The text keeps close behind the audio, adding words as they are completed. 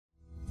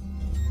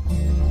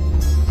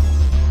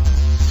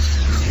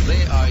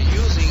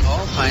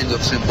kind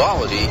of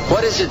symbology.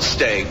 What is at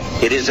stake?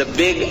 It is a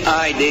big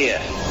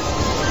idea,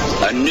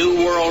 a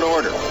new world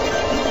order,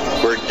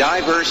 where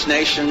diverse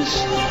nations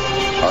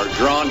are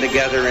drawn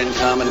together in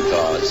common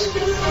cause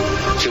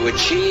to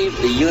achieve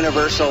the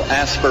universal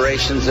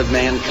aspirations of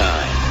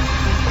mankind.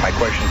 My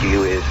question to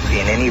you is,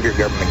 in any of your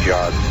government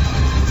jobs,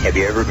 have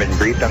you ever been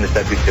briefed on the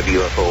subject of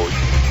UFOs?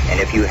 And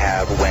if you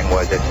have, when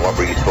was it and what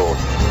were you told?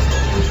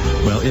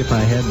 Well, if I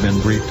had been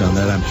briefed on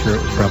that, I'm sure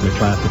it was probably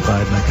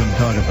classified and I couldn't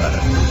talk about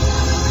it.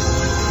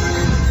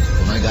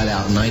 When I got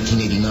out in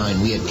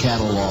 1989, we had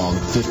cataloged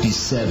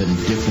 57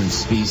 different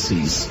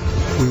species.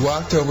 We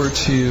walked over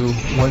to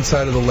one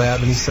side of the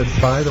lab and he said,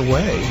 by the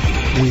way,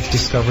 we've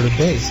discovered a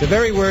base. The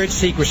very word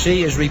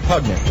secrecy is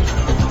repugnant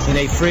in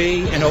a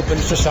free and open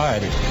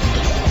society.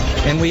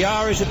 And we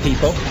are, as a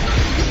people,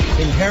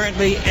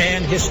 inherently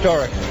and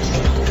historically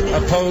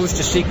opposed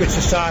to secret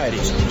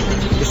societies,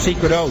 to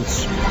secret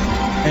oaths,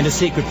 and to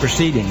secret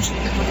proceedings.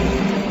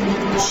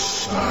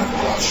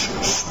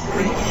 Skywatchers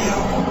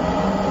Radio.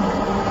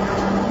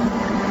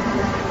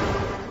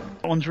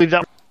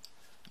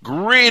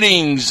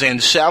 Greetings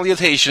and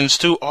salutations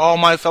to all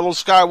my fellow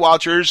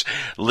Skywatchers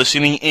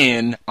listening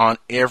in on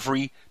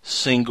every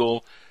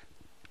single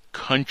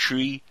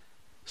country,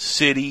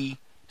 city,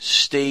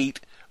 state,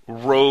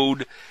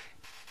 road,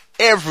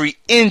 every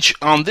inch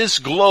on this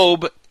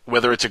globe,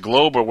 whether it's a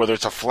globe or whether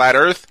it's a flat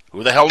earth,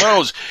 who the hell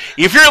knows?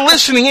 If you're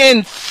listening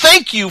in,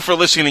 thank you for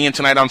listening in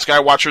tonight on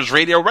Skywatchers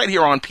Radio, right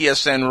here on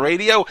PSN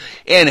Radio.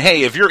 And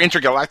hey, if you're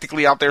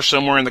intergalactically out there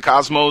somewhere in the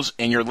cosmos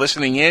and you're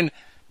listening in,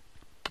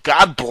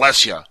 God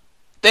bless you.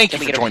 Thank you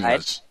for joining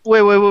us.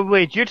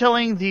 Wait. You're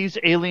telling these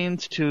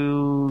aliens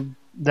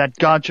that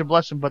God should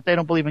bless them, but they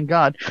don't believe in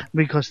God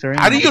because they're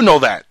How do you know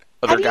that,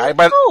 other guy?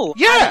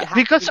 Yeah.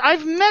 Because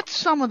I've met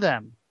some of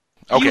them.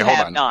 Okay, you hold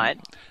have on. Not.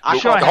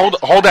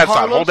 Hold that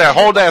thought. Hold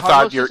that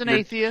thought. You're an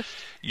atheist.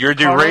 You're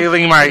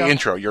derailing my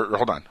intro.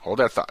 Hold on. Hold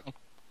that thought.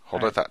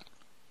 Hold that thought.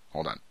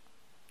 Hold on.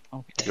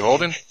 Okay. You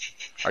holding?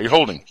 Are you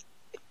holding?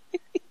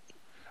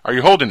 Are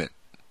you holding it?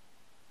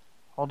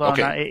 Hold on.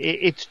 Okay.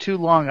 It's too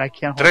long. I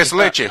can't hold Tres it.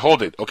 leche.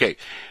 Hold it. Okay.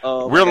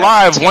 Oh, we're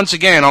live once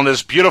again on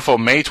this beautiful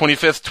May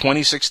 25th,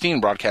 2016,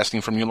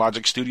 broadcasting from New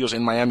Logic Studios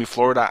in Miami,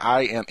 Florida.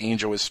 I am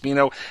Angel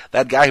Espino.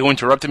 That guy who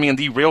interrupted me and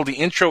derailed the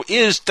intro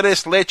is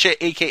Tres Leche,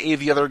 a.k.a.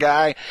 the other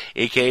guy,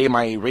 a.k.a.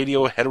 my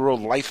radio hetero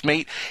life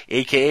mate,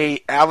 a.k.a.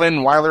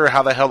 Alan Weiler.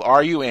 How the hell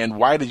are you, and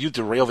why did you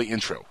derail the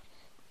intro?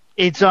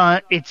 It's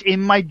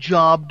in my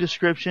job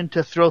description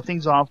to throw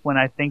things off when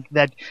I think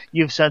that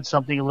you've said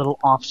something a little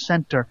off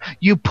center.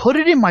 You put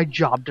it in my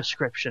job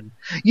description.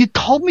 You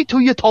told me to.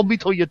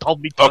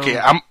 Okay,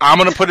 I'm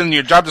gonna put it in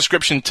your job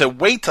description to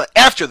wait till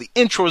after the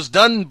intro is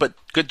done. But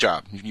good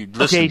job, you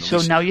listened. Okay, so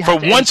now you have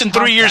for once in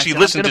 3 years you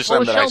listened to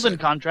something that I said.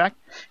 Contract,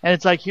 and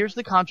it's like, here's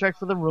the contract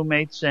for the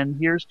roommates, and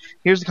here's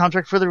the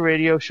contract for the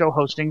radio show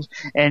hostings,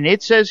 and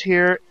it says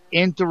here,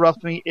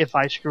 interrupt me if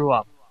I screw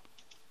up.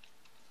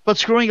 But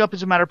screwing up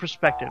is a matter of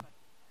perspective,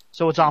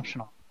 so it's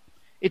optional.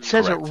 It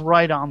says Correct. it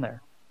right on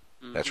there.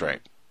 That's right.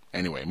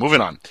 Anyway,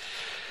 moving on.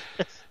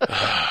 This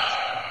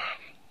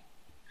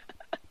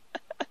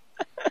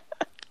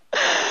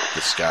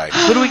guy.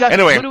 What do we got?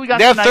 Anyway, what do we got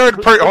that tonight?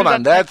 third person. Hold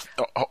on. Got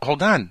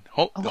Hold on.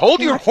 Hold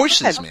your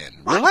horses,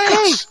 man.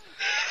 Relax.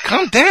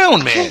 Calm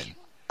down, man.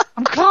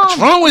 I'm calm. What's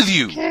wrong with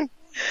you? Okay.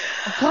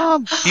 I'm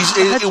calm.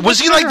 Was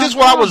he like this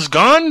while I was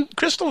gone,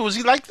 Crystal? Was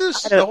he like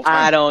this?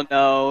 I don't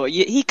know.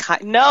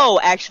 No,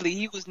 actually,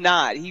 he was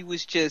not. He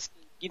was just,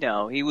 he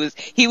was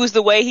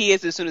the way he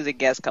is as soon as a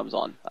guest comes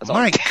on.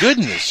 My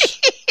goodness.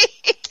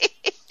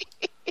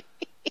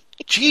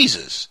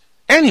 Jesus.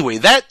 Anyway,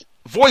 that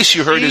voice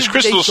you heard is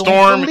Crystal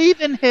Storm. Don't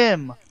believe in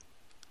him.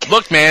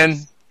 Look, man.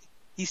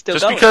 He's still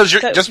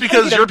just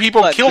because your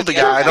people killed the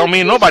guy, I don't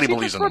mean nobody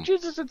believes in him.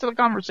 Jesus into the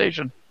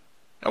conversation.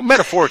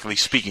 Metaphorically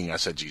speaking, I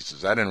said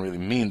Jesus. I didn't really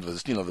mean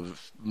the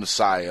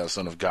Messiah,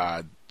 Son of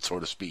God, so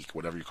to speak,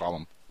 whatever you call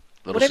him.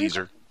 Little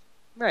Caesar.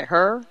 Right,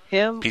 her,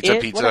 him,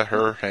 pizza,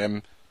 her,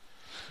 him.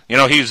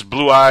 He's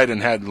blue-eyed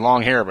and had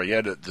long hair, but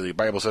yet the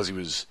Bible says he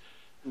was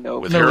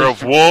with hair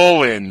of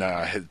wool and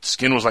his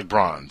skin was like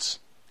bronze.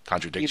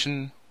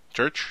 Contradiction,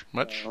 church,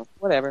 much?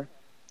 Whatever.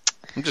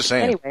 I'm just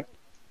saying. Anyway.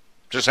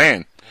 Just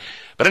saying.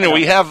 But anyway,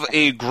 we have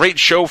a great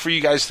show for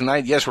you guys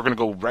tonight. Yes, we're going to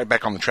go right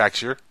back on the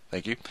tracks here.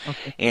 Thank you.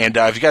 Okay. And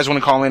if you guys want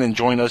to call in and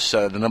join us,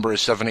 the number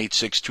is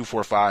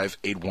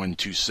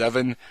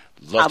 786-245-8127.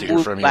 Love to hear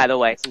from you. By the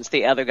way, since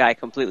the other guy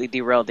completely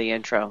derailed the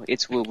intro,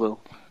 it's woo-woo.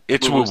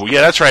 It's woo-woo.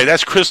 Yeah, that's right.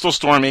 That's Crystal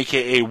Storm,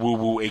 a.k.a.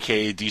 woo-woo,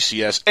 a.k.a.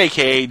 DCS,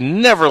 a.k.a.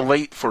 never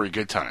late for a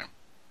good time.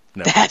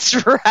 No.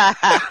 That's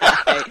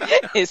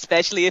right.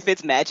 Especially if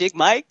it's Magic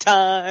Mike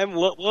time.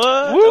 What?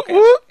 Whoop, Okay.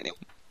 whoop. Anyway.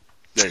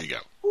 There you go.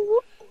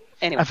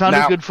 Anyway. I found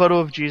a good photo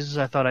of Jesus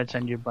I thought I'd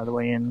send you, by the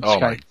way, in Oh,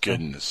 Skype. my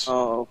goodness.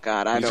 Oh,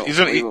 God, I don't.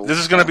 This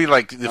is going to be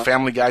like the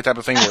Family Guy type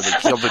of thing where they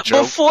kill the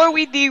joke. Before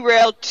we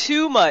derail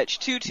too much,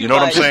 too You know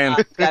much, what I'm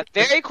saying?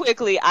 Very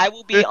quickly, I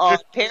will be on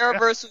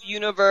Paraversal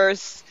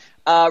Universe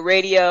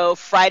Radio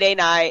Friday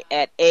night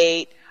at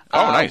 8.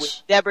 nice.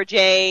 With Deborah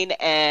Jane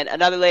and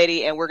another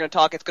lady, and we're going to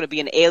talk. It's going to be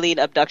an alien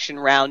abduction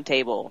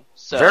roundtable.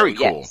 So, very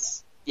cool.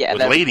 Yes. Yeah,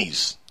 with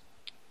ladies.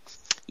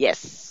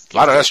 Yes. A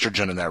lot of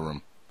estrogen in that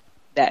room.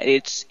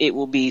 It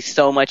will be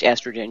so much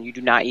estrogen. You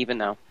do not even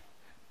know.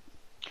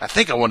 I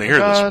think I want to hear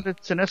this one.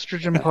 It's an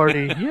estrogen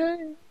party.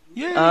 Yay.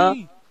 Yay.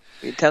 I'm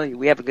telling you,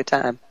 we have a good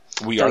time.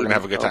 We are going to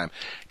have a good time.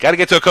 Got to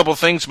get to a couple of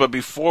things, but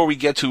before we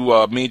get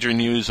to major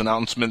news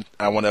announcement,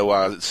 I want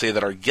to say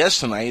that our guest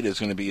tonight is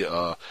going to be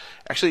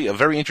actually a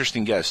very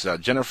interesting guest.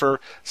 Jennifer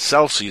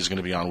Selsey is going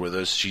to be on with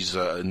us. She's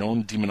a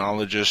known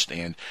demonologist,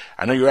 and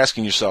I know you're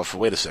asking yourself,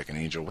 wait a second,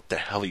 Angel, what the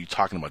hell are you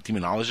talking about?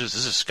 Demonologist?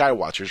 This is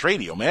Skywatchers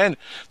Radio, man.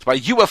 It's about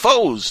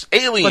UFOs,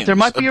 aliens, But there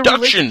might be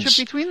abductions. a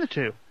relationship between the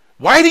two.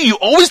 Why do you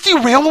always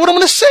derail what I'm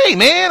going to say,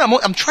 man?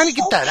 I'm trying to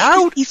get that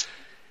out. He's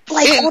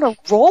on a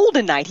roll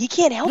tonight. He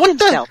can't help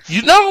himself.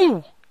 You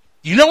know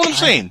what I'm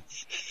saying?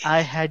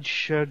 I had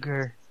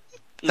sugar.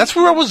 That's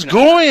where I was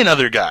going,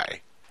 other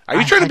guy. Are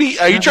you trying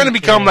to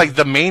become like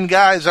the main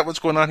guy? Is that what's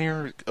going on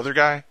here, other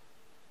guy?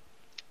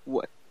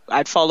 What?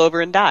 I'd fall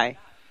over and die.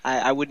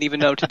 I wouldn't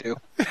even know what to do.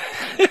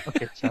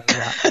 Okay, sorry.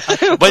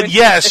 But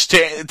yes,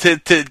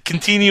 to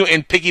continue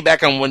and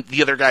piggyback on what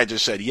the other guy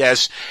just said,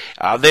 yes,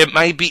 they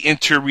might be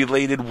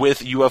interrelated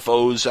with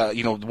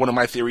UFOs. One of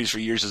my theories for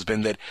years has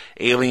been that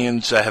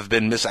aliens have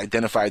been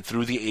misidentified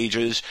through the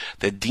ages,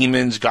 that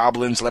demons,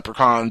 goblins,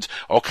 leprechauns,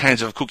 all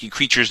kinds of kooky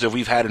creatures that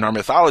we've had in our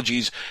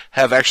mythologies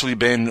have actually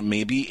been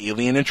maybe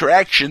alien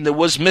interaction that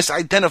was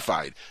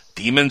misidentified.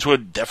 Demons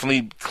would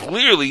definitely,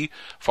 clearly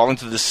fall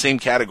into the same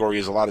category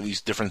as a lot of these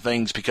different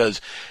things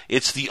because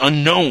it's the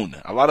unknown.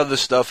 A lot of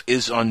this stuff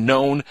is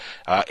unknown.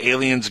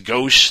 Aliens,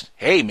 ghosts,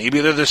 hey, maybe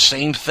they're the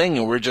same thing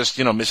and we're just,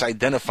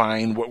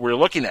 misidentifying what we're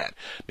looking at.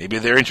 Maybe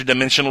they're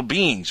interdimensional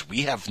beings.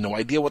 We have no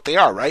idea what they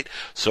are, right?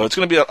 So it's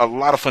going to be a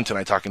lot of fun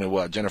tonight talking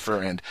to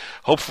Jennifer, and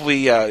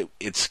hopefully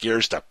it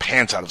scares the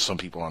pants out of some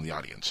people on the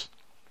audience.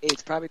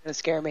 It's probably going to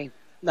scare me.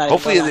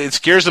 Hopefully it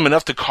scares them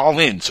enough to call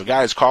in. So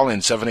guys, call in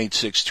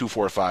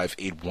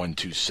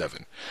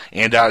 786-245-8127.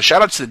 And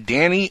shout out to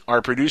Danny,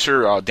 our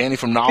producer, Danny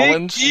from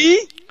Nolans.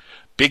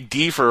 Big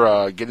D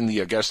for getting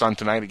the guest on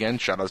tonight again.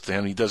 Shout out to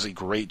him. He does a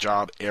great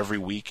job every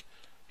week.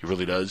 He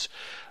really does.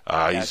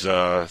 He's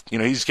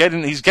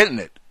getting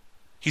it.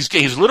 He's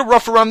a little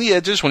rough around the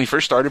edges when he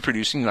first started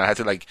producing. I had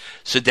to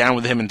sit down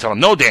with him and tell him,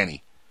 no,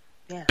 Danny.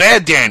 Yeah.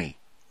 Bad Danny.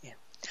 Yeah.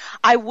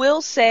 I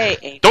will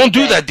say, don't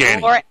do that,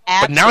 Danny. But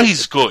now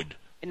he's good.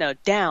 No,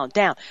 down.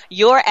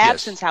 Your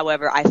absence,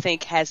 however, I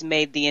think has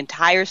made the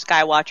entire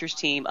Skywatchers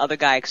team, other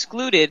guy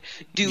excluded,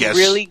 do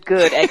really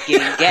good at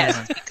getting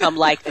guests. Become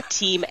like a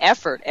team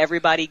effort.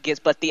 Everybody gets,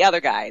 but the other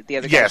guy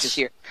is just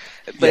here.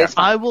 But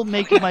I will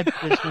make it my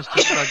business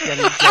to start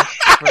getting guests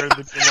for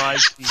the July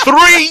season.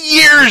 3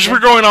 years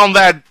we're going on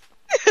that.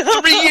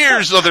 3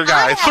 years, other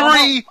guy.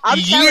 3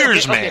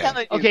 years,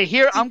 man. Okay,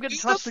 here I'm going to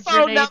toss the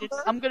grenade.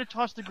 I'm going to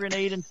toss the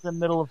grenade into the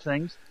middle of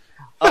things.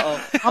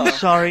 I'm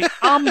sorry.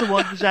 I'm the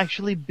one who's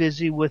actually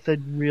busy with a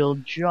real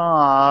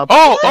job.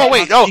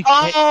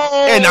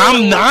 And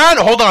I'm not.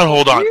 Hold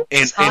on.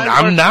 And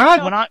I'm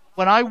not.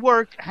 When I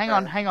work, hang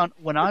on.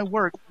 When I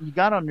work, you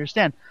got to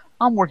understand,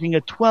 I'm working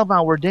a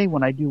 12-hour day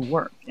when I do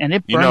work, and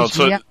it burns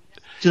me out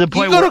to the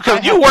point where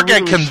you work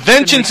at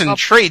conventions and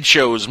trade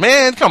shows,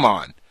 man. Come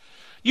on.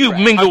 You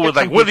mingle with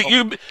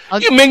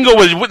you mingle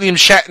with William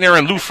Shatner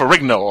and Lou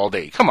Ferrigno all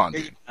day. Come on,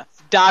 dude.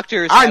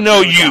 Doctors. I know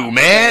you,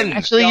 man.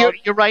 Actually,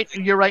 you're right.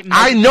 You're right.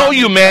 I know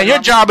you, man. Your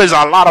job is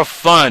a lot of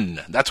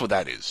fun. That's what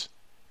that is.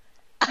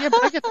 Yeah,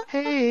 but I get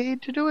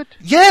paid to do it.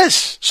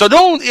 Yes. So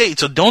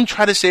don't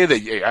try to say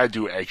that I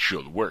do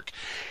actual work.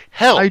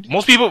 Hell,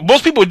 most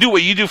people do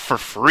what you do for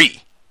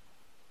free.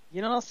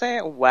 You know what I'm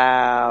saying?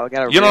 Wow.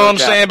 You know what I'm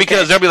saying?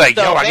 Because they'll be like,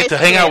 yo, I get to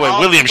hang out with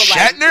William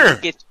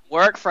Shatner. Get to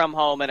work from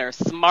home and are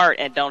smart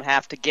and don't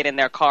have to get in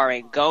their car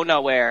and go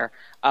nowhere.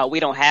 We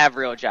don't have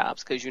real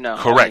jobs because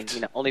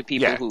correct. Only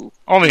people who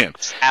only him.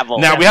 Travel.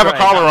 Now we have a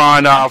caller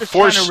on. I'm just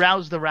trying to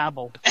rouse the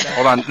rabble.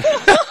 Hold on.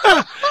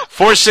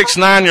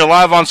 469. You're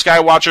live on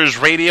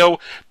Skywatchers Radio.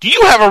 Do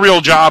you have a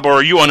real job or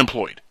are you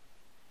unemployed?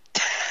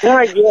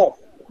 Yes.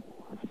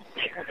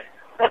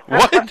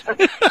 What?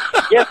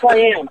 Yes, I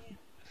am.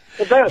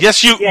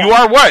 Yes, you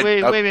are what?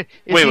 Wait.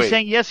 Is he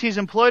saying yes, he's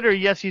employed or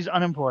yes, he's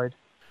unemployed?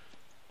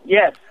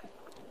 Yes.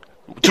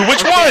 To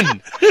which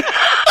one?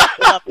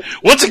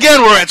 Once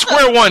again, we're at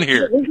square one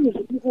here.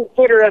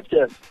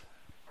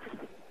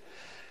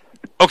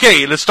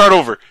 Okay, let's start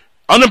over.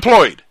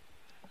 Unemployed.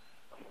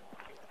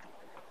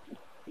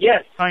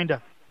 Yes.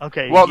 Kinda.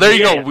 Okay. Well, there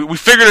you go. We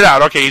figured it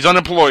out. Okay, he's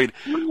unemployed.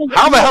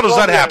 How the hell does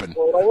that happen?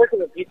 I work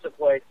in a pizza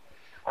place.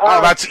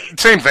 That's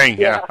same thing.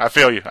 Yeah, I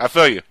feel you.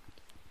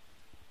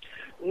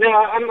 No,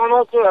 I'm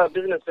also a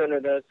business owner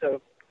though,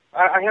 so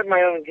I have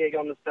my own gig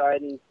on the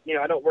side, and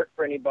I don't work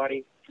for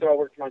anybody, so I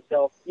work for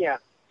myself. Yeah.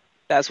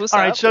 That's what's up.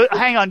 All right, so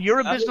hang on. You're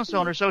a business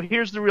owner, so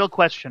here's the real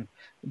question: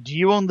 do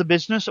you own the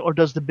business, or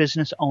does the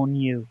business own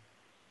you?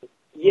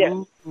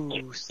 Yeah.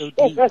 Ooh, so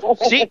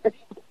deep.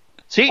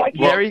 See,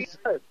 Gary.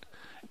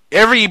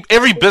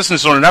 Every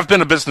business owner, and I've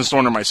been a business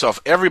owner myself,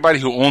 everybody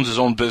who owns his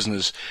own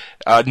business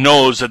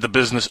knows that the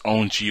business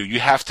owns you. You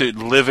have to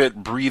live it,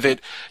 breathe it.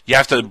 You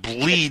have to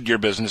bleed your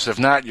business. If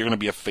not, you're going to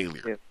be a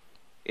failure.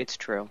 It's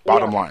true.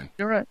 Bottom line.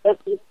 You're right.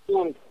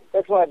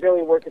 That's why I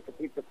barely work at the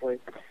pizza place.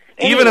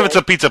 Even if it's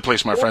a pizza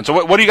place, my friend. So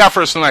what do you got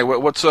for us tonight?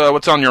 What's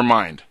on your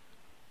mind?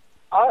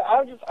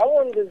 I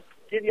wanted to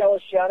give y'all a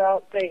shout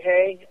out, say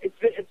hey.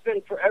 It's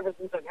been forever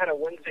since I've had a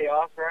Wednesday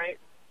off, right?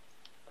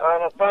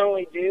 I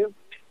finally do.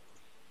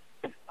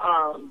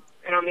 And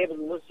I'm able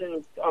to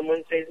listen on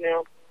Wednesdays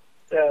now.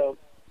 So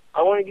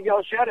I want to give y'all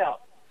a shout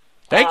out.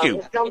 Thank you.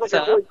 It sounds like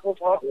a really cool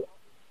topic.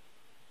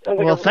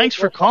 Well, thanks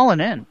for calling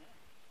in.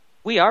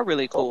 We are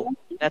really cool.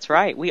 That's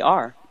right. We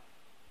are.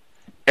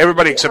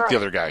 Everybody except the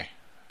other guy.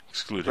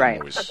 Exclude him Right.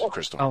 always,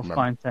 Crystal. Oh, remember.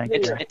 fine, thank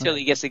you. Until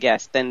he gets a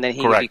guest, then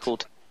he would be Correct. cool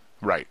too.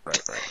 Right.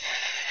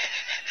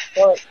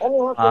 Well, I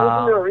don't have to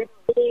listen to a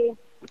replay.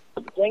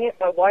 Dang it,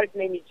 my wife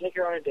made me take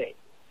her on a date.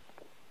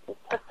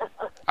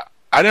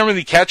 I didn't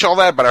really catch all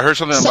that, but I heard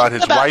something about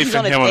his wife he's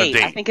and him on a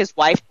date. I think his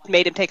wife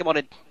made him take him on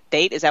a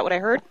date. Is that what I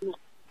heard?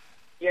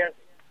 Yes.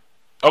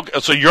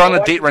 Okay, so you're on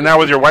a date right now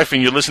with your wife,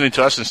 and you're listening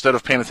to us instead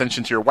of paying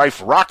attention to your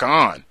wife. Rock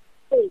on.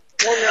 Well,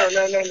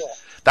 no.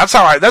 That's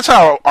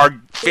how our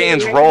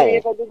fans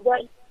roll.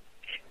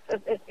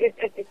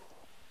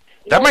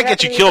 That might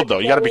get you killed, though.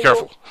 You got to be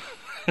careful.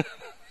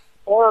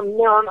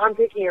 No, I'm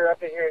picking her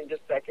up in here in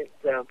just a second.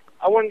 So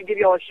I wanted to give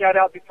you all a shout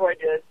out before I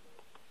did.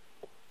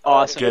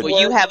 Awesome. Good.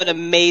 Well, you have an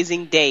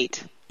amazing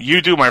date.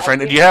 You do, my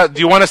friend. And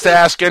do you want us to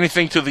ask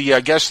anything to the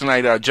guest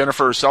tonight,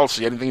 Jennifer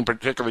Celsi? Anything in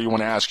particular you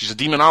want to ask? She's a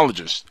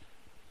demonologist.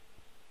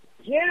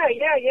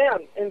 Yeah.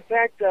 In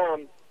fact,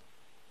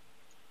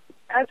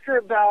 ask her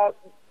about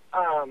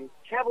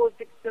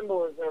Kabbalistic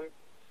symbolism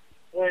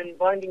when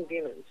binding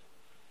demons.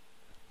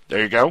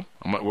 There you go.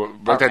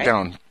 Write that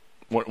down.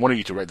 One of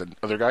you two, write the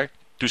other guy.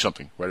 Do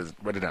something. Write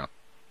it down.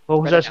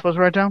 What was I supposed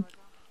to write down?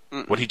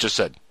 What he just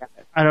said.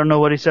 I don't know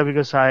what he said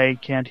because I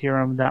can't hear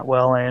him that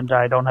well, and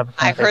I don't have a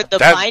I heard the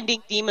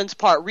binding demons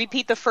part.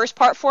 Repeat the first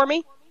part for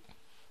me.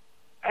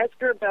 Ask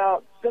her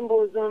about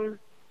symbolism.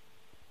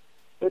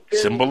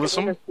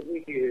 Symbolism? That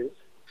we use.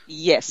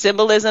 Yes,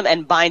 symbolism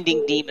and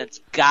binding demons.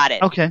 Got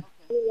it. Okay.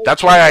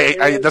 That's why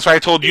I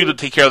told you to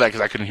take care of that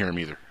because I couldn't hear him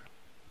either.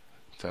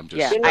 So I'm just...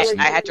 Yeah,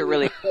 I had to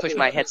really push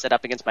my headset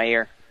up against my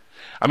ear.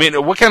 I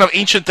mean, what kind of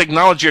ancient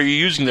technology are you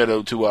using there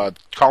to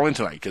call in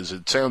tonight? Because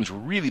it sounds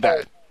really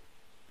bad.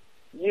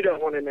 You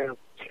don't want to know.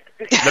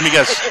 Let me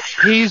guess.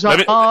 He's let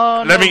me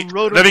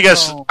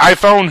guess. phone.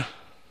 iPhone.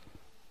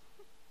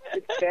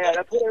 It's bad.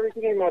 I put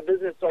everything in my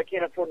business, so I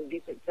can't afford a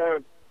decent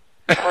phone.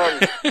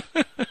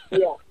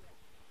 Yeah.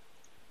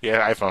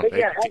 Yeah, iPhone. But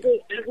yeah, as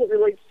it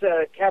relates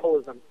to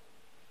Kabbalism.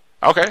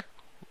 Okay,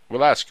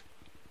 we'll ask.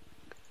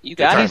 You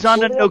got it. He's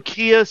on a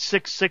Nokia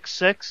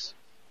 666.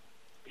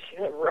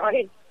 Yeah,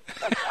 right.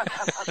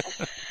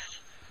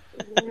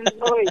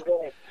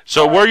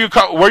 So where are you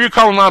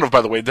calling out of,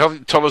 by the way?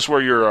 Tell us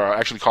where you're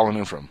actually calling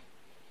in from.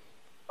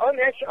 I'm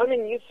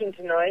in Houston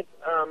tonight.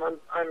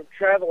 I'm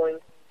traveling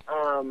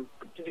to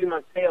do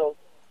my sales.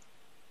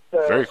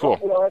 So very cool.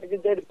 I'll have a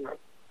good day tomorrow.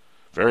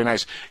 Very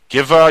nice.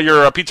 Give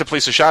your pizza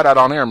place a shout out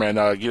on air, man.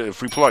 Get a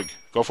free plug.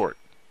 Go for it.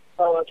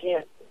 Oh, I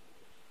can't.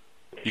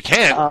 You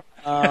can't.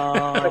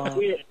 I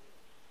can't.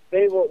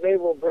 They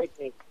will break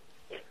me.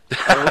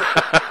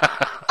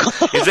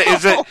 Is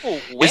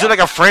it like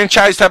a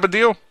franchise type of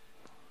deal?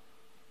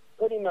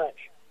 Pretty much.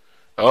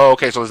 Oh,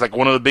 okay. So it's like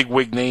one of the big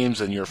wig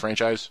names in your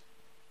franchise.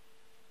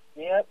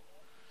 Yep.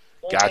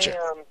 Gotcha.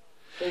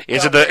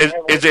 Does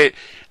it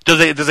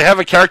have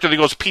a character that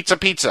goes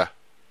pizza?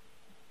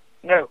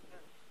 No.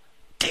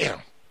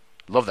 Damn.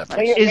 Love that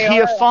place. Is he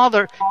a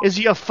father? Is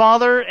he a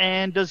father,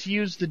 and does he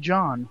use the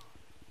John?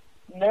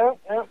 No.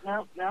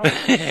 That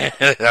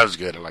was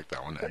good. I like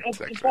that one.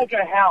 It's like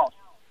a house.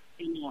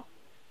 Yeah.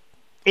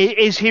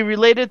 Is he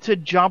related to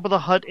Jabba the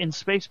Hutt in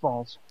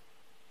Spaceballs?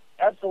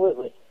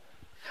 Absolutely.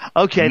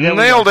 Okay,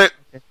 nailed it.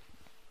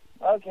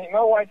 Okay,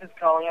 my wife is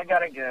calling. I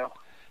gotta go.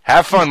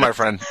 Have fun, my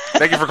friend.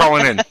 Thank you for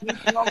calling in.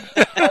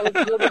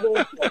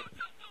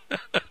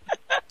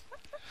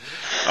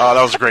 Oh,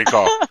 that was a great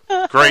call.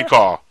 Great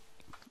call.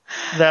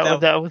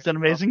 That was an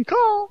amazing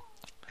call.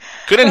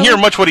 Couldn't hear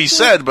much what he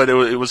said, but it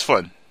was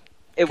fun.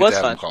 It was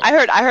fun.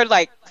 I heard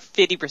like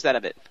 50%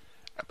 of it.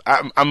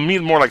 I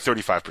mean more like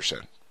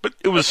 35%, but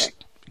it was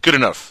good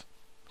enough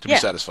to be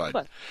satisfied.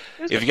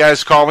 If you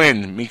guys call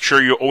in, make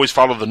sure you always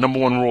follow the number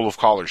one rule of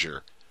callers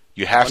here.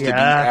 You have to be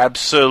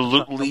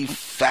absolutely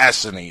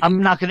fascinating.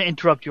 I'm not going to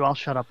interrupt you. I'll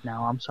shut up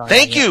now. I'm sorry.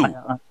 Thank you.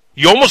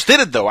 You almost did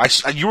it, though.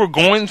 You were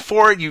going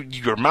for it.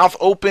 Your mouth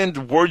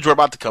opened. Words were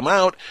about to come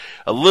out.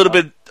 A little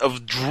bit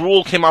of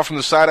drool came out from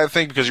the side, I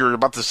think, because you were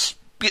about to spit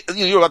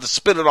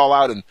it all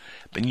out, and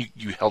then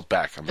you held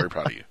back. I'm very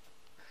proud of you.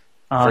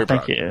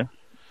 Thank you.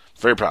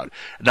 Very proud.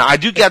 Now, I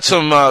do got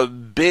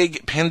some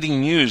big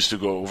pending news to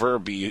go over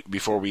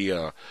before we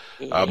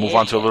move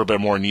on to a little bit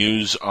more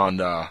news on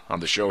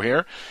the show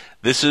here.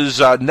 This is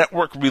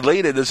network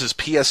related. This is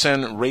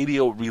PSN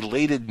radio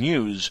related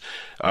news.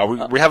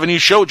 We have a new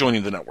show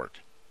joining the network.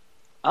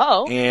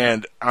 Oh.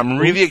 And I'm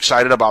really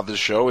excited about this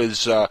show.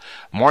 Is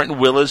Martin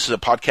Willis, the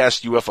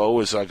podcast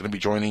UFO, is going to be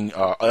joining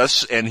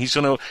us, and he's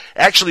going to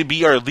actually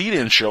be our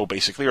lead-in show,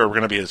 basically, or we're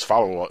going to be his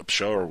follow-up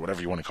show, or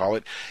whatever you want to call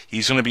it.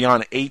 He's going to be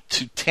on 8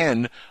 to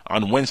 10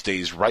 on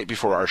Wednesdays, right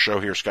before our show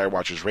here,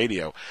 Skywatchers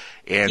Radio.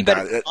 And you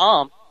better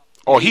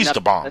he's the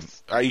bomb.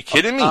 Are you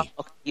kidding me?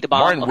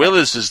 Martin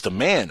Willis is the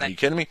man. Are you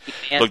kidding me?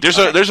 Look, there's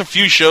a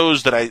few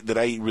shows that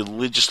I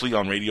religiously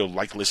on radio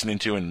like listening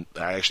to, and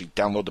I actually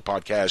download the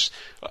podcast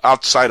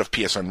outside of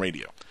PSN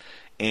Radio.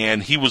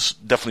 And he was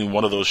definitely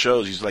one of those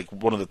shows. He's like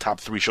one of the top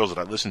 3 shows that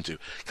I listen to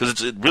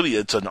because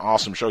it's an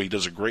awesome show. He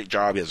does a great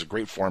job. He has a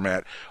great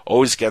format.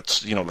 Always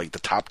gets like the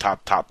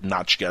top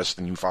notch guests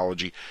in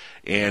ufology.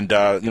 And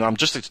I'm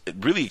just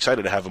really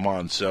excited to have him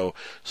on. So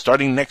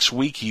starting next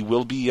week, he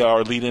will be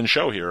our lead-in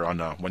show here on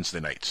Wednesday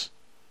nights.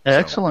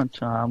 Excellent.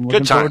 So, I'm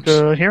looking forward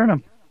to hearing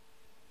him.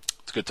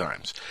 It's good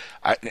times.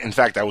 In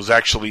fact, I was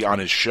actually on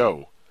his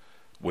show,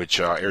 which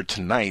aired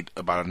tonight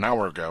about an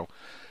hour ago.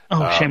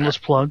 Oh, shameless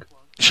plug.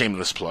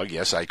 Shameless plug,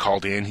 yes. I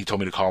called in. He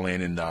told me to call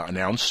in and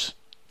announce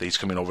that he's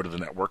coming over to the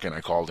network, and I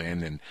called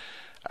in, and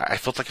I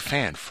felt like a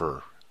fan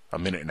for a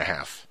minute and a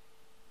half.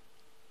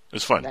 It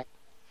was fun.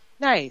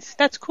 Nice.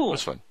 That's cool. It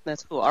was fun.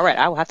 That's cool. All right,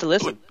 I will have to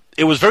listen.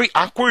 It was very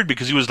awkward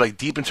because he was like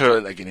deep into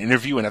like an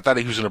interview, and I thought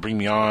he was going to bring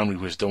me on when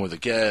he was done with the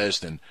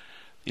guest, and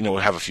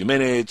have a few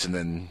minutes and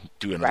then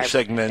do another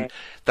segment. Right.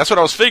 That's what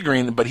I was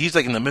figuring, but he's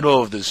like in the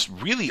middle of this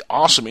really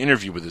awesome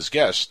interview with his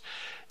guest.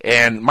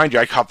 And mind you,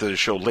 I caught the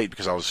show late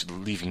because I was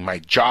leaving my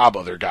job,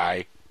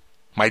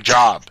 my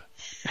job,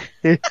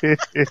 where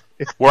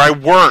I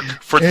work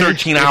for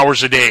 13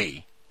 hours a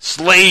day.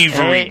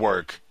 Slavery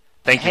work.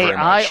 Thank you very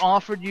much. I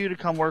offered you to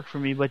come work for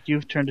me, but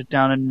you've turned it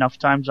down enough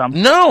times. I'd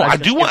love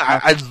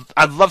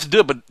to do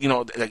it, but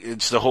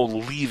it's the whole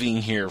leaving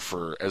here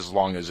for as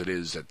long as it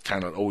is that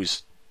kind of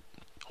always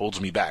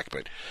holds me back.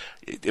 But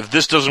if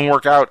this doesn't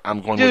work out,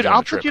 I'm going. Dude,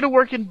 I'll put you to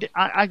work in.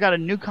 I got a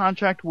new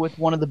contract with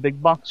one of the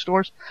big box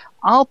stores.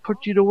 I'll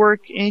put you to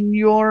work in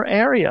your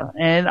area,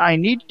 and I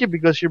need you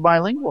because you're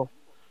bilingual.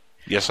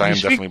 Yes, I am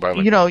definitely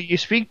bilingual. You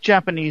speak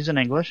Japanese and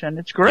English, and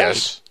it's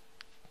great.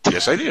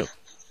 Yes, I do.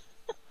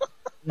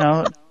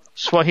 No,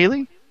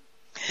 Swahili?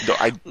 No,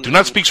 I do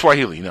not speak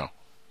Swahili, no.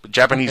 But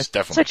Japanese,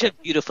 definitely. Such a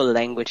beautiful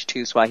language,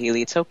 too,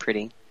 Swahili. It's so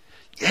pretty.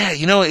 Yeah,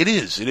 it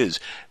is. It is.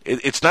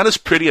 It's not as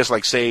pretty as,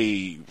 like,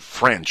 say,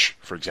 French,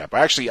 for example.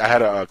 Actually, I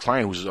had a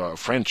client who was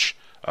French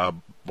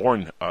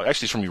born. Actually,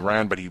 he's from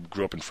Iran, but he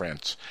grew up in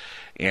France.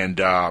 And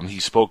he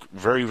spoke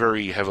very,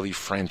 very heavily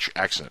French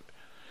accent.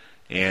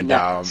 And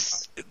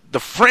the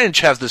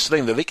French have this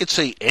thing that they could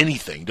say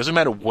anything. Doesn't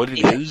matter what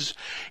it is.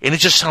 And it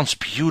just sounds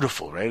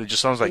beautiful, right? It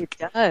just sounds like...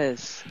 It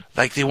does.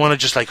 Like they want to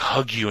just like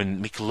hug you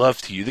and make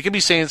love to you. They could be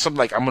saying something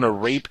like, I'm going to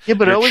rape your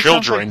children.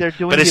 Sounds like they're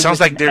doing but it sounds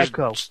like there's...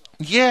 Echo.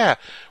 Yeah.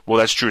 Well,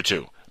 that's true,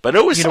 too. But it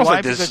always sounds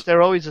like this... Because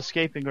they're always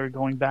escaping or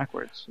going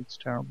backwards. It's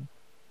terrible.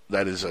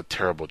 That is a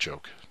terrible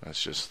joke.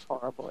 That's just...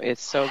 Horrible.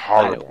 It's so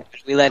horrible.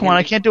 Come on,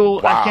 I can't do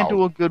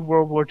a good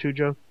World War II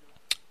joke.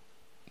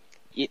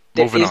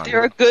 Is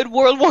there a good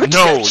World War II?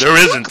 No, there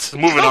isn't.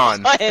 Moving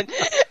on.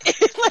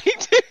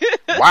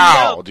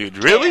 Wow, dude,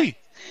 really?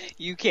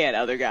 You can't,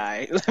 other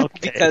guy,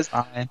 because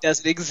it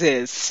doesn't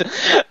exist.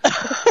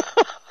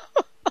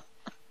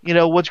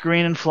 What's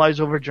green and flies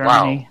over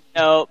Germany?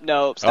 Wow.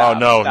 No, stop.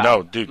 Oh,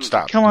 no, dude,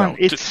 stop. Come on,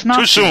 it's not...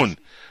 Too soon.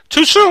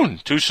 Too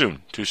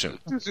soon.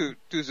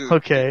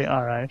 Okay,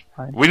 all right.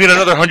 Fine. We need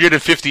another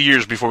 150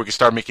 years before we can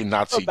start making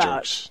Nazi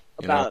jokes.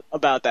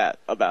 About that.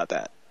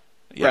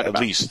 Yeah, right at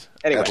least.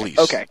 Anyway, at least.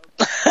 Okay.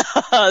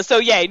 So,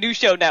 yay, new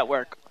show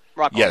network.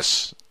 Rock on.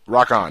 Yes,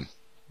 rock on.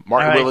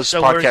 Martin Willis,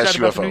 Podcast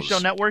UFOs. UFOs. New show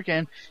network,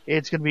 and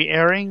it's going to be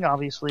airing,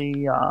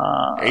 obviously,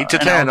 8 to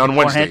 10 on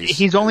Wednesdays.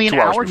 He's only an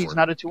hour. He's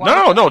not a 2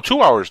 hour. No,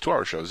 2 hours. 2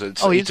 hour shows.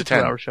 It's 8 to 10. He's a 2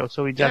 hour show,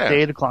 so he's at the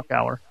 8 o'clock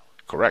hour.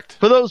 Correct.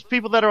 For those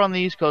people that are on the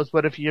East Coast,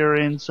 but if you're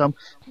in some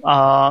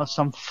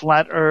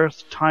flat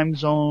Earth time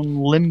zone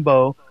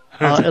limbo,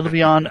 it'll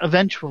be on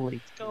eventually.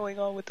 What's going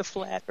on with the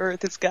flat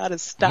Earth? It's got to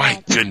stop.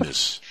 My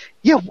goodness.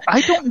 Yeah,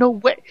 I don't know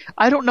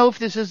if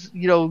this is,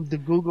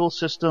 the Google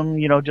system,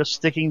 just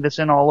sticking this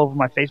in all over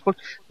my Facebook,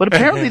 but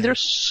apparently there's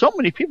so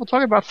many people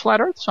talking about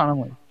flat Earth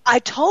suddenly. I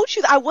told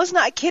you, I was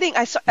not kidding.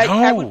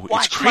 I would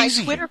watch my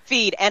Twitter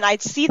feed and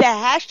I'd see the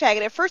hashtag,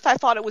 and at first I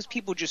thought it was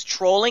people just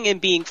trolling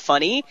and being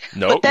funny.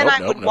 But then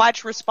I would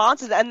watch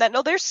responses and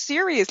they're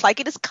serious. Like,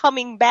 it is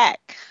coming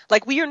back.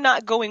 Like, we are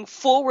not going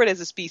forward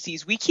as a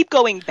species. We keep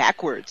going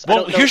backwards.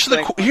 Well, here's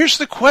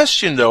the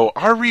question though.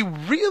 Are we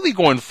really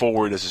going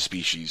forward as a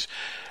species?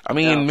 I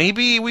mean,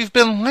 maybe we've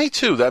been lied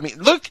to. I mean,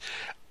 look,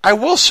 I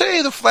will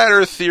say the flat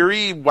Earth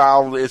theory,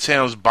 while it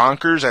sounds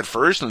bonkers at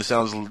first and it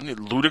sounds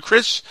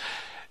ludicrous,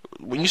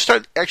 when you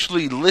start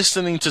actually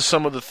listening to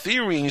some of the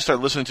theory and you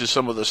start listening to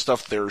some of the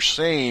stuff they're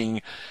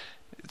saying,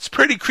 it's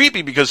pretty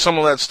creepy because some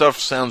of that stuff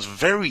sounds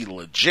very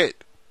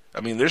legit. I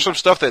mean, there's some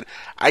stuff that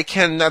I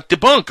cannot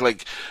debunk,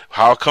 like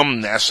how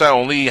come NASA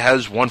only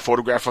has one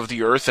photograph of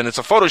the Earth and it's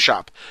a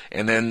Photoshop,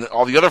 and then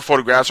all the other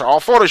photographs are all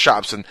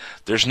Photoshops, and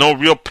there's no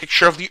real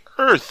picture of the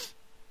Earth.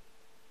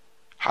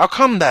 How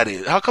come that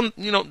is? How come,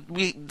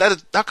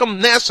 how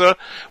come NASA,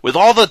 with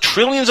all the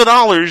trillions of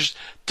dollars,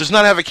 does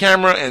not have a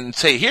camera and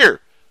say, here,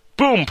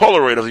 boom,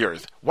 Polaroid of the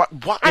Earth? Why?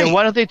 Yeah,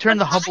 why don't they turn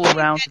the Hubble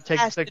around to take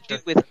a picture? It has to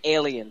do with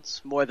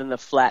aliens more than the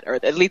flat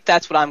Earth. At least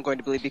that's what I'm going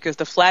to believe, because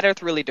the flat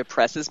Earth really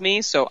depresses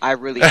me, so I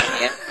really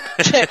can't.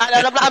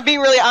 I'm being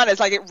really honest.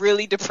 Like, it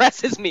really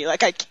depresses me.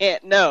 Like, I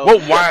can't know.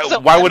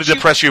 Well, why would it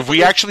depress you if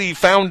we actually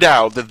found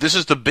out that this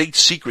is the big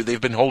secret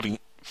they've been holding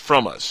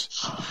from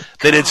us?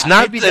 That it's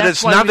not that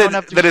it's not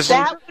that it's.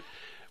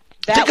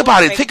 Think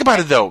about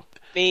it though.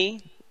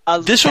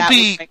 This would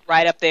be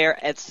right up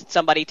there as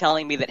somebody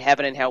telling me that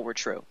heaven and hell were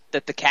true,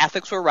 that the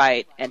Catholics were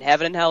right and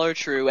heaven and hell are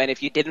true, and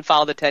if you didn't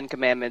follow the 10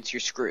 Commandments, you're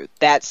screwed.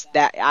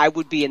 I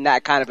would be in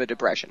that kind of a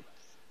depression.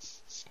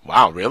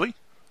 Wow, really?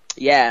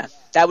 Yeah,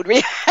 that would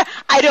be.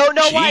 I don't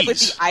know why, but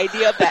the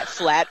idea of that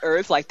flat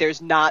Earth, like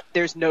there's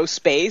no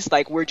space,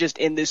 like we're just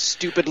in this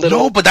stupid little.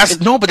 No, but that's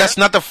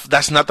not the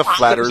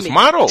flat Earth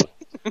model.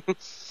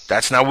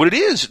 That's not what it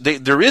is.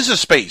 There is a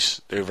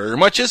space. There very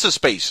much is a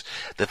space.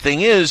 The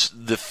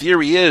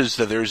theory is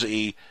that there's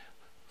a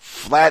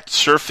flat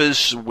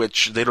surface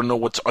which they don't know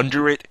what's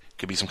under it.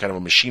 Could be some kind of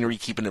a machinery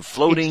keeping it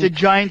floating. It's the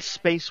giant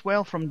space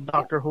whale from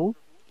Doctor Who?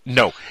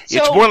 No,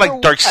 it's more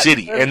like Dark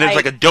City, and there's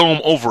like a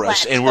dome over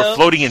us, and we're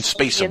floating in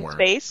space somewhere.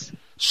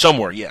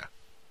 Somewhere, yeah.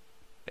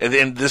 And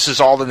then this is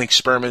all an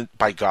experiment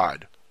by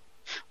God.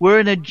 We're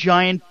in a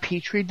giant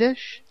petri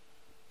dish?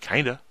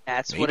 Kinda.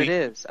 That's what it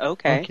is.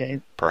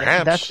 Okay.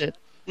 Perhaps. That's it.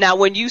 Now,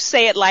 when you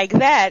say it like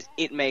that,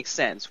 it makes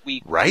sense.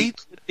 We could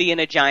be in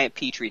a giant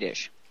petri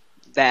dish.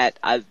 That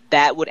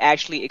would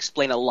actually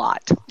explain a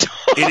lot.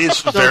 It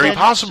is very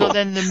possible. So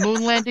then the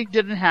moon landing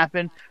didn't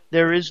happen.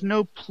 There is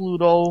no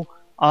Pluto.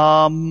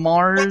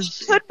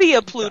 Mars. There could be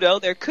a Pluto.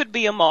 There could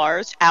be a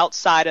Mars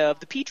outside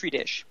of the petri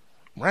dish.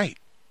 Right.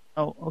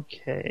 Oh,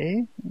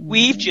 okay.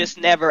 We've just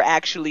never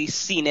actually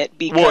seen it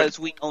because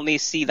we only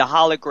see the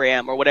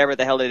hologram or whatever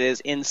the hell it is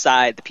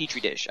inside the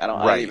petri dish. I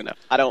don't even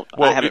know.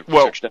 I haven't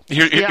researched it.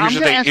 I'm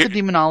going to ask the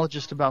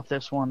demonologist about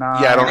this one.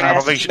 I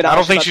don't think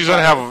she's going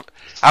to have.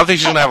 I don't think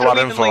she's going to have a lot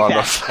of info on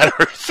the flat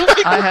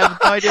Earth. I have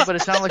no idea, but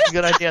it sounded like a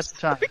good idea at the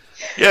time.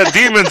 Yeah,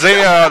 demons.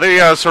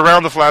 They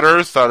surround the flat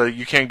Earth.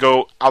 You can't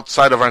go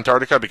outside of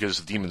Antarctica because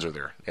the demons are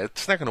there.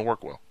 It's not going to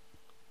work well.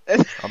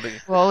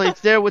 Well,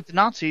 it's there with the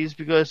Nazis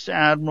because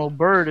Admiral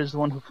Byrd is the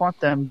one who fought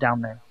them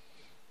down there.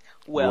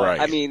 Well,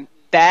 I mean,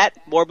 that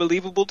more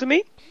believable to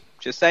me.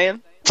 Just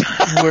saying.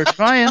 We're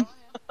trying.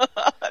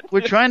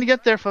 We're trying to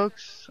get there,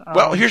 folks.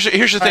 Well, here's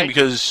the thing,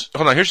 because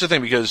hold on. Here's the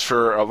thing, because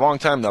for a long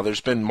time now,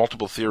 there's been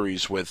multiple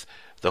theories with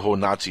the whole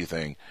Nazi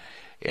thing,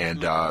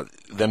 and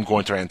them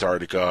going to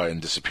Antarctica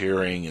and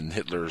disappearing, and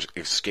Hitler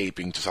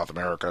escaping to South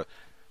America.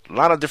 A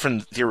lot of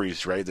different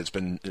theories, right? That's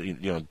been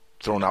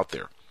thrown out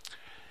there.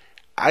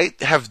 I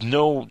have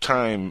no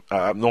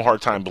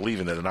hard time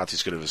believing that the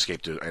Nazis could have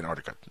escaped to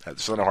Antarctica.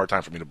 It's not a hard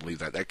time for me to believe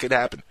that. That could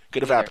happen.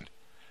 Could have happened.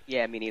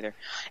 Yeah, me neither.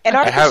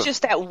 Antarctica's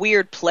just that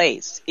weird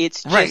place.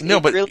 It's just, right. No,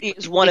 but it really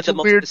is one of the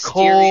most weird, mysterious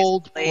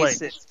cold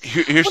places.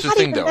 Here's the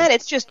thing, though.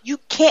 It's just you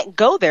can't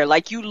go there.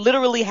 Like, you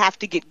literally have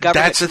to get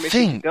government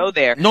permission to go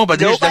there. No, but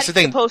that's the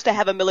thing. Nobody's supposed to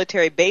have a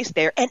military base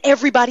there, and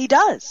everybody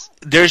does.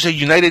 There's a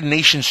United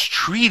Nations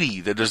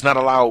treaty that does not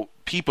allow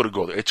people to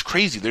go there. It's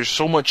crazy. There's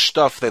so much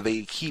stuff that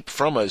they keep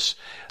from us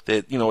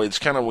that, it's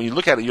kind of, when you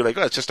look at it, you're like,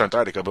 oh, it's just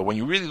Antarctica. But when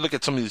you really look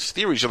at some of these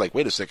theories, you're like,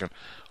 wait a second,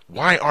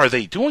 why are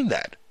they doing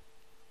that?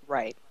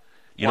 Right.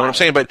 You know what I'm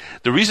saying? But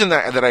the reason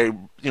that I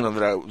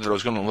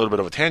was going on a little bit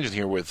of a tangent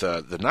here with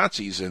the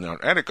Nazis in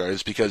Antarctica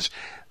is because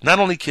not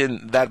only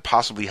can that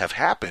possibly have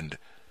happened,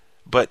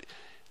 but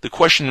the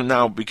question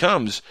now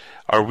becomes,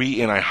 are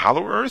we in a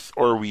hollow Earth,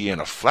 or are we in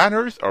a flat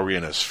Earth? Are we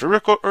in a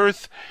spherical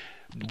Earth?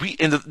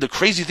 And the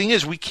crazy thing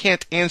is, we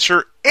can't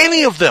answer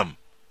any of them.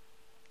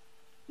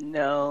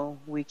 No,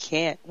 we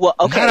can't. Well,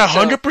 okay. Not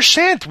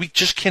 100%. We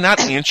just cannot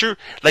answer.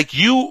 Like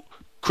you,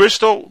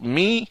 Crystal,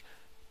 me,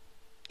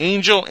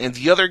 Angel, and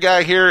the other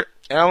guy here,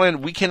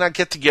 Alan, we cannot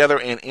get together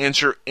and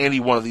answer any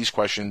one of these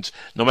questions,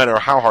 no matter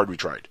how hard we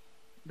tried.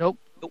 Nope.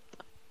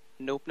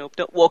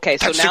 Well, okay,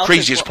 so that's now the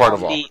craziest part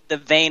of all. The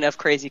vein of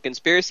crazy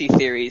conspiracy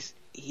theories,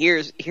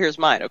 here's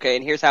mine, okay,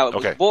 and here's how it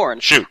was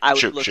born. I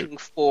was looking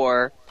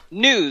for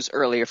news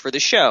earlier for the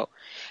show,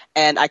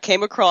 and I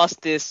came across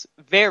this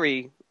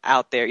very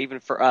out there,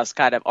 even for us,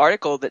 kind of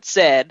article that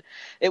said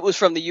it was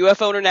from the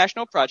UFO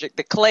International Project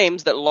that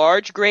claims that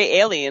large gray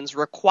aliens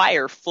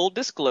require full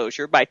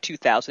disclosure by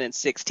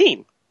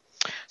 2016.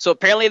 So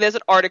apparently there's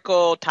an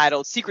article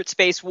titled Secret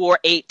Space War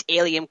 8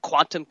 Alien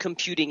Quantum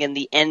Computing and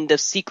the End of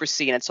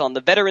Secrecy, and it's on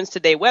the Veterans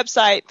Today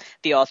website.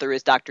 The author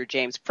is Dr.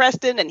 James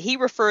Preston, and he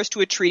refers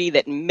to a treaty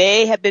that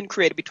may have been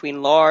created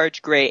between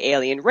large gray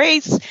alien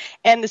race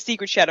and the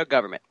secret shadow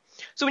government.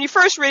 So when you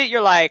first read it,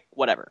 you're like,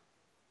 whatever.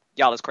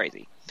 Y'all is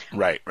crazy.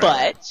 Right.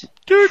 But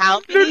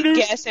how many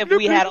guests have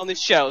we had on the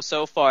show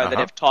so far that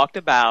have talked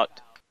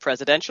about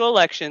presidential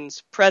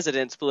elections,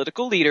 presidents,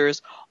 political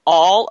leaders,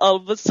 all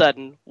of a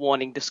sudden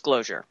wanting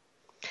disclosure?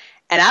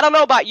 And I don't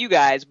know about you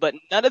guys, but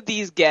none of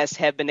these guests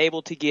have been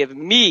able to give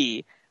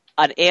me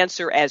an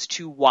answer as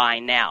to why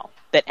now,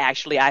 that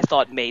actually I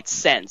thought made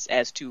sense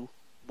as to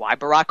why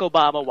Barack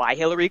Obama, why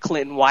Hillary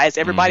Clinton, why is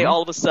everybody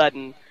all of a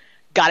sudden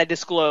got to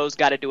disclose,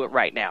 got to do it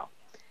right now.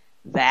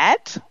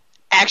 That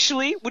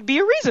actually would be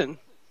a reason.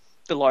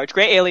 The large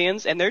gray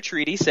aliens and their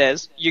treaty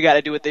says you got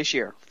to do it this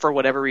year for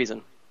whatever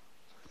reason.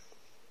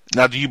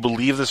 Now, do you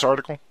believe this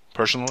article,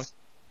 personally?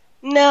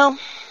 No.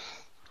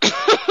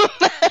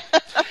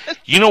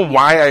 You know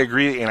why I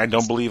agree, and I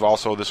don't believe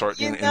also in this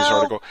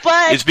article?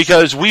 It's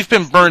because we've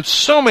been burned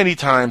so many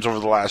times over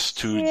the last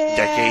 2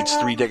 decades,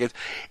 3 decades.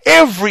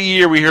 Every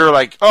year we hear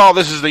like, oh,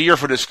 this is the year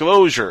for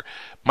disclosure.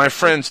 My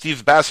friend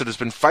Steve Bassett has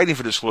been fighting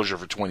for disclosure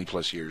for 20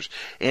 plus years.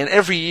 And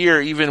every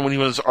year, even when he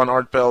was on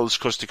Art Bell's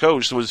Coast to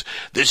Coast, it was,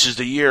 this is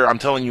the year, I'm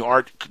telling you,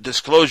 Art,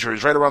 disclosure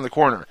is right around the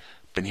corner.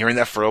 Been hearing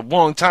that for a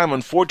long time,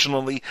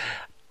 unfortunately.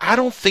 I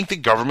don't think the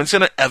government's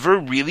going to ever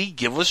really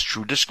give us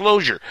true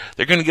disclosure.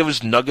 They're going to give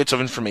us nuggets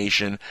of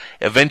information.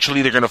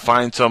 Eventually, they're going to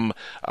find some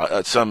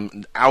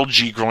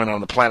algae growing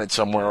on the planet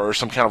somewhere, or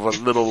some kind of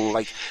a little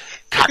like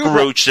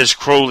cockroach that's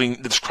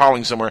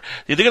crawling somewhere.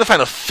 They're going to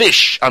find a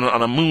fish on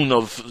a moon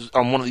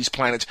on one of these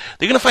planets.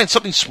 They're going to find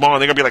something small,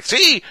 and they're going to be like,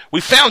 "See, we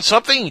found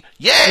something!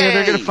 Yay!" Yeah,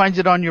 they're going to find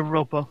it on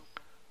Europa.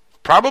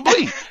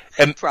 Probably.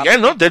 And yeah,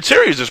 no, dead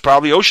serious. There's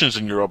probably oceans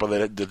in Europa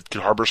that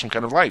could harbor some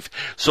kind of life.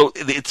 So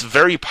it's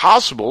very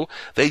possible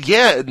that,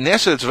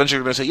 NASA is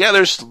eventually going to say, yeah,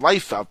 there's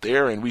life out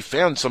there, and we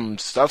found some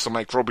stuff, some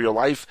microbial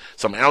life,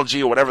 some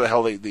algae, or whatever the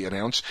hell they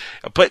announce.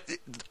 But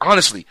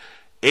honestly,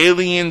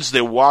 aliens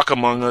that walk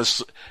among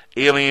us,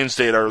 aliens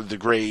that are the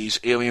Greys,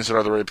 aliens that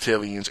are the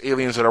reptilians,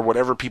 aliens that are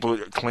whatever people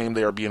claim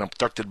they are being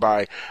abducted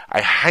by,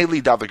 I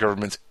highly doubt the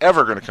government's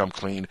ever going to come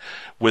clean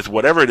with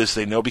whatever it is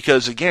they know,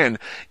 because, again,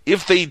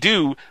 if they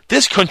do,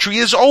 this country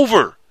is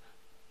over.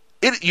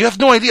 You have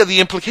no idea the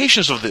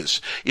implications of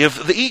this.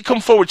 If they come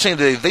forward saying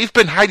that they've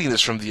been hiding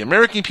this from the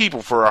American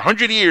people for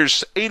 100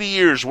 years, 80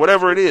 years,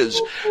 whatever it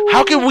is,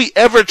 how can we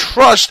ever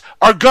trust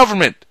our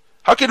government?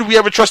 How can we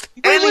ever trust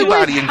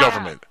anybody in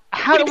government?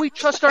 How do we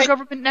trust our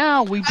government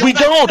now? We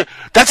don't.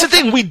 That's the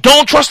thing. We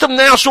don't trust them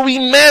now. So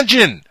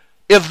imagine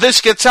if this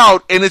gets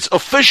out and it's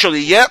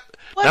officially,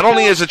 not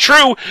only is it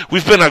true,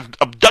 we've been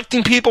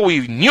abducting people.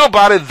 We knew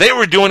about it. They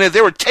were doing it.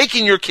 They were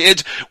taking your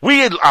kids. We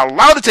had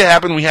allowed it to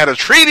happen. We had a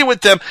treaty with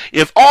them.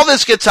 If all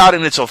this gets out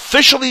and it's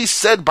officially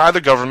said by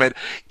the government,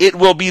 it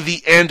will be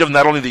the end of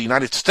not only the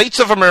United States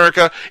of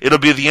America, it'll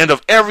be the end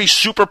of every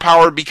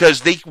superpower,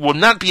 because they will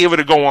not be able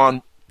to go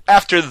on.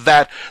 After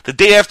that, the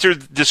day after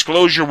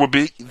disclosure will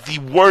be the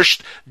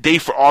worst day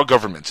for all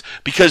governments,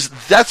 because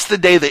that's the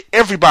day that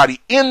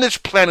everybody in this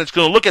planet is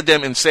going to look at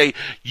them and say,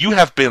 you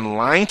have been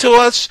lying to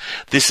us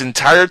this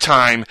entire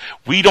time.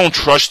 We don't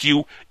trust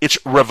you. It's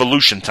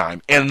revolution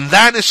time. And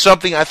that is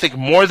something I think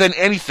more than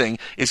anything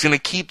is going to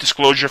keep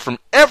disclosure from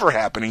ever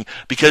happening,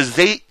 because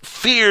they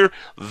fear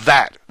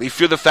that. They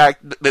fear the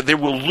fact that they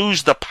will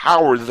lose the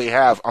power that they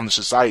have on the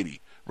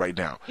society right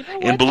now.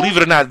 And believe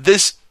it or not,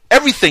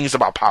 everything is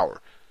about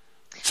power.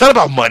 It's not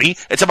about money.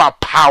 It's about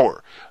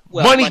power.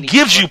 Well, money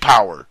gives you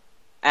power.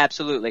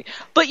 Absolutely.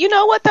 But you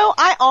know what, though?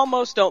 I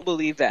almost don't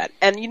believe that.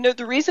 And you know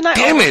the reason I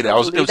it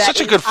was such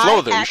a good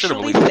flow there. You should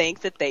have believed it. I actually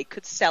think that they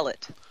could sell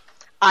it.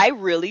 I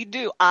really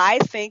do. I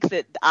think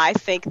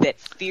that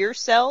fear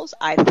sells.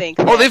 I think.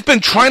 They've been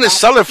trying to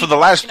sell it for the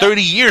last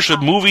 30 years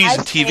with movies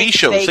and TV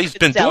shows. They've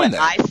been doing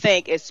that. I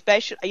think,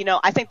 especially,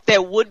 I think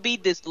there would be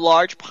this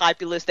large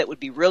populace that would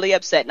be really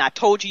upset. And I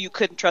told you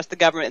couldn't trust the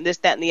government and this,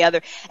 that, and the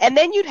other. And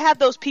then you'd have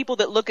those people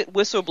that look at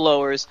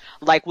whistleblowers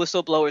like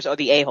whistleblowers are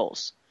the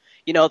a-holes.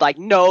 Like,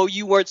 no,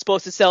 you weren't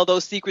supposed to sell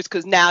those secrets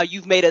because now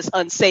you've made us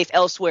unsafe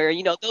elsewhere.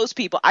 Those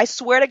people. I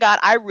swear to God,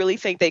 I really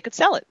think they could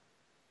sell it.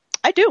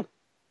 I do.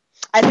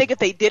 I think if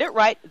they did it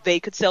right,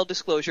 they could sell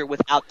disclosure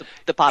without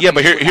the population.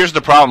 Yeah, but here's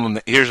the problem.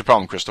 Here's the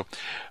problem, Crystal.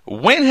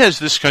 When has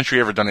this country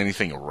ever done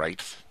anything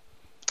right?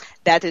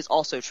 That is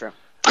also true.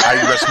 I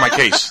rest my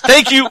case.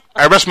 Thank you.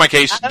 I rest my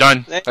case.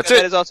 Done. That's it.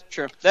 That is also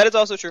true. That is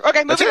also true.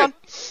 Okay, moving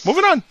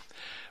on.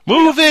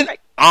 Moving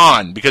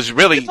on. Because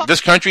really,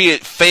 this country,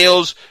 it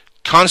fails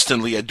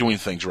constantly at doing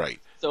things right.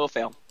 So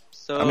fail.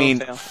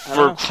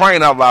 For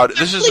crying out loud,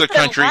 this is a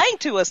country. They're lying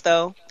to us,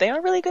 though. They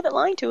aren't really good at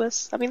lying to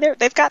us. I mean,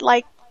 they've got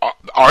like.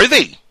 Are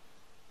they?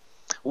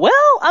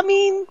 Well, I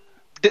mean,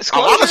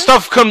 disclosure. A lot of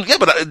stuff comes. Yeah,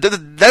 but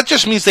that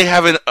just means they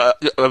haven't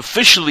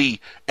officially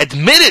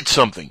admitted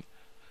something.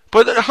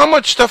 But how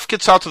much stuff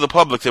gets out to the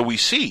public that we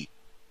see?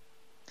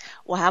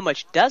 Well, how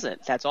much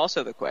doesn't? That's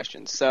also the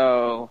question.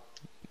 So,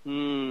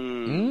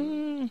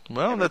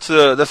 well, that's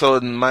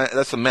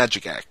a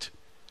magic act.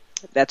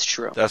 That's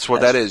true. That's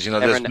what that is.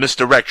 There's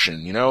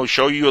misdirection.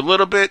 Show you a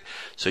little bit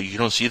so you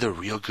don't see the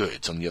real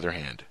goods. On the other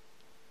hand,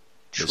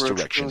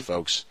 misdirection,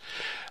 folks.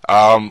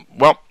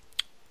 Well,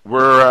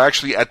 we're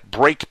actually at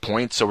break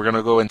point, so we're going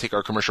to go and take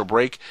our commercial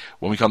break.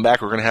 When we come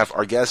back, we're going to have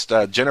our guest,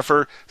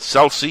 Jennifer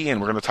Scelsi,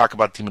 and we're going to talk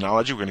about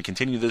demonology. We're going to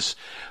continue this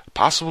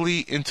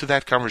possibly into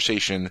that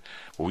conversation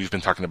what we've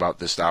been talking about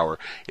this hour.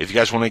 If you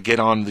guys want to get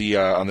on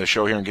the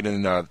show here and get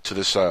in to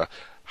this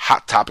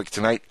hot topic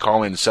tonight,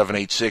 call in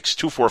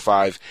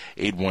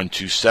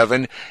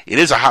 786-245-8127. It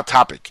is a hot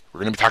topic.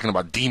 We're going to be talking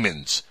about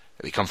demons.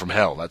 They come from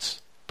hell. That's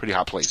a pretty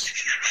hot place.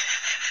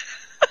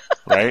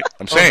 Right?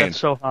 I'm saying. That's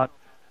so hot.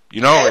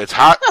 You know, it's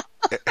hot.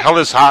 Hell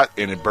is hot,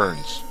 and it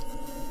burns.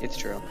 It's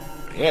true.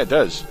 Yeah, it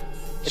does.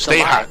 It's Stay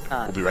hot.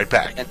 Huh? We'll be right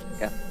back.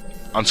 Yeah.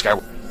 On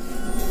Skywalker.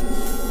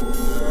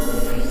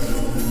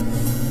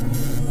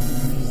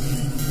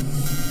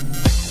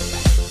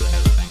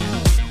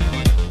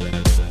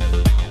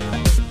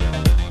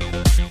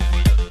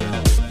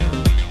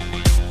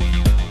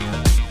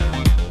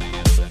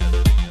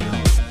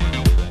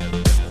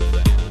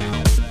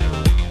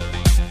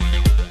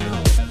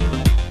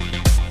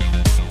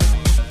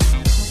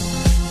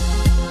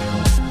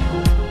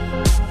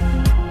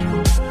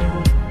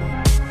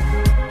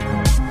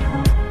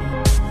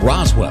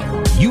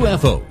 Roswell,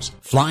 UFOs,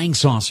 flying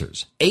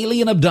saucers,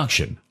 alien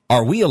abduction.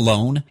 Are we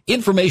alone?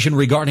 Information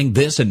regarding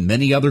this and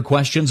many other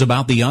questions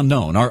about the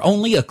unknown are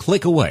only a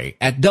click away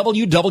at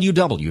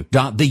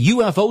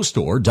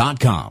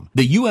www.theufostore.com.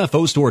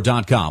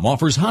 TheUFOstore.com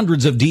offers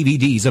hundreds of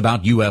DVDs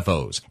about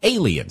UFOs,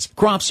 aliens,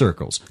 crop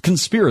circles,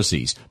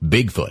 conspiracies,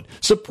 Bigfoot,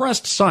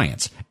 suppressed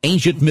science,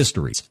 ancient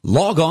mysteries.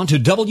 Log on to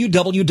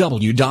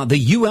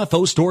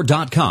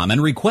www.theufostore.com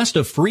and request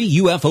a free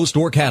UFO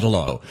Store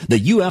catalog.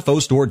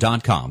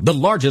 TheUFOstore.com, the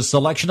largest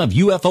selection of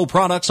UFO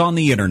products on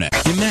the internet.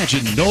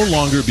 Imagine no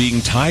longer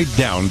being tied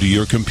down to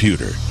your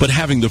computer, but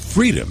having the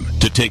freedom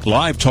to take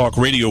live talk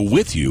radio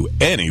with you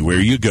anywhere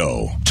you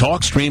go.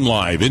 TalkStream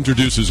Live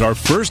introduces our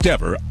first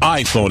ever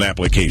iPhone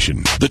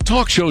application. The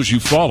talk shows you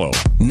follow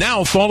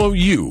now follow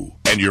you.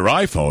 And your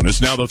iPhone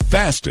is now the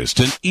fastest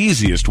and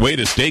easiest way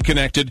to stay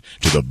connected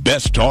to the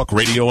best talk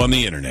radio on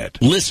the internet.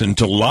 Listen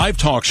to live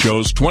talk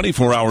shows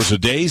 24 hours a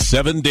day,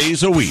 7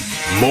 days a week.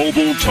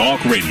 Mobile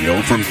talk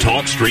radio from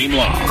TalkStream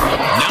Live.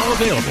 Now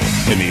available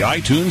in the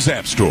iTunes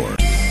App Store.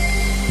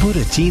 Put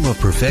a team of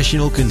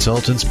professional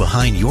consultants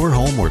behind your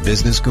home or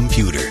business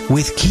computer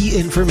with Key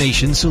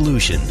Information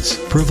Solutions,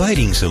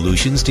 providing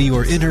solutions to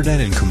your internet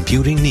and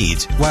computing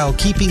needs while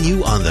keeping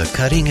you on the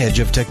cutting edge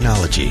of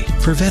technology.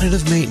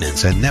 Preventative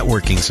maintenance and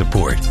networking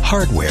support,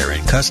 hardware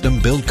and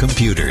custom-built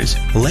computers.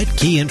 Let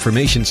Key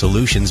Information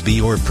Solutions be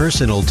your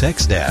personal tech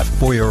staff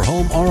for your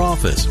home or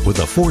office with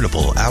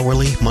affordable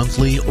hourly,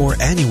 monthly,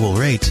 or annual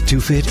rates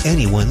to fit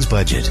anyone's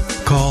budget.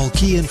 Call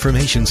Key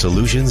Information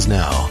Solutions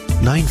now.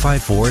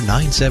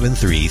 954-973-3374.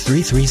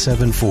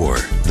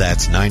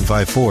 That's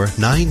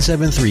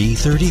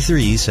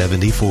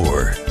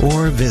 954-973-3374.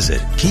 Or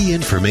visit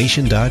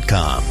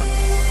keyinformation.com.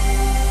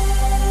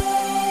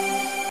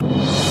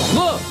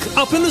 Look,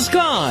 up in the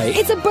sky.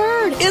 It's a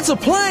bird. It's a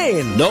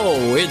plane.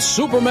 No, it's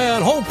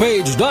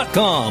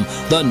SupermanHomepage.com,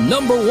 the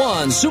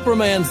 #1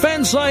 Superman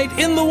fan site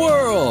in the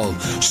world.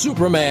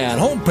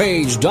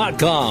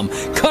 SupermanHomepage.com,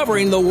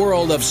 covering the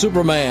world of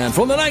Superman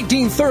from the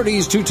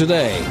 1930s to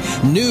today.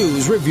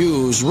 News,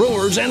 reviews,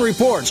 rumors, and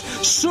reports.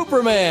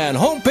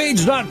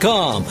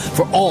 SupermanHomepage.com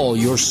for all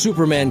your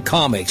Superman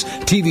comics,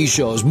 TV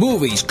shows,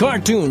 movies,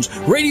 cartoons,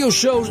 radio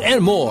shows,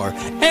 and more.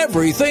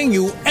 Everything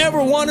you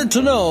ever wanted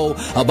to know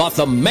about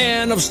the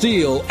Man of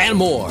Steel and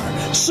more.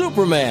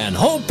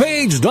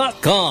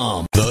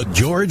 SupermanHomepage.com. The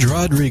George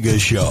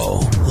Rodriguez Show.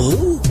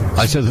 Who?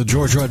 I said the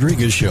George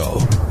Rodriguez Show.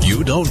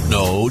 You don't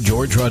know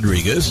George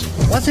Rodriguez?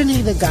 Wasn't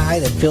he the guy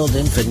that filled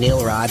in for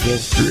Neil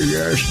Rogers?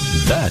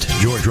 Yes, that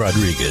George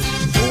Rodriguez.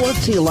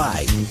 What's he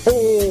like?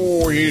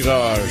 Oh, he's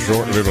a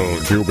short little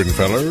Cuban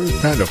feller.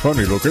 Kind of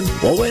funny looking.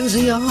 Well, when's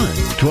he on?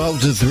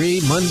 12 to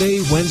 3,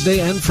 Monday, Wednesday,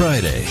 and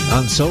Friday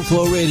on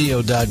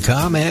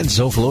SoFloRadio.com and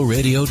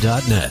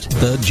SoFloRadio.net.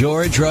 The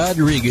George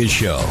Rodriguez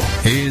Show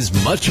is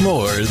much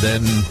more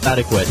than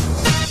adequate.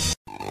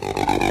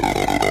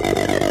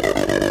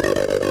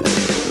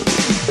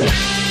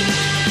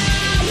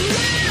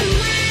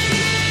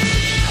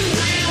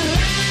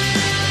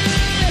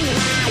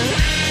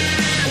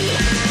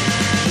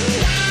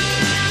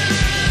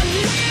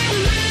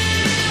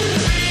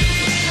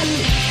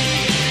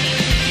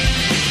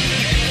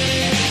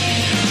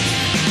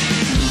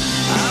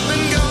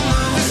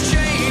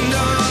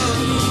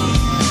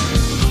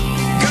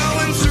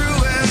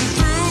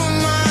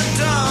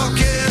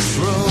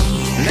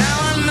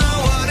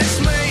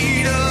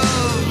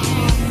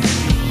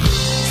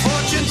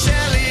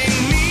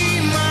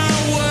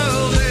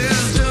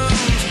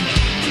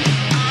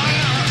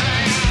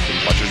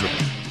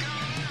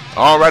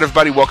 All right,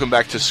 everybody, welcome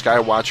back to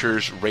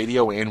Skywatchers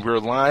Radio, and we're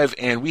live,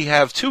 and we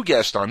have two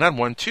guests on, not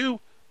one, two.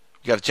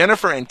 We got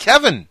Jennifer, and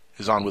Kevin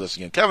is on with us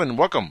again. Kevin,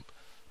 welcome.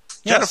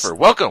 Yes. Jennifer,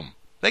 welcome.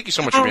 Thank you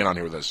so much for being on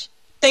here with us.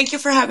 Thank you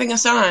for having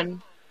us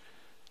on.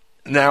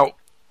 Now,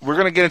 we're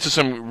going to get into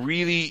some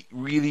really,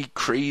 really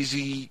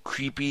crazy,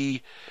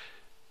 creepy,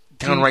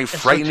 downright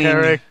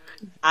frightening,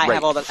 I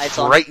have all the lights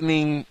on.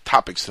 Frightening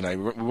topics tonight.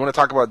 We want to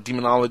talk about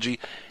demonology,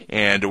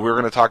 and we're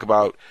going to talk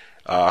about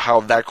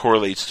how that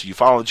correlates to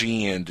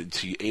ufology and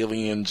to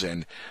aliens,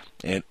 and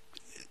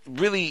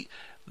really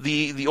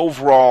the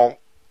overall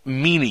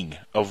meaning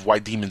of why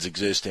demons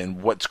exist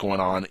and what's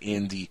going on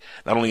in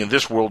not only in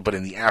this world but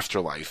in the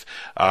afterlife.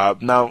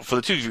 Now, for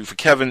the two of you, for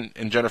Kevin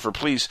and Jennifer,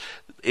 please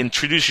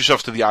introduce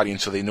yourself to the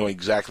audience so they know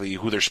exactly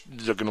who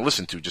they're going to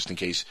listen to, just in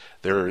case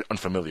they're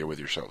unfamiliar with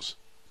yourselves.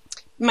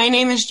 My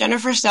name is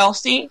Jennifer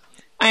Selsey.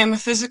 I am a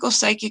physical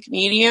psychic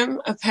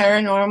medium, a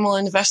paranormal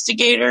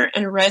investigator,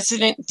 and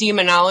resident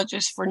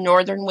demonologist for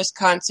Northern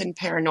Wisconsin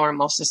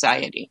Paranormal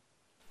Society.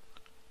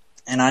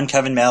 And I'm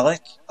Kevin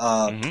Malik.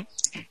 I'm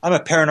a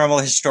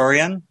paranormal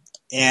historian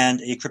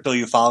and a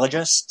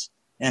crypto-ufologist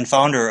and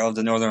founder of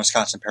the Northern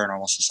Wisconsin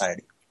Paranormal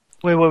Society.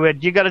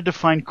 Wait. You got to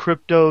define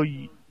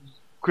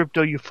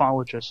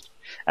crypto-ufologist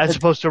as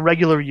opposed to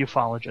regular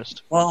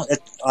ufologist. Well,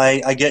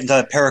 I get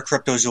into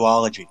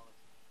paracryptozoology.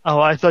 Oh,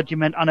 I thought you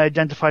meant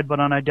unidentified but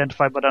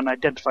unidentified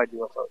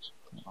UFOs.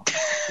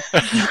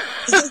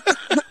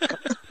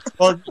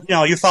 Well,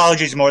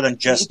 ufology is more than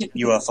just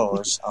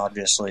UFOs,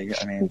 obviously.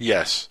 I mean,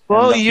 yes.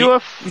 Well,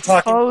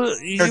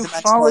 ufology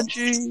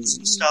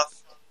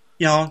stuff.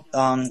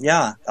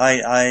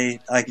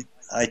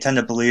 I tend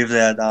to believe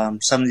that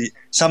some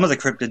of the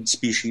cryptid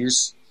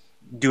species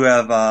do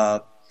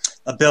have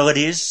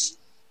abilities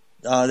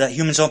that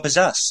humans don't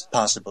possess,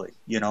 possibly.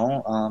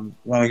 When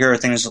we hear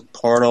things like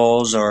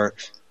portals or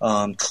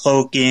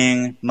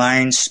cloaking,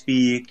 mind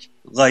speak,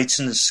 lights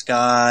in the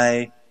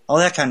sky, all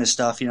that kind of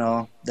stuff,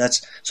 I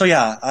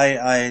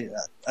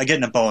get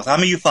into both.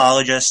 I'm a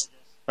ufologist,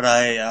 but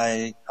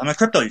I'm a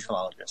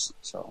crypto-ufologist.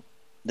 So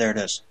there it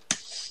is.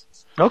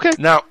 Okay.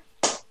 Now,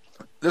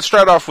 let's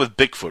start off with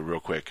Bigfoot real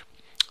quick.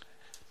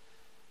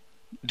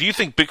 Do you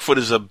think Bigfoot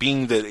is a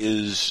being that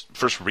is,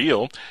 first,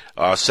 real,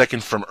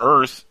 second, from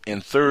Earth,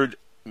 and third,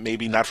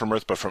 maybe not from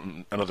Earth, but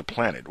from another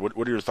planet?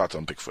 What are your thoughts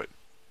on Bigfoot?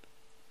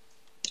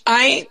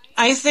 I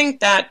think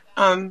that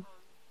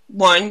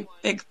one,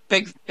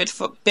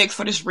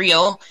 Bigfoot is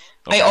real.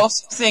 Okay. I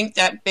also think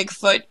that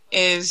Bigfoot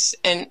is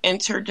an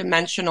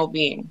interdimensional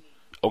being.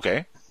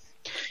 Okay.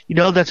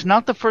 That's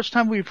not the first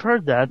time we've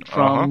heard that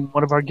from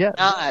one of our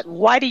guests.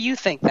 Why do you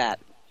think that?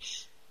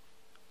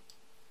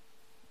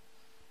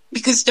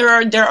 Because there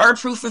are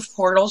proof of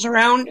portals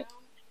around,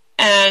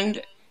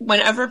 and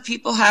whenever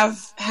people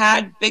have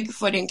had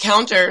Bigfoot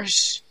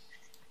encounters,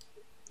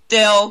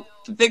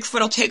 Bigfoot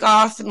will take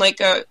off and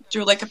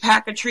through a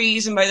pack of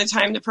trees, and by the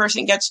time the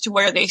person gets to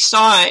where they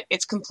saw it,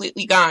 it's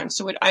completely gone.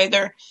 So it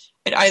either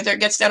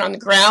gets down on the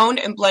ground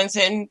and blends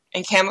in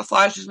and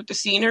camouflages with the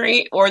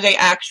scenery, or they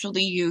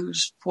actually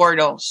use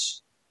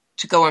portals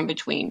to go in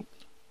between.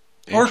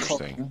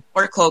 Interesting.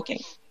 Or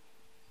cloaking.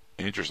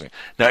 Interesting.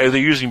 Now, if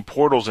they're using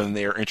portals and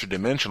they're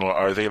interdimensional,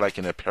 are they like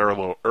in a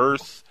parallel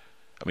Earth?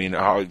 I mean,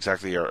 how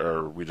exactly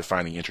are we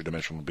defining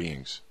interdimensional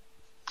beings?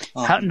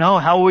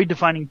 How are we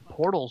defining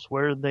portals?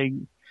 Where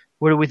do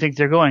we think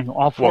they're going?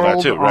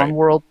 Off-world, right.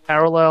 on-world,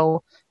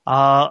 parallel,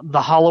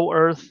 the hollow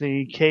Earth,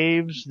 the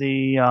caves,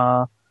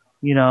 where?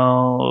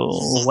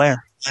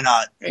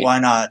 Why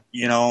not?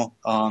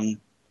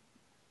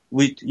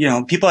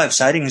 People have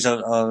sightings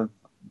of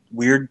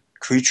weird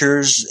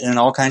creatures in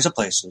all kinds of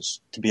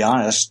places, to be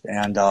honest.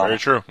 And very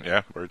true.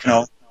 Yeah, very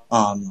true.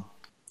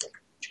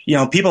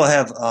 People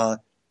have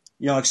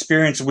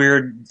experienced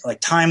weird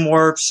time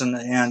warps and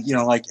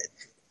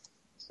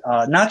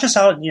not just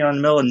out in the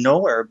middle of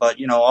nowhere,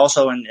 but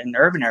also in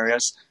urban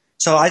areas.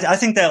 So I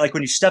think that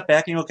when you step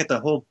back and you look at the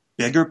whole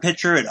bigger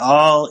picture, it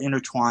all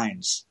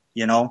intertwines.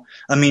 I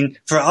mean,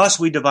 for us,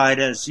 we divide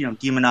it as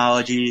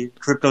demonology,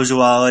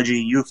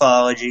 cryptozoology,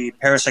 ufology,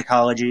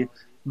 parapsychology,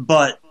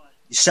 but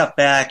you step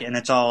back and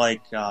it's all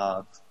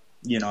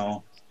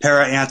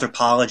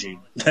para-anthropology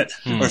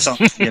or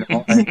something,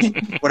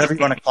 whatever you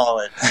want to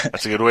call it.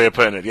 That's a good way of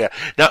putting it, yeah.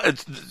 Now,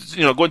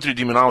 going through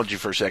demonology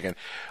for a second,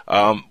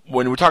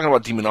 when we're talking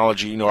about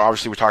demonology,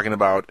 obviously we're talking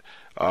about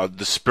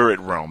the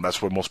spirit realm.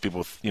 That's what most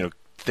people,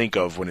 think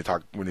of when they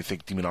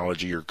think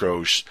demonology or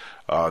ghosts.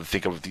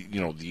 Think of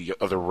the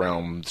other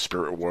realm, the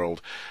spirit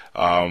world.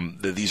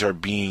 These are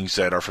beings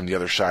that are from the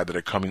other side that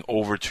are coming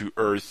over to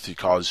Earth to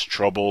cause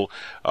trouble.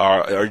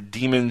 Are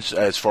demons,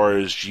 as far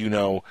as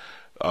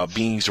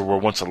beings that were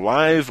once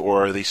alive,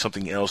 or are they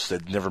something else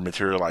that never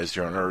materialized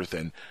here on Earth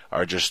and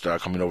are just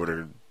coming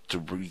over to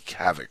wreak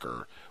havoc?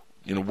 Or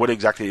what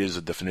exactly is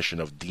the definition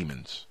of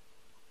demons?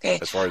 Okay.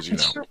 As far as you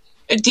know,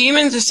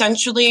 demons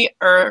essentially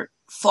are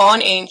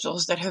fallen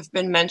angels that have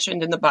been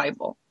mentioned in the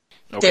Bible.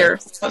 Okay. They're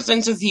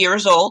thousands of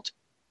years old.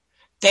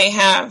 They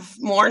have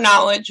more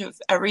knowledge of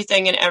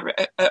everything and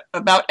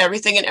about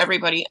everything and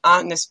everybody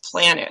on this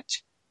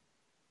planet.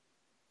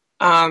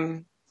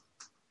 The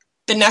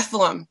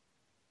Nephilim,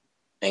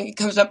 and it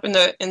comes up in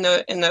the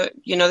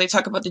they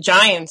talk about the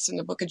giants in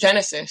the book of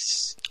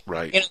Genesis.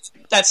 Right.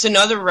 That's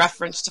another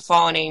reference to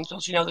fallen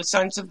angels. The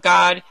sons of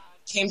God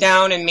came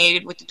down and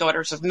mated with the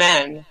daughters of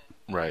men.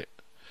 Right.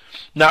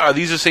 Now, are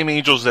these the same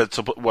angels that?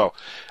 Well,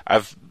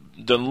 I've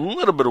done a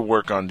little bit of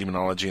work on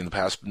demonology in the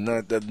past,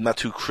 not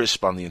too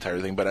crisp on the entire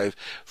thing. But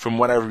from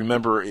what I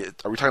remember,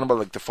 are we talking about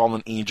like the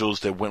fallen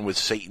angels that went with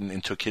Satan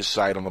and took his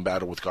side on the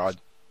battle with God?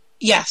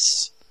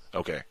 Yes.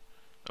 Okay.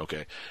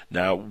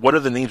 Now, what are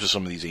the names of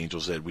some of these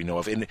angels that we know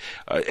of? And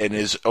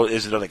is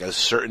it like a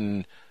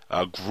certain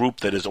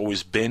group that has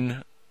always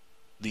been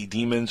the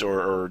demons,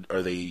 or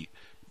do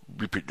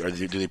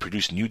they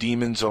produce new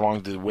demons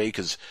along the way?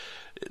 Because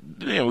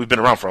we've been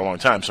around for a long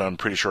time, so I'm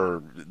pretty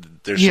sure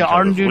there's some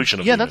kind of evolution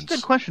of demons. That's a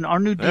good question. Are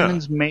new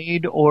demons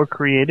made or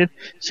created?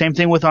 Same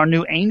thing with our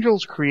new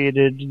angels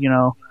created,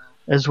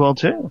 as well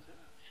too.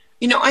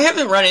 I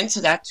haven't run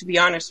into that, to be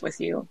honest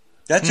with you.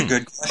 That's a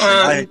good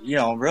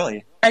question.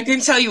 Really. I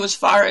can tell you, as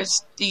far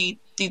as the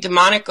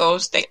demonic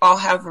goes, they all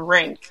have a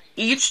rank.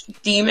 Each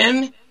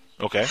demon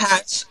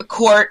has a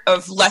court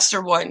of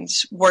lesser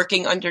ones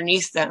working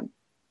underneath them.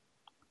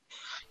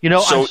 I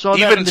saw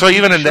that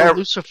in in there,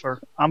 Lucifer.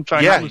 I'm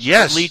sorry.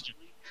 Yes.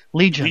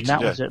 Legion.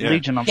 That was it. Yeah.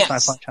 Legion on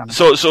Sci-Fi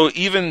Channel. So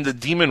even the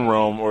demon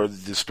realm or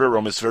the spirit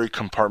realm is very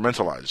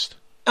compartmentalized.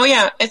 Oh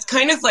yeah, it's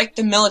kind of like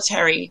the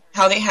military,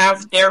 how they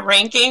have their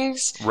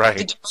rankings. Right.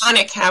 The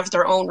demonic have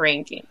their own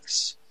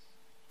rankings.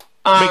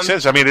 Makes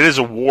sense. I mean, it is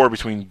a war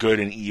between good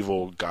and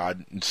evil,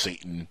 God and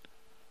Satan,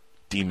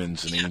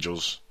 demons and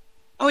angels.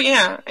 Oh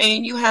yeah,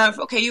 and you have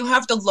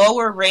the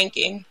lower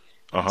ranking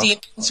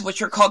demons,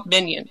 which are called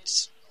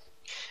minions.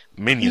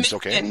 Minions,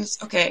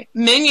 okay.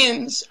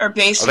 Minions are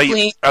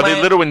basically... Are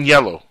they little and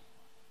yellow?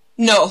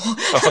 No.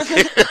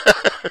 Okay.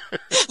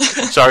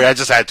 Sorry, I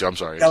just had to. I'm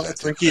sorry.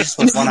 Twinkies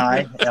with one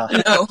eye.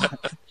 Yeah. No.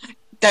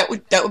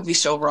 That would be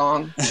so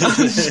wrong.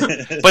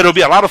 But it'll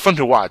be a lot of fun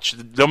to watch.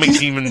 They'll make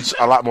demons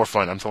a lot more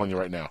fun, I'm telling you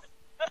right now.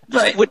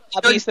 Right. Would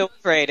not be so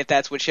afraid if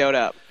that's what showed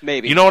up.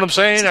 Maybe. You know what I'm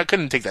saying? I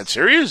couldn't take that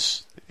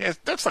serious. Yeah,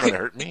 that's not going to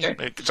hurt me.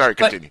 Sorry,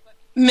 continue.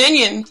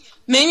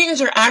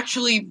 Minions are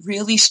actually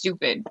really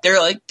stupid. They're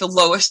like the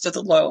lowest of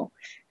the low.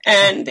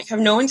 And they have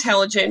no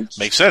intelligence.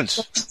 Makes sense.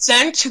 They're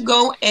sent to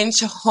go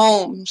into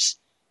homes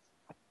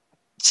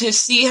to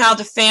see how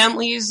the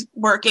family is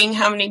working,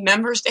 how many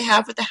members they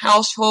have at the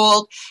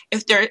household,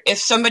 if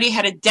somebody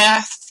had a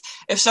death,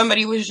 if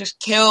somebody was just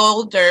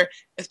killed, or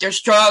if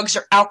there's drugs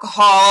or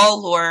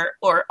alcohol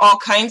or all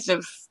kinds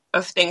of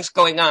things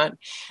going on.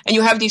 And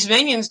you have these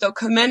minions, they'll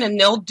come in and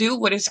they'll do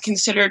what is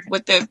considered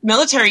with the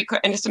military,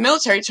 and it's a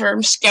military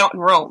term, scout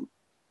and roam.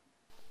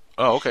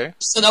 Oh, okay.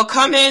 So they'll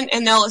come in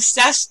and they'll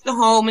assess the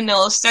home and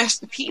they'll assess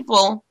the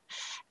people,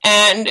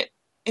 and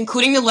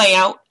including the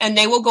layout, and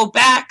they will go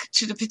back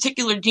to the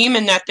particular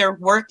demon that they're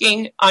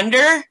working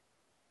under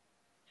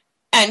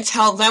and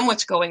tell them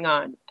what's going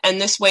on. And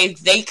this way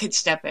they could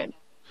step in.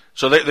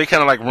 So they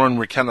kind of like run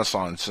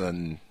reconnaissance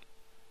and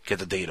get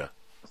the data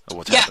of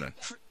what's happening.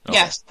 Okay.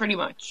 Yes, pretty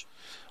much.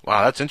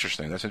 Wow, that's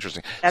interesting. That's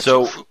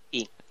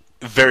creepy.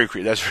 Very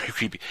creepy. That's very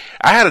creepy.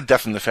 I had a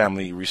death in the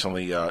family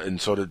recently,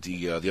 and so did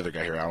the other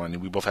guy here, Alan.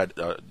 And we both had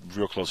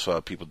real close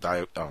people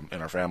die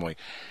in our family.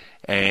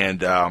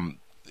 And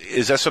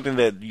is that something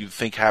that you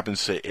think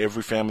happens to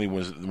every family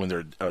when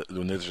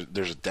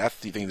there's a death?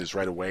 Do you think there's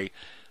right away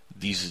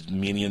these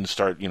minions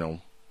start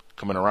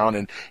coming around?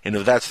 And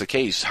if that's the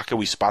case, how can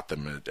we spot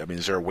them? I mean,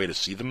 is there a way to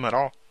see them at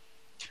all?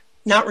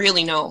 Not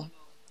really, no.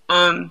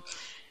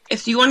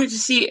 If you wanted to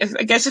see,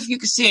 if you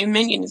could see a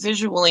minion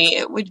visually,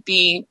 it would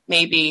be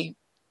maybe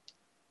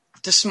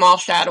the small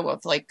shadow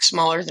of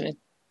smaller than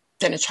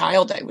a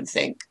child, I would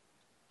think.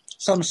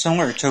 Something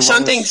similar to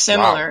something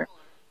similar.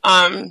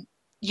 Wow.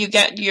 You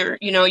get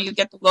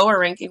the lower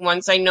ranking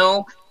ones. I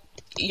know,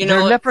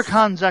 they're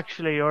leprechauns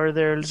actually, or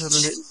they're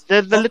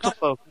the little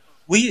folk.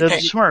 They're the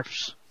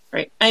Smurfs.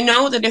 Right. I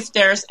know that if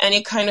there's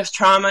any kind of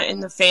trauma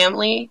in the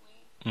family,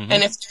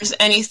 and if there's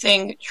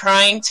anything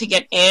trying to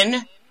get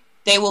in,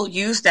 they will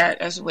use that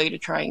as a way to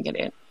try and get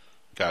in.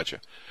 Gotcha.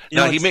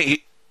 Now he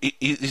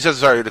says,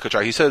 sorry to cut you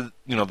off. He said,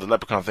 the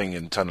leprechaun thing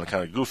and sounded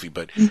kind of goofy,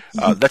 but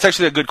that's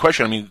actually a good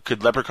question. I mean,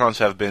 could leprechauns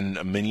have been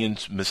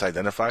minions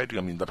misidentified?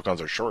 I mean, leprechauns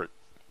are short,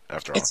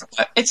 after all.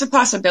 It's a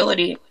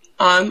possibility.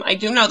 I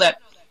do know that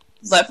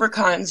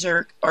leprechauns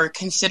are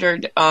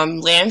considered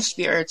land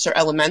spirits or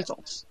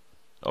elementals.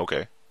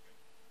 Okay.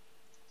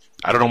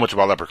 I don't know much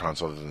about leprechauns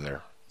other than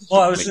their...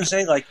 Well, I was going to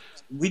say,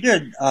 we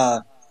did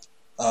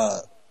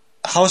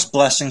house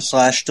blessing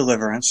 /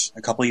 deliverance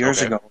a couple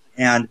years ago,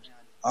 and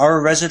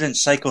our resident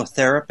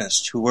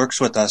psychotherapist who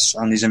works with us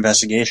on these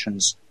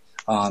investigations,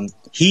 while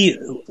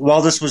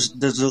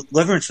the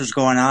deliverance was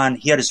going on,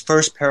 he had his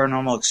first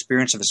paranormal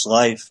experience of his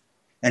life,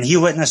 and he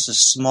witnessed a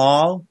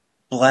small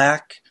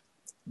black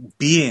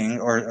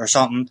being or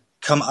something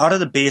come out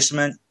of the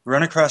basement,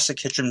 run across the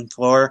kitchen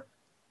floor,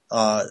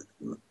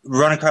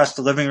 run across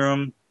the living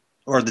room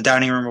or the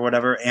dining room or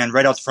whatever, and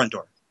right out the front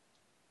door.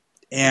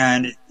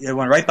 And it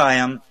went right by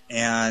him,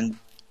 and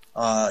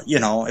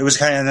it was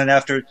kind of. And then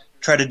after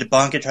tried to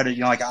debunk it,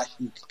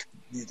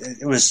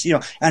 it was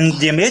And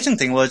the amazing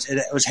thing was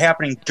it was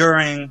happening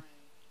during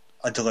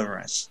a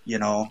deliverance.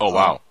 Oh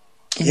wow!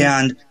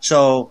 And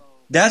so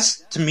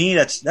to me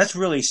that's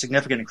really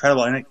significant,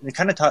 incredible, and it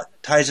kind of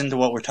ties into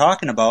what we're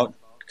talking about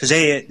because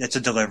A, it's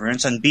a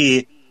deliverance, and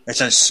B,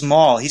 it's a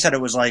small. He said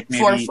it was like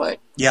maybe 4 foot.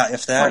 Yeah,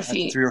 if that, 4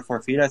 feet. 3 or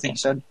 4 feet. I think he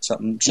said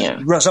something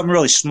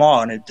really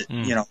small, and it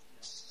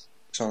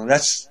So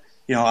that's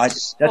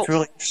that's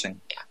really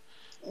interesting.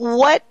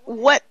 What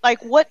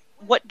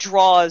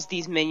draws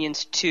these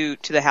minions to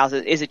the house?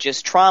 Is it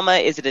just trauma?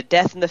 Is it a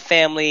death in the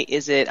family?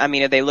 Is it? I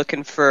mean, are they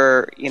looking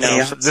for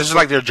This is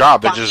like their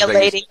job. They're just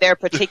violating their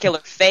particular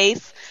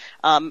faith?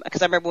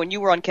 Because I remember when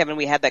you were on, Kevin,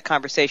 we had that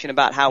conversation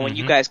about how when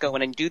you guys go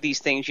in and do these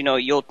things,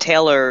 you'll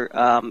tailor,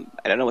 I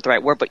don't know what the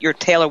right word, but you'll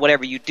tailor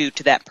whatever you do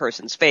to that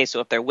person's faith.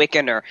 So if they're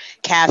Wiccan or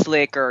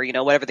Catholic or,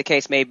 whatever the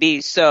case may be.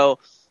 So,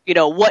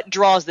 what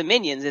draws the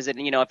minions? Is it,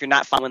 if you're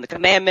not following the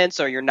commandments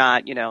or you're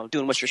not,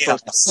 doing what you're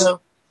supposed to do? So,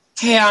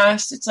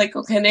 chaos, it's like,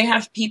 okay, they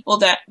have people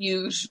that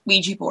use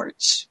Ouija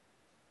boards.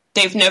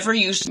 They've never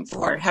used them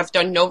before, have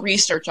done no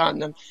research on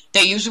them.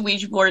 They use a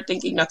Ouija board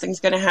thinking nothing's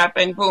going to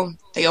happen. Boom.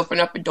 They open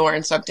up a door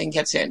and something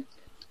gets in.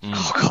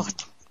 Oh, God.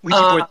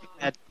 Ouija board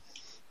bad.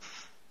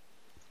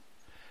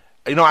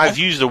 I've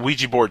used a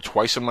Ouija board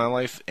twice in my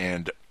life,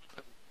 and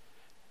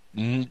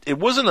it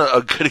wasn't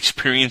a good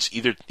experience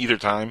either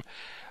time.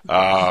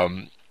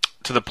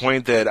 To the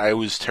point that I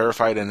was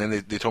terrified, and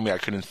then they told me I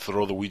couldn't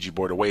throw the Ouija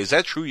board away. Is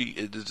that true?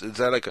 Is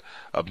that like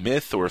a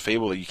myth or a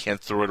fable that you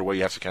can't throw it away?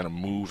 You have to kind of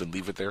move and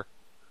leave it there?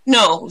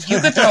 No,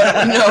 you could throw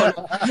it. No,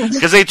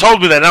 because they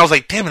told me that, and I was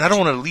like, "Damn it, I don't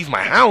want to leave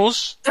my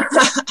house."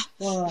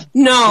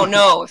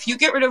 No. If you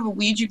get rid of a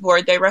Ouija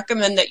board, they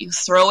recommend that you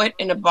throw it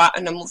in a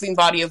moving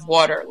body of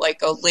water,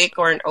 like a lake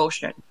or an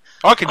ocean.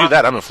 Oh, I can do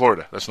that. I'm in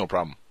Florida. That's no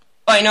problem.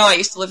 Oh, I know. I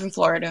used to live in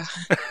Florida.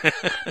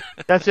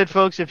 That's it,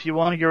 folks. If you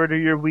want to get rid of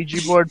your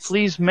Ouija board,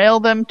 please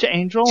mail them to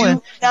Angel,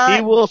 and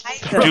he will.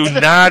 Do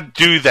not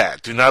do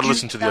that. Do not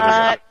listen to the other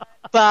guy.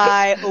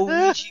 Buy a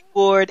Ouija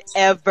board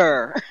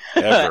ever.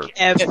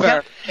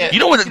 Ever. You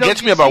know what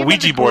gets me about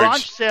Ouija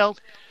boards? Sales,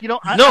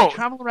 I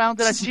travel around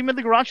and I see them in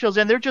the garage sales,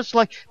 and they're just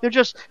like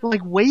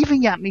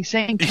waving at me,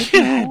 saying, "Take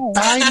me home.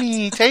 Buy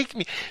me, take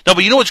me." No,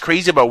 but you know what's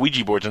crazy about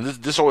Ouija boards, and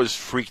this always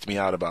freaked me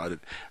out about it.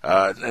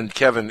 And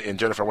Kevin and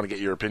Jennifer, I want to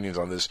get your opinions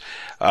on this.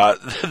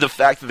 The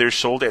fact that they're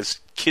sold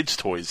as kids'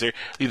 toys. They're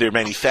either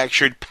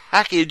manufactured,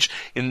 packaged,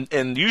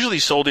 and usually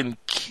sold in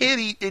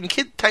kid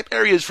type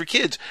areas for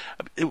kids.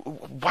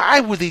 Why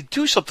would they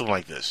do something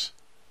like this?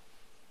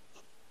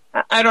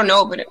 I don't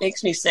know, but it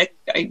makes me sick.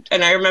 I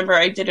remember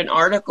I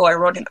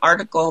wrote an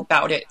article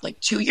about it like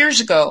 2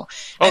 years ago.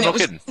 Oh, and no it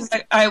was, kidding.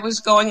 I was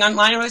going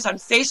online, I was on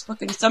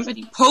Facebook, and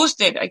somebody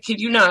posted, I kid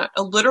you not,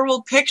 a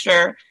literal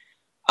picture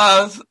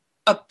of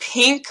a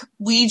pink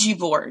Ouija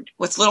board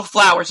with little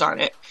flowers on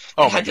it.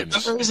 Oh, it had the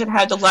numbers, it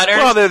had the letters.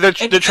 Well, they're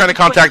trying to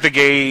contact the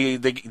gay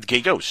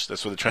ghost.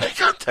 That's what they're trying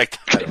to contact.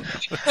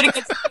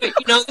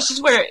 But this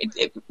is where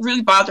it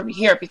really bothered me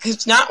here,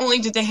 because not only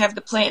did they have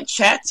the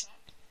planchette,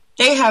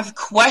 they have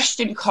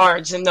question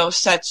cards in those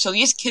sets, so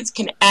these kids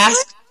can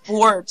ask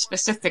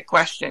board-specific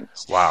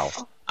questions. Wow.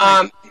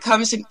 It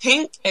comes in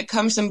pink, it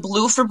comes in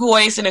blue for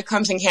boys, and it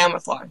comes in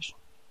camouflage.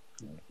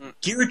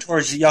 Geared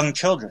towards young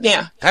children.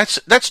 Yeah.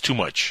 That's too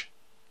much.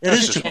 It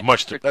is too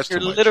much. That's You're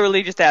too much.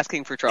 literally just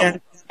asking for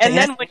trouble. And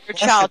then when your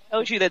child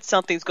tells you that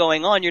something's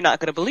going on, you're not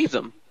going to believe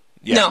them.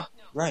 Yeah. No.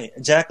 Right,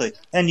 exactly.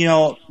 And,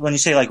 when you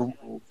say, like,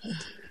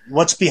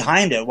 what's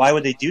behind it? Why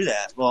would they do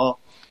that? Well,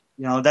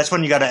 that's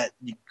when you got to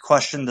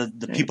question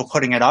the people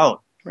putting it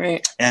out.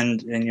 Right.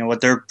 And what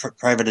their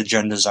private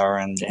agendas are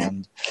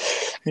and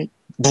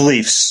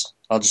beliefs.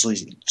 I'll just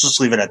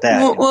leave it at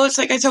that. Well, it's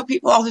like I tell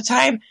people all the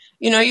time,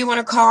 you want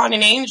to call on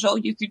an angel,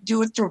 you could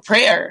do it through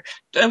prayer.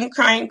 Don't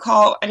try and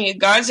call any of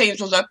God's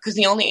angels up, because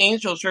the only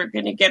angels you're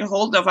going to get a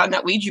hold of on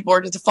that Ouija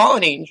board is the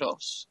fallen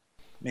angels.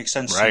 Makes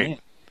sense right. to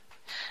me.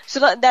 So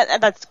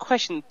that's the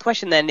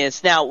question then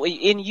is, now,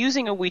 in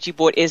using a Ouija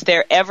board,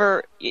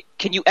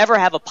 can you ever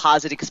have a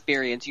positive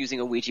experience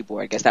using a Ouija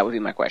board? I guess that would be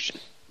my question.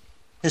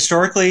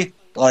 Historically,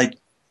 I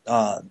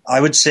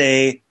would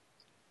say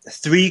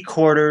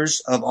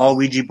 3/4 of all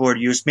Ouija board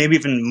use, maybe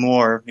even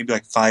more, maybe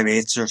like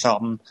 5/8 or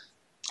something,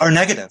 are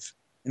negative.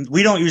 And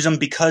we don't use them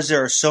because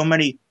there are so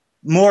many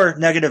more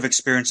negative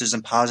experiences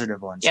than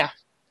positive ones. Yeah.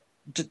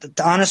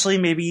 Honestly,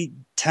 maybe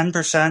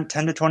 10%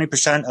 to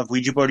 20% of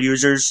Ouija board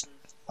users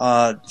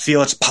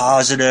feel it's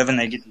positive and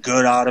they get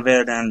good out of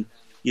it, and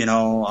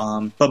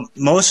but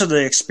most of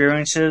the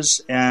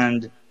experiences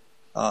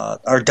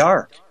are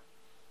dark.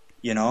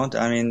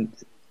 I mean,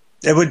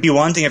 it would be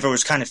one thing if it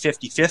was kind of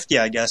 50-50,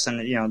 I guess, and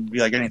it'd be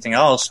like anything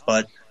else.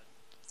 But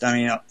I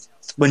mean,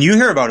 when you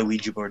hear about a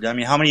Ouija board, I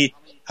mean, how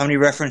many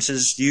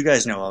references do you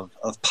guys know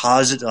of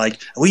positive? Like,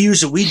 we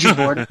use a Ouija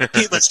board to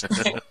give us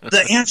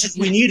the answers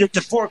we needed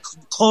to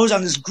foreclose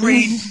on this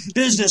great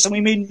business, and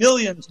we made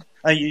millions.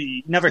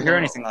 You never hear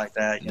anything like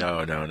that.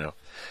 No.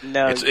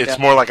 No, it's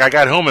more like I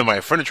got home and my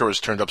furniture was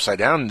turned upside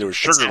down and there was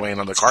sugar laying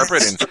on the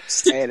carpet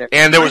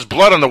and there was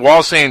blood on the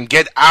wall saying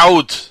 "Get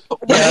out."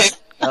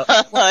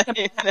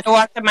 I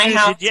walked in my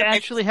house. Did you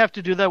actually have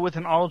to do that with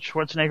an Arnold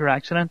Schwarzenegger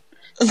accident?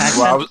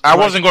 Well, I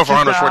wasn't going for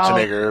Arnold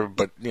Schwarzenegger,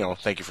 but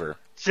thank you for.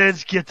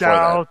 Says get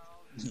out.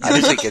 I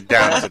didn't say get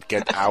down. I said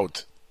get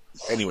out.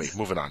 Anyway,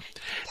 moving on.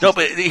 No,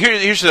 but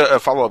here's a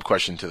follow-up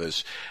question to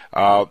this.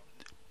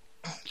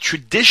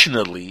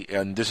 Traditionally,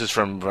 and this is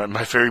from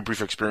my very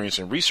brief experience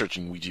in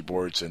researching Ouija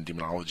boards and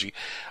demonology,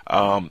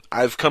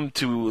 I've come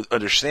to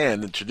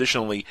understand that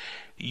traditionally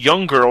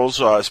young girls,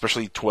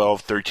 especially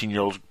 12,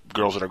 13-year-old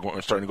girls that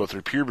are starting to go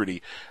through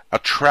puberty,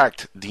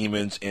 attract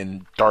demons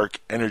and dark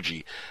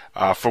energy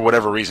for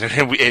whatever reason.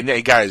 And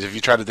hey, guys, if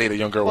you try to date a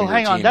young girl when you're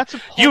a teen, that's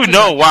a you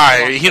know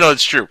why. You know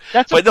it's true.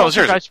 That's but a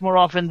poltergeist more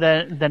often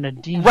than a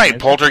demon. Right,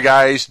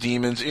 poltergeist,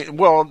 demons, dark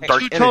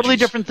energies. Two totally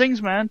different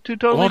things, man. Two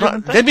totally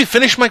different things. Let me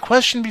finish my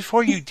question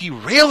before you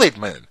derail it,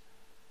 man.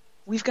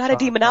 We've got a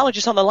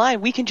demonologist on the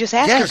line. We can just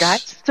ask her,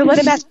 guys. So let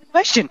him ask the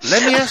question.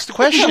 Let me ask the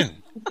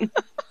question.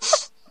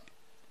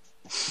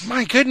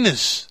 My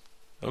goodness.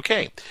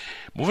 Okay,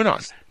 moving on.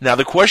 Now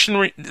the question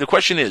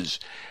is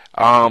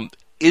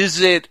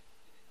it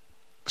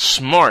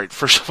smart,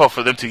 first of all,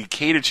 for them to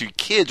cater to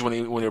kids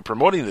when they're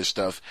promoting this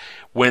stuff,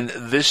 when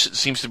this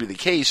seems to be the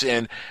case,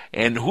 and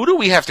who do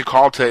we have to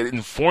call to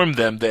inform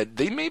them that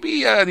they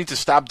maybe need to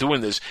stop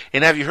doing this?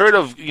 And have you heard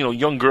of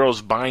young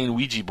girls buying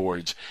Ouija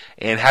boards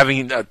and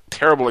having a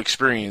terrible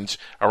experience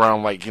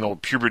around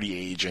puberty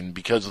age, and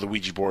because of the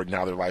Ouija board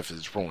now their life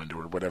is ruined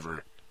or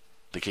whatever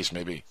the case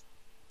may be?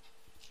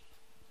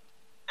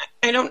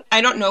 I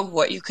don't know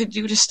what you could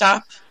do to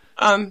stop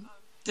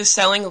the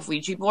selling of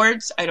Ouija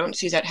boards. I don't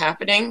see that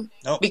happening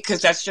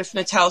because that's just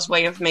Mattel's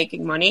way of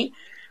making money.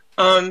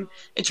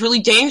 It's really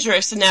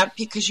dangerous in that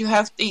because you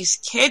have these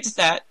kids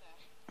that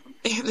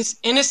they have this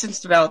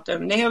innocence about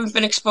them. They haven't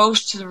been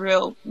exposed to the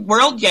real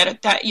world yet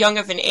at that young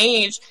of an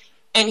age,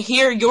 and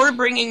here you're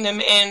bringing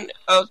them in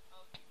an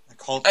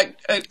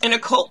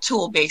occult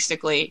tool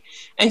basically,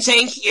 and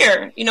saying,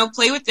 "Here,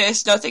 play with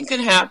this. Nothing can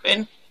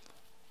happen."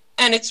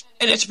 And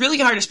it's really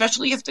hard,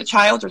 especially if the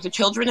child or the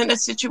children in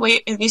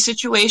these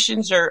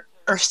situations are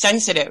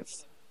sensitive,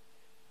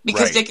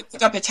 because they can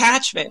pick up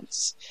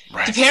attachments.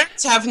 Right. The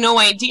parents have no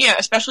idea,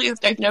 especially if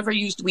they've never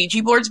used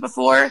Ouija boards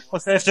before.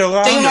 Well, if they're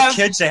allowing their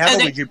kids to have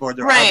a Ouija board,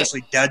 they're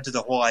obviously dead to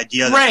the whole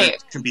idea that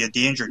it can be a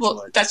danger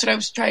to it. That's what I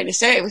was trying to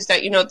say, was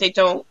that they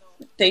don't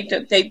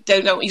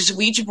use a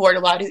Ouija board, a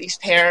lot of these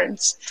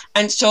parents,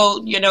 and so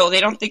they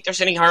don't think there's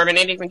any harm in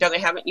it, even though they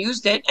haven't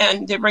used it,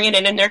 and they bring it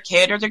in and their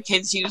kid or their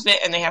kids use it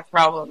and they have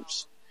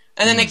problems,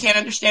 and then they can't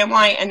understand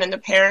why, and then the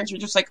parents are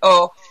just like,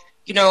 oh,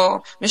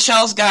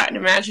 Michelle's got an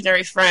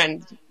imaginary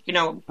friend,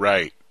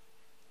 Right.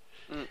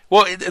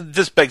 Well,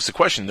 this begs the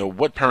question, though: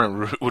 what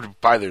parent would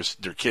buy their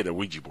kid a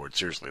Ouija board?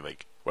 Seriously,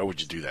 why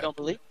would you do that?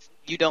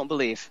 You don't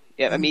believe.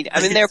 Yeah, I mean,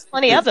 there are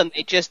plenty of them.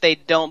 They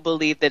don't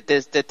believe that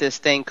this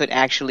thing could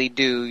actually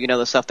do,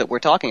 the stuff that we're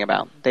talking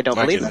about. They don't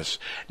believe it.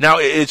 Now,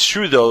 it's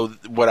true though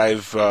what I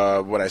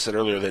said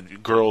earlier,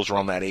 that girls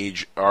around that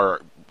age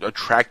are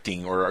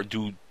attracting or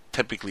do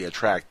typically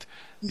attract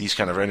these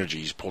kind of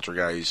energies,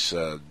 poltergeists,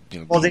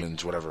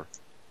 demons, whatever.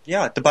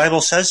 Yeah, the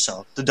Bible says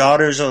so. The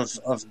daughters of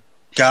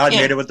God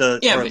made it with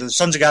the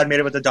sons of God made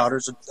it with the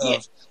daughters of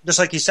just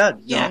like he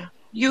said.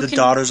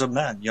 Daughters of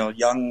men,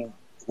 young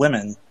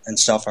women and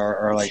stuff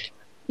are like.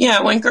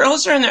 Yeah, when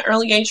girls are in the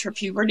early age for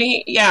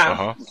puberty,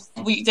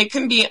 they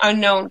can be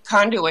unknown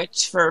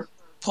conduits for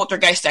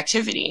poltergeist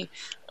activity,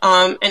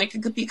 and it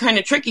could be kind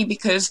of tricky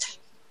because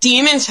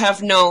demons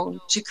have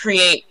known to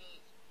create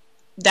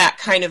that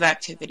kind of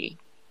activity.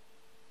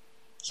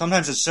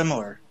 Sometimes it's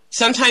similar.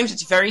 Sometimes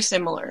it's very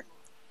similar.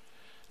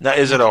 Now,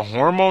 is it a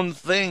hormone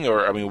thing,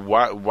 or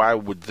why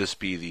would this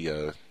be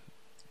the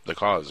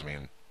cause? I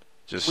mean,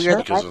 just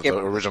because of the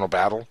original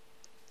battle.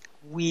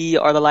 We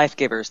are the life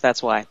givers.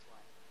 That's why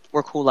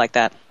we're cool like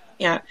that.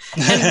 Yeah,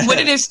 and what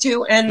it is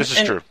too, and this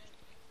is true.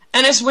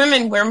 And as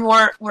women, we're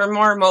more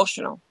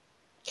emotional,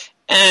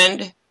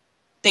 and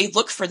they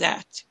look for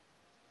that.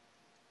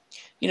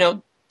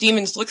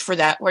 Demons look for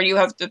that. Where you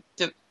have the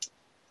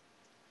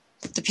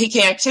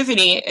PK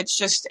activity,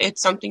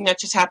 it's something that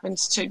just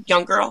happens to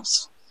young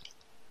girls.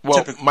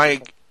 Well,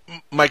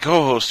 my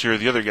co-host here,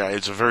 the other guy,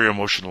 is a very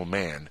emotional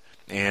man,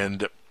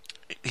 and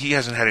he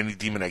hasn't had any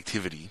demon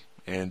activity.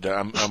 And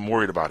I'm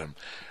worried about him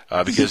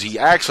because he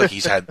acts like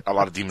he's had a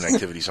lot of demon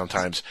activity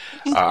sometimes.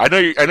 I know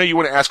you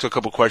want to ask a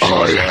couple questions.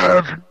 I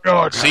have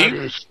not.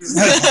 See,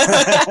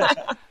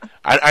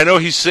 I know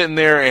he's sitting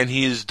there and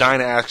he's dying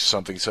to ask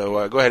something.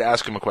 So go ahead,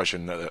 ask him a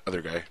question,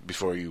 other guy,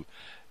 before you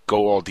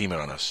go all demon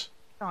on us.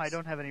 No, I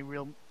don't have any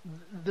real.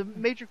 The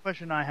major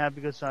question I have,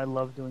 because I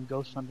love doing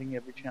ghost hunting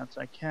every chance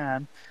I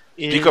can,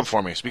 is Speak up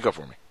for me.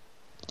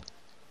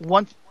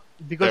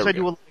 Because I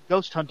do a lot of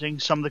ghost hunting,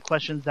 some of the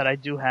questions that I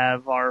do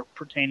have are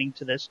pertaining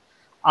to this.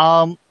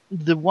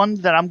 The one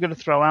that I'm going to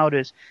throw out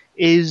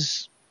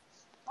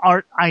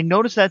I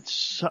notice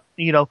that,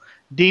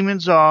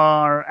 demons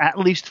are, at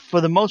least for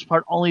the most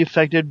part, only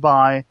affected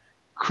by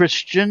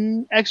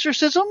Christian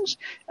exorcisms,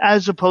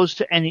 as opposed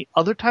to any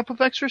other type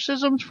of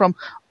exorcisms from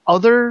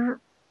other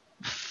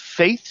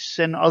faiths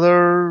and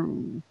other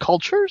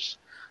cultures.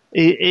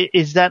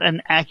 Is that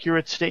an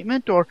accurate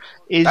statement, or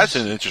that's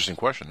an interesting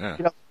question?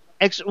 Yeah.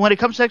 When it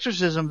comes to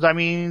exorcisms, I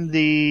mean,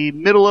 the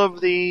middle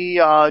of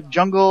the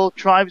jungle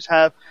tribes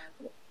have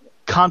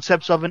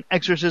concepts of an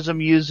exorcism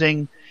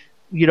using,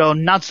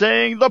 not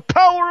saying the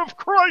power of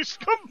Christ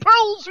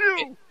compels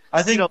you.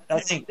 I think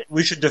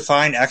we should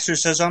define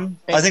exorcism.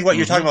 I think what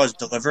you're talking about is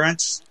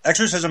deliverance.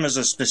 Exorcism is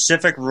a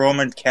specific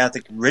Roman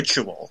Catholic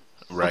ritual.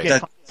 Right.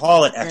 That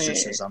call it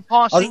exorcism.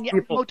 Tossing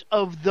out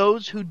of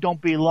those who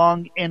don't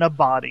belong in a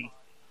body.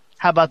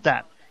 How about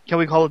that? Can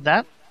we call it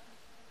that?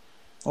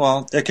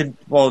 Well,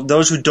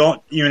 those who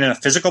don't even in a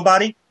physical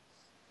body.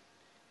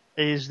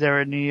 Is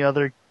there any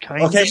other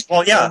kind? Okay.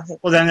 Well, yeah.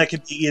 Well, then it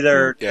could be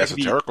either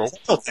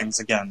esoterical things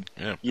again.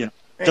 Yeah.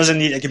 It doesn't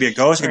need. It could be a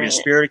ghost. It could be a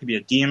spirit. It could be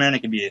a demon.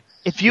 It could be.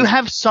 If you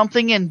have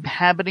something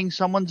inhabiting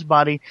someone's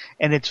body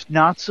and it's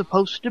not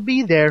supposed to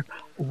be there,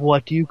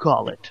 what do you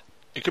call it?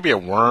 It could be a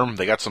worm.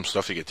 They got some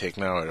stuff you can take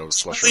now, and it'll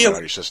flush it out of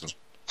your system.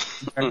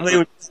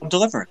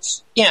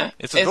 Deliverance. Yeah,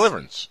 it's a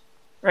deliverance.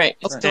 Right,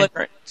 it's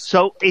deliverance.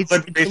 So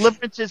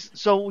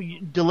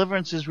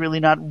deliverance is really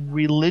not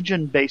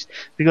religion based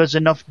because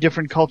enough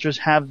different cultures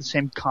have the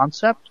same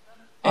concept.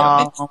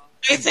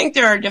 I think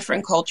there are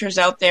different cultures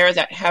out there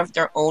that have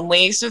their own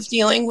ways of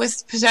dealing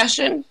with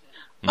possession.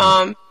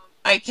 I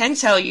can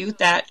tell you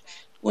that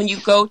when you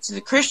go to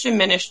the Christian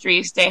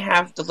ministries, they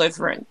have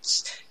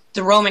deliverance.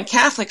 The Roman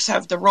Catholics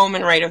have the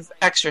Roman rite of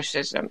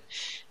exorcism.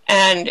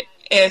 And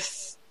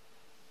if,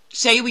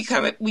 say we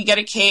get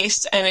a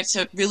case and it's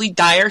a really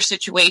dire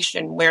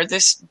situation where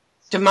this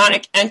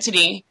demonic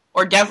entity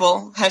or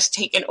devil has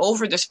taken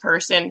over this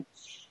person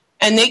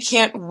and they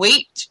can't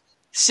wait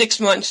 6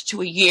 months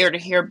to a year to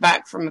hear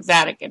back from the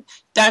Vatican,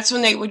 that's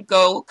when they would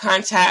go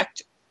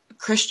contact a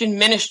Christian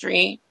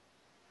ministry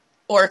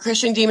or a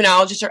Christian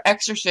demonologist or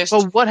exorcist.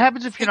 So what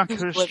happens if you're not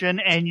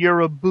Christian and you're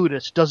a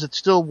Buddhist? Does it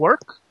still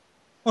work?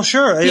 Well,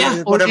 sure.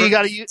 Yeah. Or do you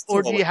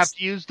have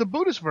to use the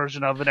Buddhist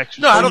version of an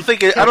exorcism? No, I don't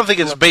think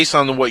it's based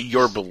on what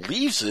your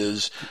beliefs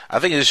is. I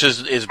think it's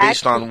just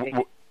based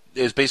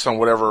on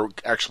whatever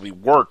actually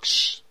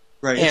works.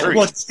 Right. Yeah.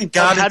 Well,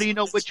 how do you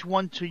know which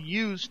one to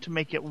use to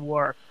make it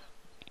work?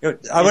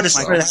 I would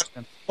say,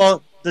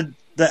 well, the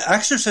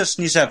exorcist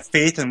needs to have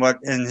faith in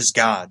his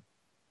God.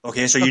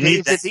 Okay, so you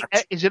need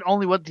that. Is it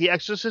only what the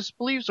exorcist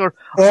believes, or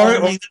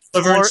the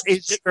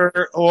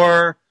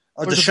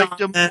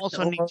victim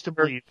also needs to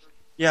believe?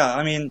 Yeah,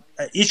 I mean,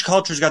 each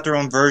culture's got their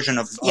own version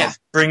of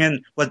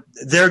bringing what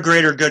their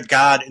greater good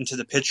God into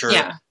the picture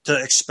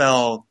to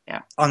expel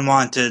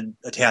unwanted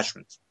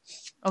attachments.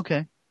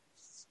 Okay.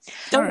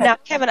 Now,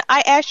 Kevin,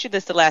 I asked you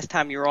this the last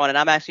time you were on, and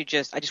I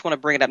just want to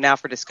bring it up now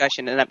for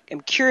discussion, and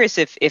I'm curious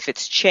if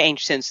it's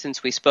changed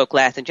since we spoke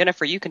last. And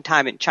Jennifer, you can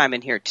chime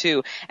in here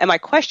too. And my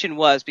question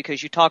was,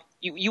 because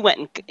you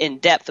went in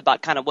depth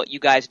about kind of what you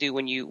guys do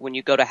when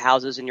you go to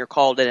houses and you're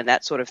called in and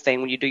that sort of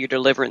thing, when you do your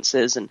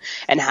deliverances and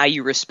how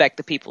you respect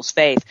the people's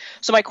faith.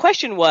 So my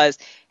question was,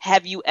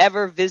 have you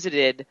ever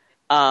visited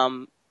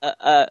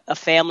a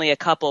family, a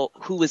couple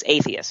who was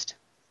atheist?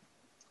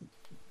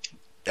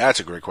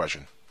 That's a great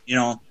question.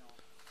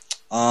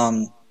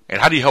 And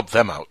how do you help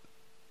them out?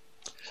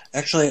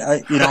 Actually,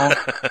 I'm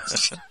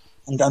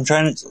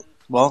trying to.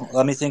 Well,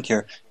 let me think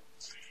here.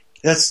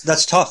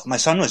 That's tough. My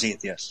son was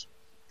atheist,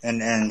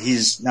 and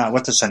he's not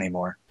with us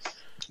anymore.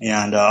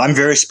 And I'm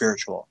very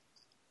spiritual.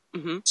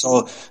 Mm-hmm.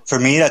 So for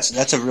me,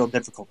 that's a real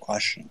difficult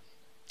question.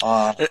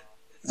 But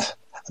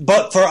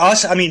for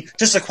us, I mean,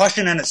 just the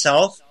question in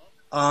itself.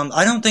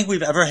 I don't think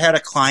we've ever had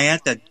a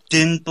client that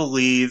didn't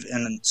believe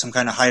in some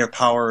kind of higher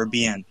power or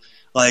being.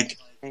 Like,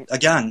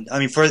 again, I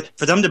mean, for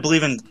them to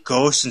believe in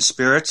ghosts and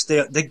spirits,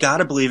 they got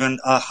to believe in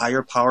a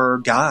higher power or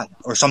God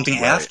or something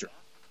after.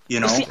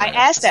 Well, see, I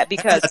asked that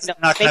because it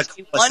makes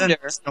me wonder.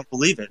 They don't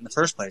believe it in the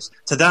first place.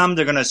 To them,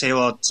 they're going to say,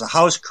 well, it's a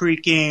house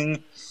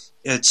creaking,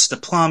 it's the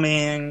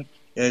plumbing,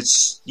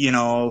 it's,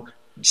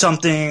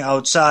 something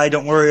outside,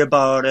 don't worry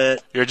about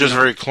it. You're just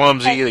very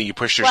clumsy, that you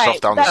push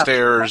yourself down the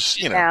stairs.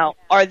 Now,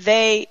 are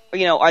they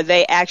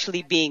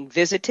actually being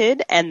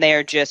visited and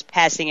they're just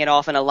passing it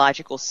off in a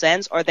logical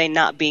sense? Or are they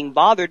not being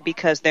bothered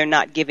because they're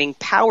not giving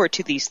power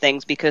to these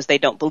things because they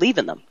don't believe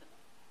in them?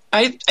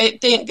 I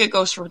think it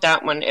goes for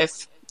that one.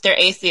 If they're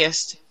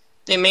atheist,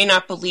 they may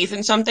not believe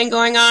in something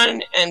going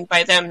on, and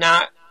by them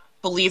not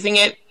believing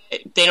it,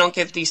 they don't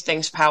give these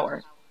things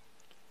power.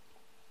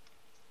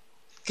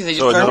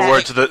 So in other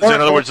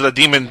words, the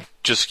demon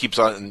just keeps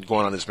on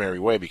going on his merry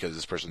way because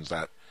this person's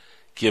not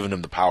giving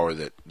them the power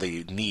that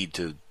they need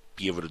to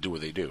be able to do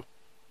what they do.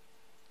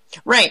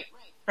 Right.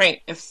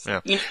 That's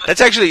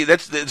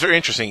very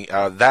interesting.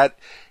 That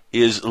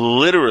is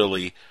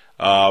literally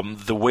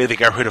the way they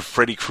got rid of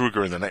Freddy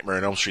Krueger in the Nightmare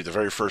on Elm Street, the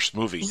very first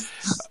movie.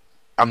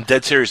 I'm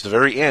dead serious. At the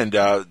very end,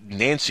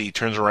 Nancy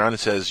turns around and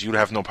says, "You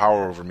have no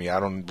power over me. I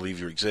don't believe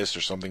you exist,"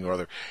 or something or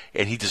other,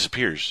 and he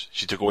disappears.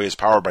 She took away his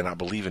power by not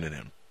believing in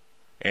him.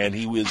 And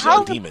he was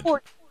a demon.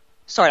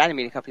 Sorry, I didn't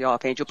mean to cut you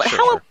off, Angel. But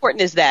how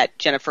important is that,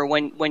 Jennifer,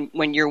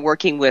 when you're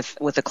working with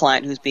a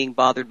client who's being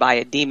bothered by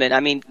a demon?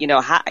 I mean,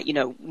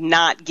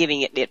 not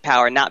giving it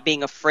power, not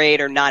being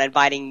afraid, or not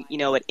inviting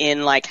it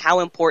in. Like,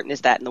 how important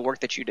is that in the work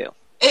that you do?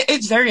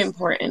 It's very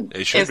important.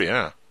 It should be,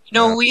 yeah.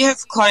 We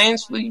have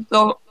clients. We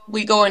go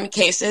in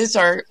cases.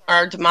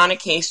 Our demonic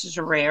cases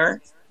are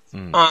rare,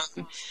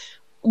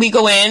 We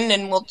go in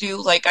and we'll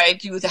do, like I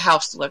do the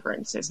house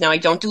deliverances. Now, I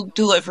don't do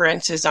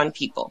deliverances on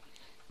people.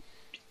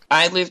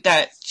 I leave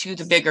that to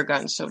the bigger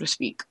guns, so to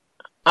speak.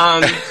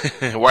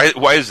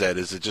 Why is that?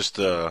 Is it just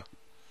a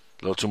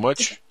little too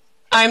much?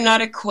 I'm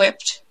not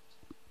equipped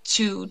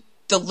to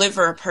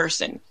deliver a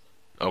person.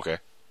 Okay.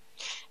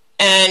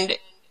 And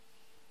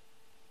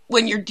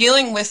when you're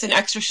dealing with an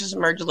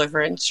exorcism or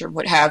deliverance or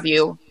what have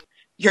you,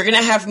 you're going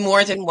to have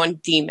more than one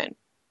demon.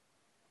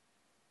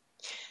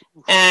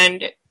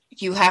 And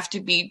you have to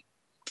be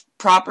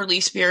properly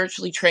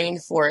spiritually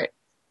trained for it.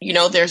 You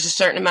know, there's a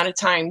certain amount of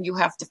time you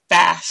have to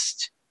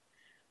fast.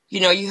 You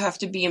know, you have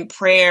to be in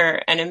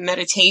prayer and in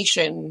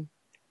meditation.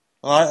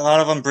 A lot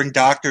of them bring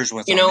doctors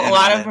with them. You know, a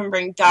lot of them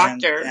bring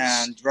doctors.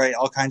 And right,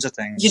 all kinds of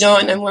things. You know,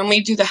 and then when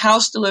we do the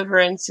house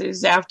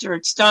deliverances, after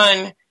it's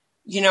done,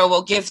 you know,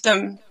 we'll give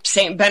them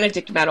St.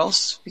 Benedict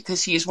medals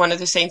because he's one of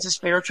the saints of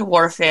spiritual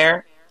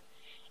warfare.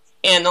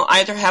 And they'll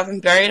either have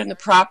him buried on the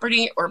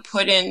property or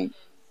put in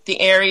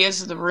the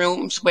areas of the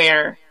rooms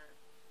where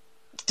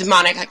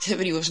demonic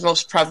activity was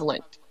most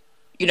prevalent.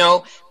 You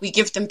know, we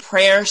give them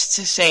prayers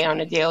to say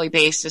on a daily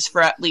basis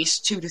for at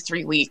least 2 to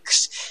 3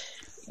 weeks.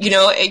 You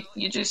know,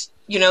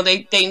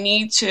 they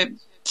need to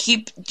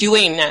keep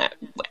doing that.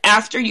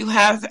 After you've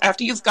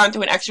gone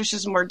through an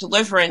exorcism or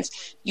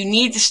deliverance, you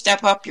need to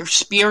step up your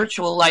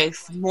spiritual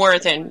life more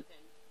than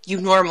you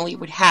normally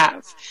would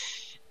have.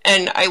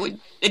 And I would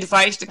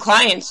advise the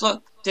clients,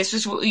 look, this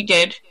is what we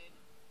did.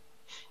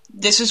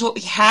 This is what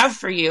we have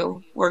for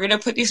you. We're going to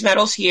put these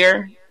medals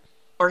here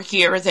or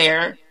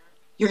there.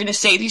 You're going to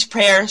say these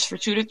prayers for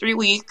 2 to 3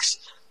 weeks.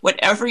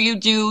 Whatever you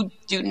do,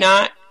 do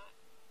not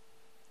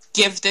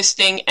give this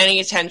thing any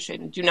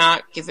attention. Do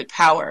not give it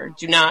power.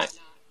 Do not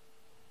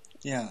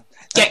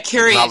get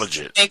curious. Acknowledge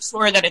it. Make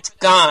sure that it's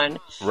gone.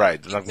 Right.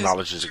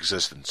 Acknowledge its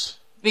existence.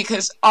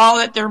 Because all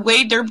that they're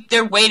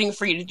waiting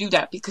for you to do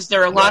that. Because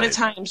there are a lot of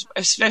times,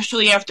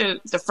 especially after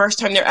the first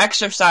time they're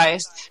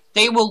exorcised,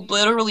 they will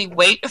literally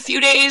wait a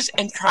few days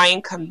and try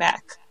and come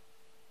back.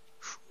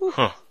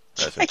 Huh.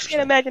 I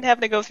can't imagine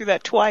having to go through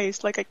that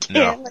twice. Like, I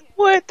can't. No. Like,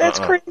 what? That's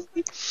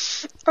crazy.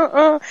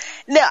 Now,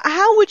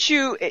 how would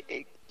you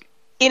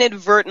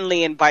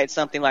inadvertently invite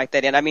something like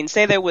that in? I mean,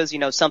 say there was,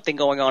 something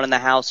going on in the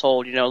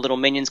household, little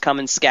minions come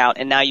and scout,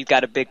 and now you've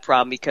got a big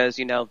problem because,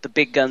 the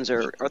big guns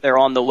are they're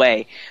on the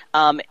way.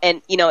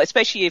 And,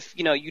 especially if,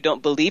 you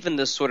don't believe in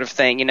this sort of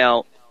thing,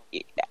 how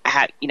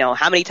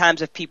many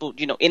times have people,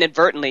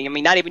 inadvertently, I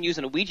mean, not even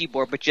using a Ouija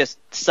board, but just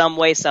some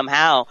way,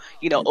 somehow,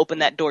 open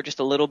that door just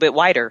a little bit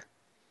wider.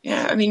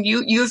 Yeah, I mean,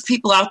 you have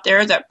people out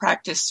there that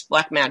practice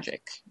black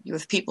magic. You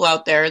have people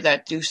out there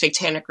that do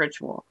satanic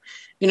ritual.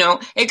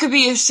 It could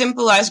be as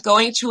simple as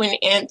going to an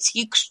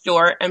antique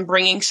store and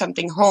bringing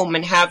something home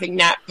and having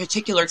that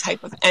particular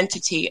type of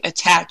entity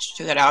attached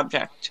to that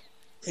object.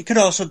 It could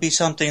also be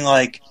something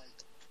like,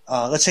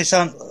 let's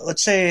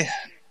say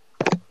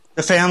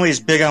the family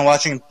is big on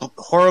watching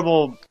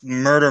horrible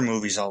murder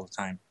movies all the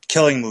time,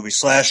 killing movies,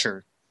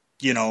 slasher,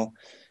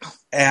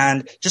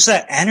 and just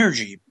that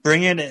energy,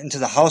 bring it into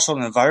the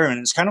household environment.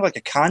 It's kind of like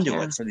a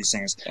conduit for these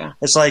things. Yeah.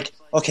 It's like,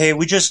 okay,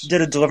 we just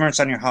did a deliverance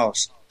on your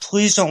house.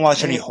 Please don't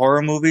watch any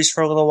horror movies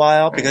for a little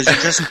while because you're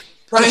just...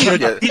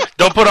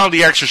 Don't put on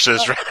The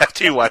Exorcist right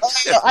after you watch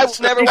it. I will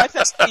never watch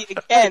that movie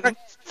again.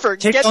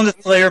 Take down the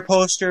Slayer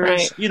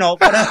posters,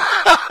 whatever.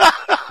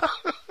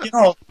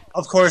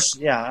 Of course,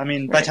 yeah. I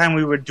mean, by the time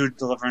we would do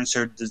deliverance,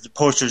 the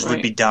posters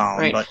would be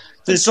down. But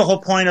it's the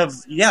whole point of,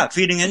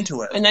 feeding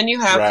into it. And then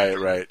you have...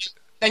 Right.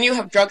 Then you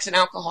have drugs and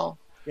alcohol.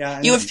 Yeah,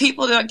 you have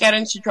people that get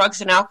into drugs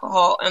and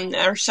alcohol, and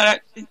they're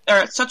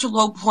at such a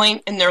low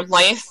point in their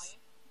life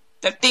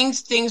that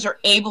things are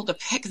able to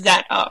pick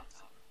that up.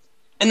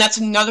 And that's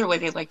another way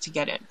they like to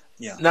get in.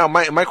 Yeah. Now,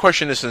 my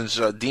question is, since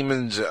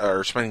demons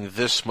are spending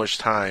this much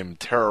time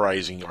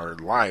terrorizing our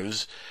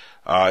lives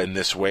in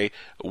this way,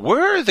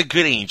 where are the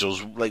good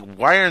angels? Like,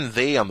 why aren't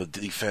they on the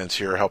defense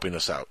here helping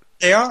us out?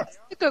 They are. That's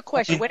a good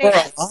question. We're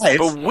alive.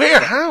 But where?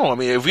 How? I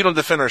mean, if we don't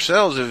defend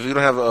ourselves, if we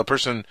don't have a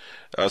person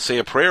say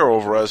a prayer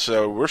over us,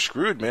 we're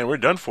screwed, man. We're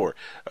done for.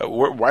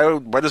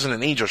 Why doesn't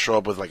an angel show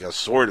up with like a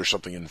sword or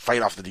something and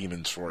fight off the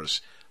demons for us?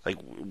 Like,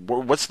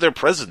 what's their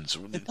presence?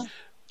 Well,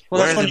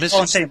 that's when you call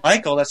on St.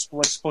 Michael. That's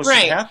what's supposed to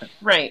happen.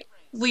 Right.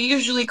 We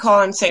usually call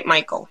on St.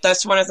 Michael.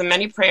 That's one of the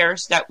many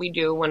prayers that we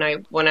do when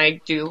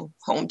I do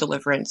home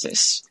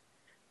deliverances.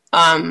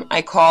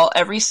 I call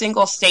every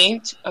single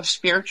saint of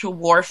spiritual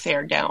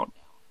warfare down.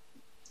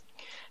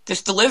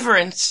 This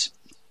deliverance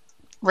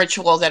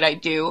ritual that I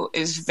do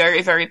is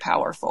very, very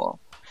powerful.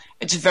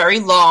 It's very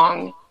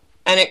long,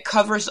 and it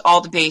covers all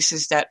the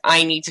bases that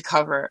I need to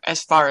cover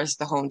as far as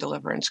the home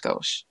deliverance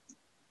goes.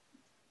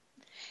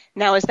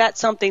 Now, is that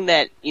something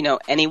that,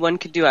 anyone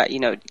could do?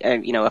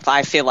 If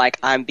I feel like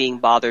I'm being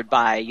bothered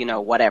by,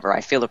 whatever,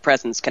 I feel a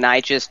presence, can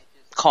I just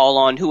call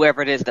on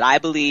whoever it is that I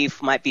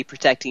believe might be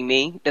protecting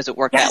me? Does it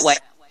work that way?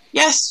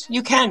 Yes,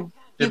 you can.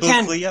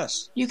 Biblically,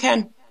 yes. You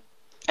can.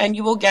 And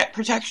you will get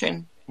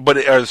protection.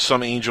 But are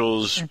some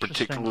angels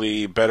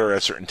particularly better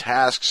at certain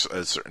tasks,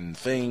 at certain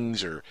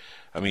things, or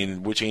I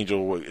mean, which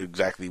angel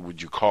exactly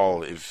would you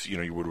call if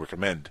you would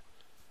recommend?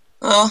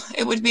 Well,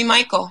 it would be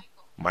Michael.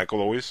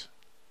 Michael always?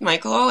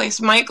 Michael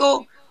always.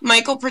 Michael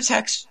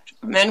protects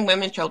men,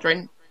 women,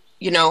 children.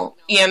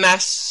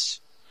 EMS.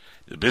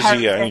 A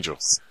busy angel.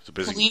 It's a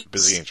busy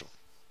angel.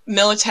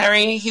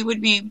 Military. He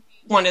would be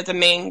one of the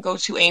main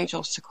go-to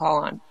angels to call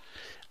on.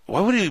 Why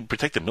would he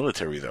protect the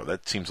military, though?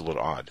 That seems a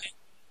little odd.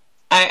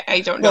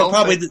 I don't know. Well,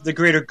 probably the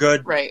greater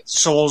good, right.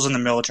 Souls in the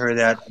military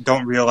that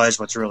don't realize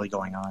what's really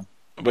going on.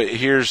 But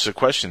here's the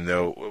question,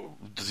 though.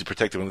 Does he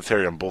protect the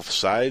military on both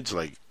sides?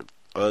 Like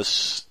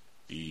us,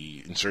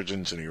 the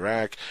insurgents in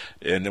Iraq?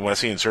 And when I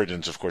say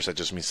insurgents, of course, that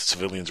just means the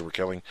civilians we're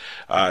killing.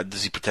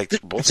 Does he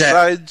protect both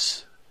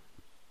sides?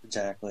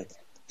 Exactly.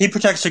 He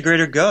protects the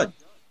greater good.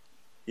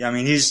 Yeah, I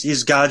mean,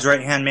 he's God's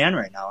right-hand man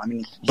right now. I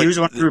mean, he was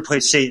the one who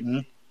replaced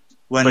Satan.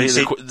 Remember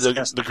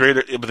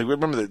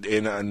that,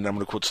 and I'm going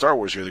to quote Star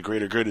Wars here, the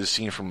greater good is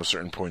seen from a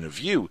certain point of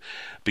view,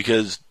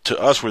 because to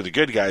us we're the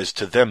good guys,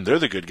 to them they're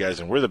the good guys,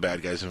 and we're the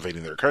bad guys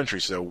invading their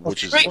country, so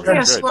which is greater good?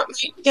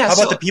 How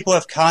about the people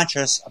of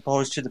conscience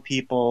opposed to the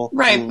people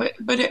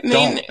but it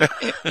may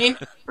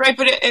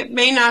it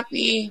may not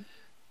be,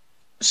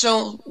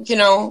 so,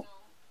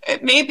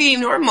 it may be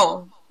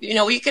normal.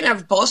 We can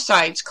have both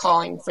sides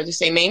calling for the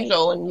same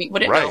angel, and we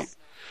wouldn't know.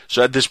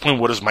 So at this point,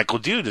 what does Michael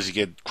do? Does he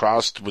get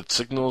crossed with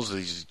signals?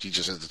 He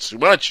just says, it's too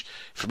much.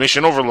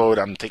 Information overload,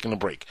 I'm taking a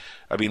break.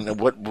 I mean,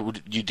 what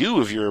would you do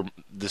if you're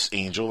this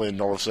angel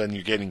and all of a sudden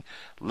you're getting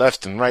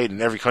left and right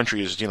and every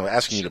country is,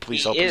 asking you to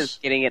please help us? He is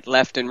getting it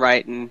left and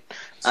right, and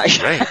I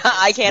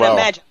can't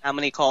imagine how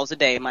many calls a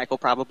day Michael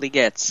probably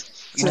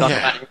gets. He's talking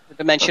about a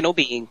dimensional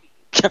being.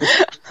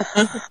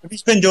 If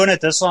he's been doing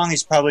it this long,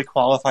 he's probably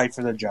qualified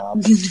for the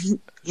job.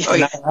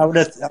 I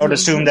would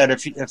assume that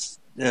if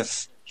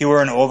he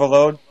were an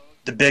overload,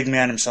 the big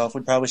man himself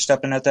would probably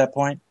step in at that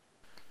point.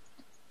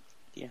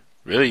 Yeah.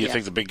 Really? You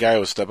think the big guy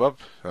would step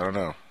up? I don't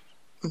know.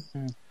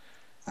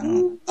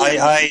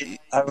 I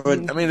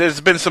would. I mean,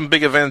 there's been some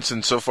big events,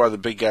 and so far the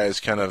big guy has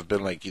kind of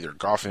been like either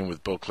golfing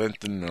with Bill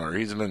Clinton or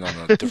he's been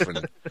on a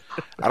different.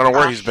 I don't know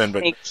where he's been,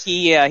 but I think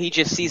he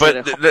just sees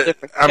it.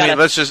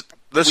 Let's just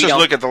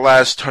look at the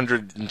last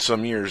 100 and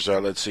some years.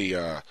 Let's see,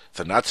 the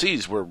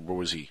Nazis. Where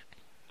was he?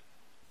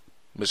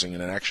 Missing in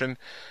action.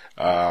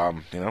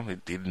 He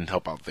didn't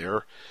help out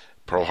there.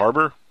 Pearl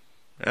Harbor?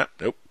 Yeah,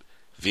 nope.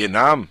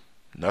 Vietnam?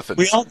 Nothing.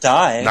 We all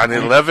die.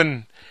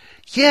 9/11?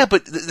 Yeah,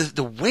 but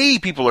the way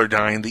people are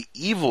dying, the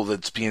evil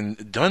that's being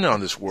done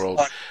on this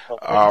world.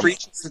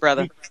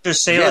 Brother.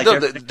 Just say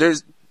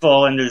there's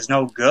evil and there's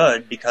no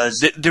good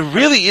because there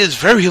really is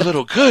very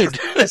little good.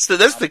 That's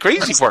the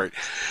crazy part.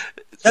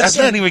 That's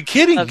not even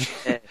kidding. Let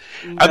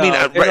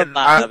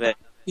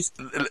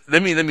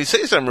me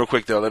say something real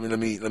quick though. Let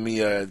me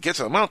get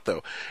something out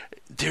though.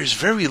 There's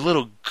very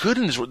little good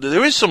in this world.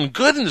 There is some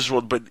good in this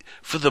world, but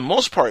for the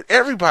most part,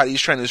 everybody's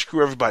trying to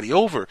screw everybody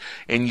over.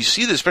 And you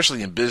see this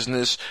especially in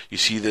business. You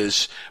see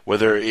this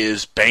whether it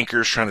is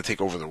bankers trying to take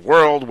over the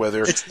world,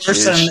 whether it's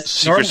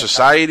secret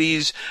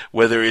societies,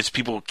 whether it's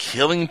people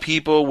killing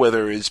people,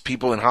 whether it's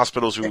people in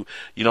hospitals who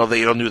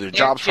they don't do their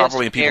jobs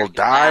properly and people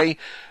die.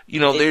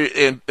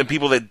 And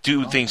people that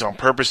do things on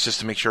purpose just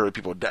to make sure that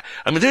people die.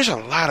 I mean, there's a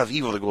lot of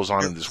evil that goes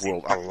on in this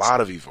world. A lot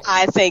of evil.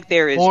 I think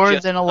there is more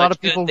than a lot of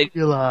people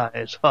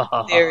realize.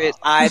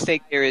 I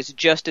think there is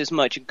just as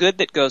much good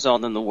that goes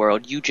on in the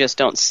world. You just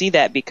don't see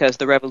that because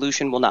the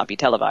revolution will not be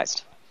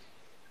televised.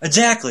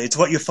 Exactly. It's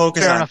what you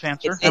focus on. Fair enough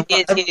answer.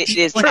 It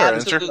is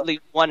absolutely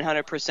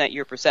 100%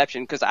 your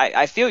perception, because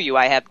I feel you.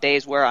 I have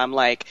days where I'm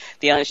like,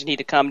 the Onions need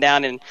to come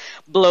down and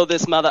blow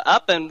this mother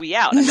up and we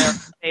out. And there are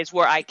days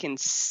where I can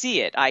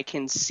see it. I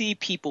can see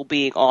people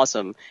being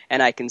awesome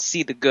and I can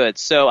see the good.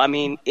 So, I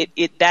mean,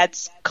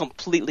 that's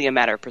completely a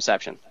matter of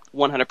perception.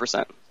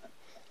 100%.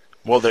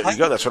 Well, there you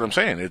go. That's what I'm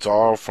saying. It's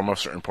all from a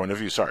certain point of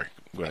view. Sorry.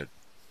 Go ahead.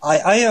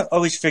 I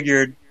always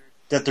figured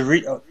that the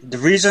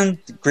reason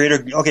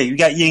greater, okay, you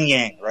got yin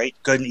yang, right?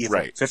 Good and evil,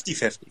 right.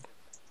 50-50.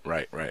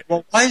 Right.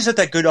 Well, why is it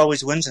that good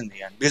always wins in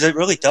the end? Because it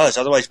really does.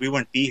 Otherwise, we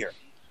wouldn't be here.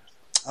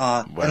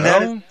 And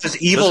then does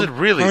it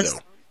really though?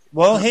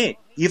 Well, hey,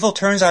 evil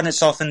turns on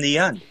itself in the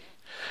end.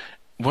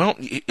 Well,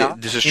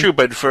 this is true,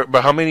 but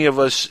how many of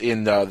us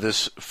in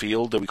this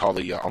field that we call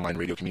the online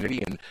radio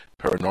community and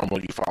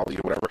paranormal, ufology,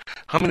 or whatever,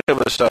 how many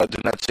of us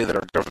do not say that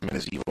our government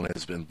is evil and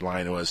has been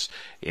blind to us?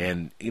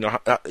 And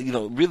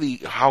really,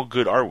 how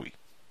good are we?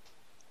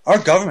 Our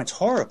government's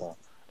horrible.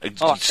 You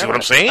see what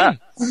I'm saying?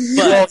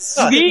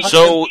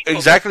 So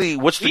exactly,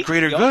 what's the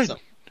greater good?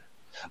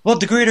 Well,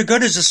 the greater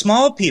good is the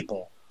small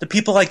people, the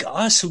people like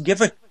us who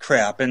give a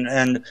crap,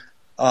 and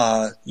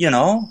I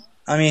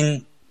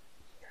mean.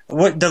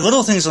 What the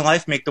little things in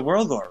life make the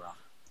world go around.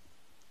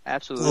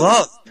 Absolutely.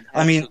 Love.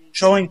 I mean,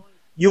 showing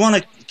you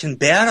want to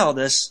combat all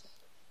this.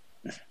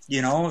 I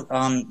don't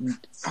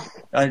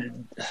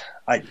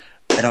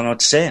know what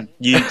to say.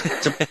 No,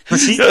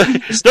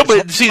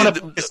 but see,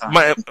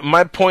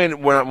 my point,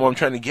 what I'm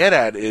trying to get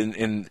at,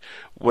 and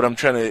what I'm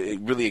trying to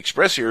really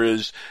express here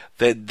is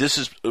that this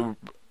is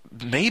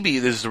maybe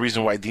this is the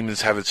reason why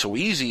demons have it so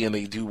easy and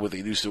they do what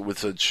they do with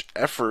such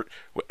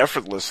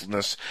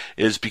effortlessness,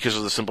 is because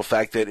of the simple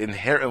fact that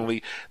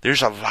inherently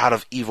there's a lot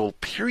of evil,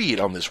 period,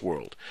 on this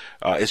world.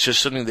 It's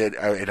just something that,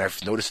 and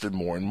I've noticed it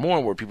more and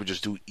more, where people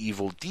just do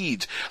evil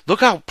deeds. Look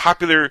how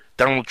popular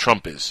Donald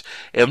Trump is,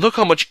 and look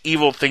how much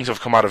evil things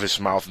have come out of his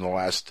mouth in the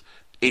last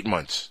 8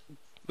 months.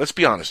 Let's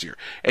be honest here.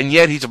 And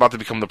yet he's about to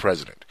become the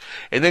president.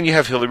 And then you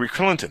have Hillary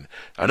Clinton,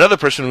 another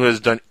person who has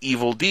done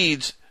evil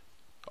deeds,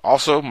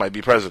 also might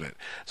be president.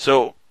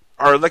 So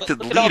our elected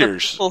look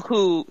leaders... At all the people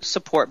who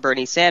support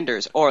Bernie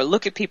Sanders, or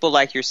look at people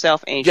like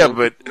yourself, Angel. Yeah,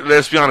 but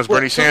let's be honest,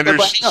 Bernie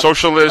Sanders,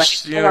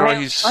 socialist,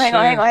 he's... Hang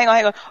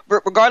on.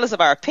 Regardless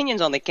of our opinions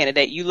on the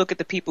candidate, you look at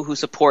the people who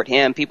support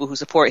him, people who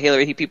support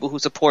Hillary, people who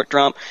support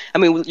Trump. I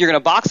mean, you're going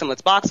to box them,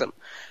 let's box them.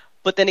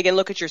 But then again,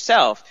 look at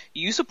yourself.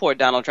 You support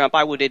Donald Trump.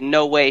 I would in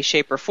no way,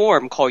 shape, or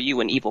form call you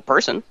an evil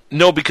person.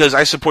 No, because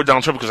I support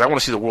Donald Trump because I want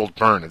to see the world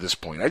burn at this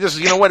point.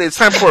 You know what? It's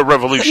time for a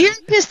revolution. You're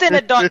just in a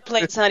dark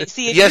place, honey.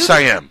 See, yes, I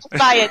am.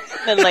 Buy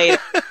it later.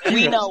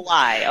 We know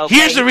why. Okay?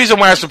 Here's the reason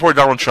why I support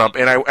Donald Trump,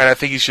 and I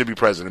think he should be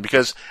president,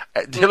 because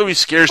Hillary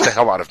scares the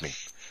hell out of me.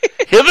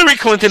 Hillary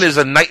Clinton is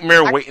a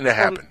nightmare waiting to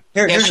happen.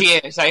 Here she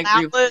is. I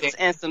agree with you.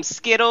 And some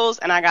Skittles,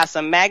 and I got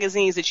some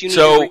magazines that you need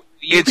to read.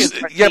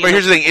 But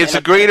here's the thing: it's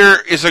a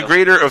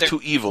greater of two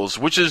evils.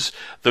 Which is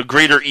the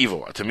greater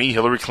evil? To me,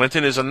 Hillary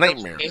Clinton is a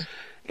nightmare.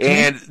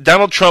 And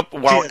Donald Trump,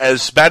 while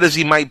as bad as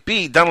he might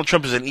be, Donald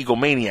Trump is an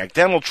egomaniac.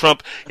 Donald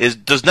Trump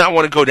does not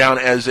want to go down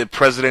as a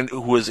president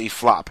who is a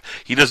flop.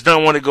 He does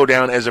not want to go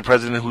down as a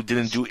president who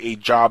didn't do a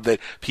job that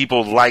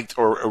people liked,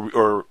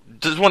 or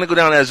doesn't want to go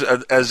down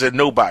as a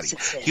nobody.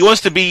 He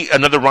wants to be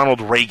another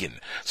Ronald Reagan.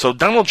 So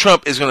Donald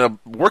Trump is going to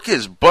work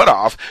his butt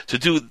off to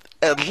do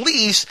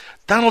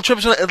Donald Trump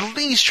is going to at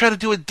least try to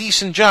do a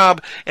decent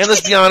job. And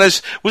let's be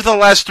honest, with the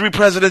last 3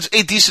 presidents,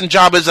 a decent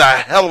job is a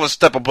hell of a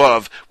step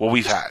above what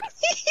we've had.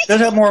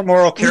 Does have more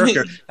moral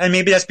character, and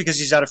maybe that's because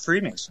he's out of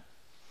Freemason.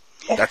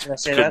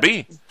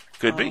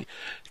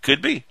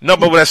 Could be. No,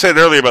 but when I said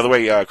earlier, by the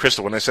way,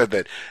 Crystal, when I said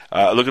that,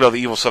 look at all the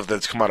evil stuff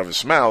that's come out of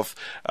his mouth,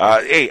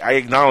 I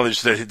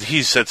acknowledge that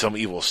he said some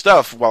evil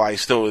stuff while I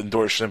still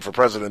endorse him for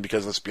president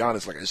because, let's be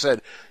honest, like I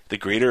said, the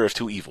greater of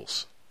two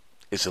evils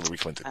is Hillary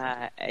Clinton.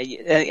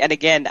 And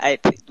again,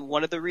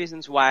 one of the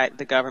reasons why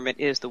the government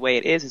is the way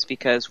it is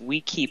because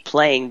we keep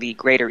playing the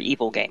greater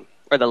evil game.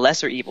 Or the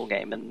lesser evil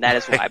game, and that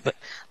is why. But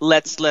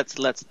let's,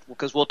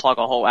 because we'll talk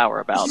a whole hour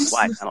about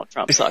why Donald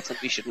Trump sucks, and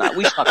we should not.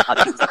 We should talk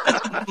about it.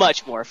 That's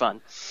much more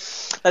fun.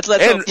 And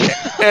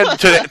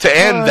to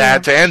end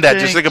that,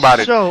 just think about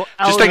it.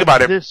 Just think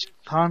about it. This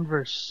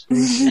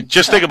conversation.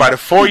 Just think about it.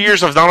 4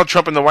 years of Donald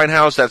Trump in the White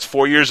House. That's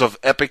 4 years of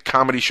epic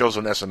comedy shows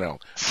on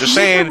SNL. Just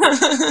saying.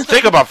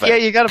 Think about that. Yeah,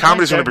 you got a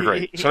Comedy's going to be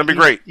great. It's going to be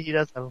great. He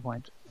does have a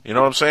point. You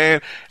know what I'm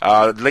saying?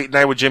 Late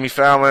Night with Jimmy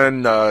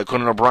Fallon,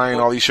 Conan O'Brien,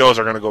 all these shows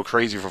are going to go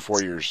crazy for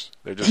 4 years.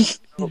 They're just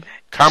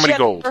comedy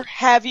gold.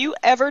 Have you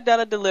ever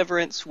done a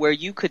deliverance where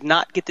you could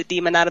not get the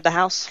demon out of the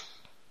house?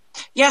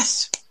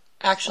 Yes,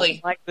 actually.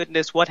 Oh my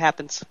goodness, what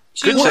happens?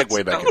 Good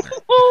segue back in there.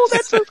 Oh,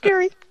 that's so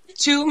scary.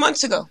 2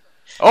 months ago.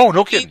 Oh,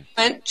 no kidding. We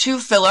went to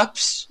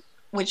Phillips,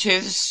 which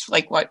is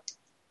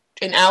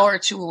an hour or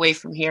 2 away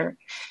from here.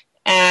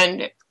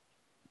 And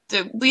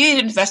we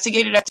had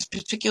investigated at this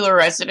particular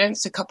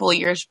residence a couple of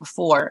years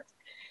before,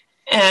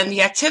 and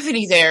the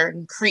activity there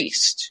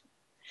increased.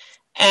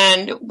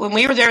 And when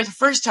we were there the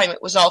first time,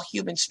 it was all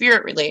human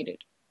spirit related.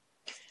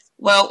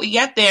 Well, we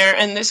get there,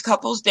 and this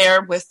couple's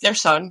there with their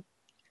son,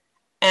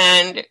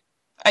 and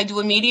I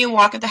do a medium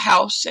walk at the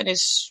house, and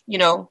it's,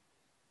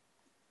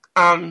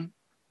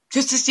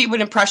 just to see what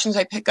impressions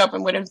I pick up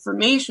and what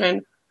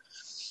information.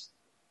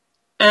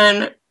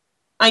 And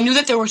I knew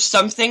that there was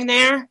something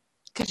there,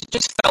 because it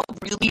just felt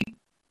really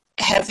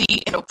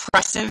heavy and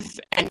oppressive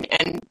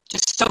and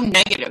just so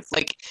negative.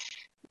 Like,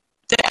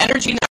 the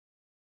energy,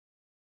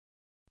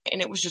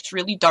 and it was just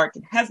really dark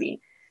and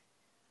heavy.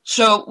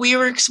 So we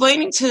were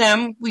explaining to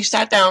them, we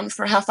sat down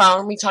for a half hour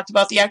and we talked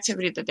about the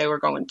activity that they were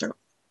going through.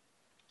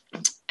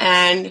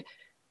 And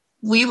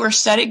we were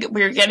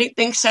getting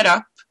things set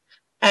up,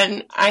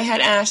 and I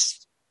had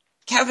asked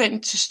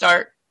Kevin to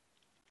start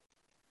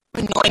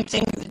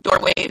anointing the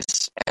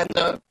doorways and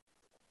the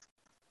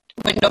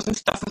windows and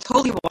stuff with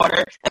holy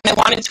water, and I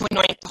wanted to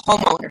anoint the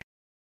homeowner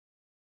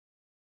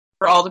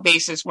for all the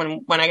bases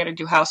when I got to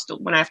do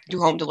when I have to do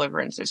home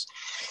deliverances.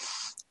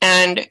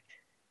 And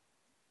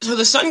so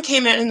the son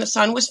came in, and the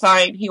son was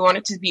fine. He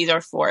wanted to be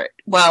there for it.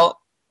 Well,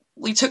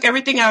 we took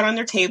everything out on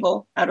their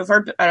table, out of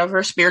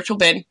our spiritual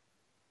bin,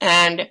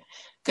 and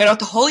got out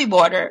the holy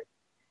water.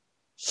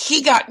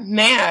 He got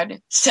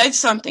mad, said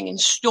something, and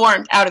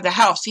stormed out of the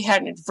house. He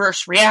had an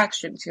adverse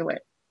reaction to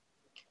it.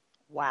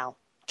 Wow.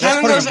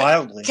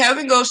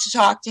 Kevin goes to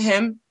talk to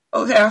him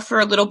for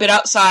a little bit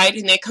outside,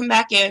 and they come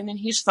back in, and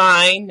he's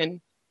fine.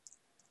 And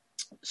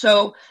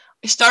so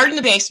I started in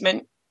the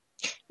basement.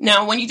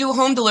 Now, when you do a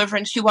home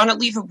deliverance, you want to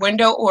leave a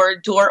window or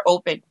a door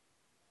open.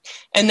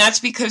 And that's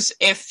because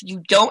if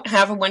you don't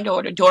have a window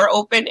or a door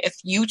open, if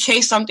you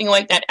chase something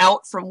like that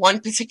out from one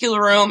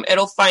particular room,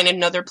 it'll find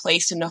another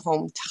place in the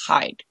home to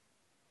hide.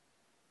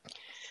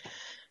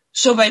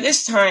 So by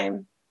this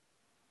time,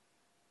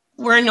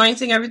 we're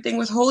anointing everything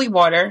with holy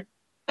water.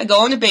 I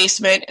go in the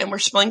basement, and we're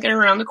splinking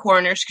around the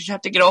corners, because you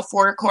have to get all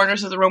 4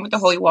 corners of the room with the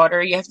holy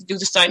water. You have to do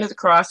the sign of the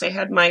cross. I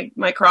had my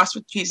cross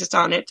with Jesus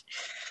on it.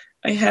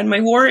 I had my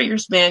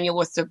warrior's manual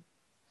with the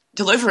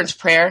deliverance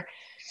prayer.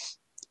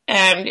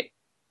 And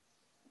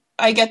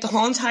I get the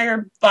whole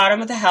entire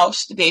bottom of the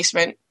house, the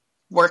basement,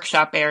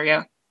 workshop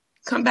area.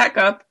 Come back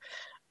up.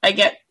 I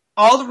get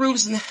all the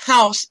rooms in the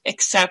house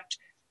except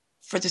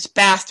for this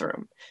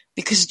bathroom.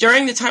 Because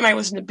during the time I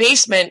was in the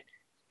basement,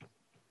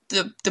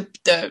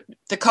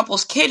 the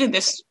couple's kid in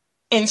this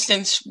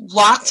instance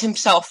locked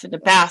himself in the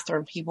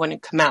bathroom. He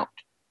wouldn't come out.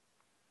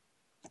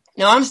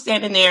 Now I'm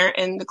standing there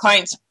in the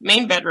client's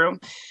main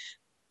bedroom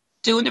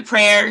doing the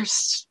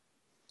prayers,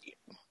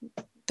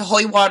 the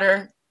holy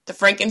water, the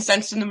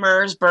frankincense and the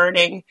myrrhs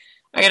burning.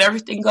 I got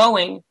everything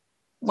going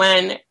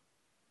when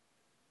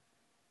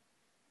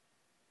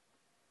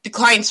the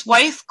client's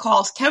wife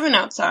calls Kevin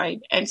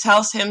outside and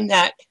tells him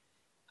that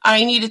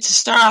I needed to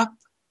stop,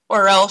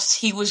 or else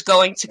he was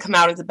going to come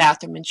out of the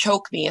bathroom and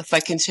choke me if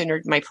I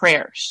considered my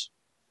prayers.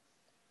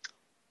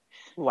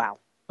 Wow.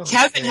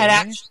 Kevin had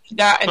actually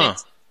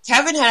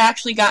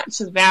gotten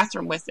to the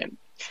bathroom with him.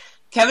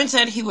 Kevin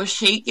said he was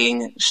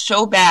shaking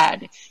so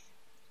bad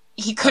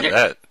he couldn't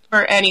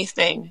remember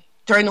anything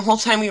during the whole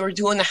time we were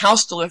doing the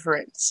house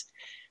deliverance.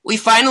 We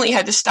finally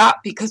had to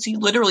stop because he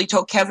literally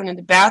told Kevin in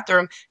the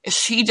bathroom, if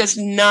she does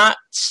not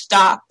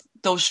stop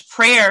those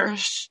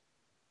prayers,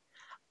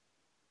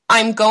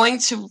 I'm going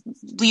to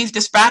leave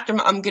this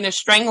bathroom. I'm going to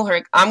strangle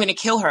her. I'm going to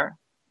kill her.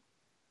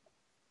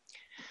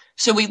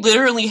 So we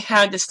literally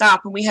had to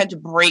stop, and we had to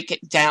break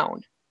it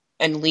down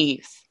and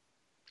leave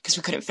because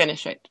we couldn't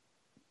finish it.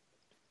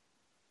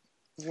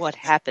 What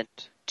happened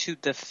to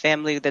the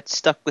family that's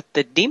stuck with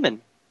the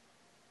demon?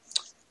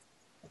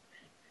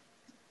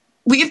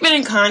 We've been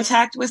in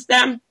contact with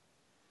them.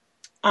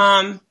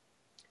 Our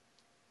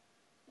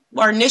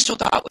initial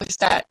thought was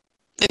that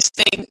this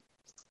thing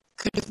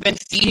could have been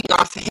feeding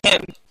off of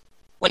him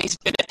when he's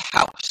been at the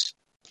house.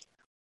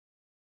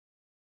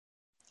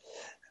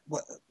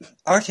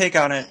 Our take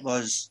on it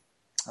was,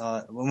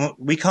 when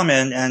we come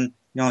in and,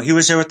 he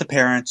was there with the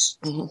parents,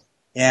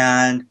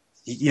 and,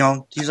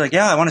 he's like,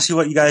 yeah, I want to see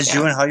what you guys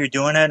doing, how you're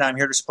doing it. I'm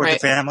here to support the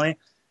family.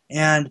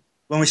 And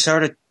when we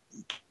started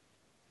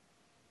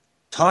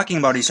talking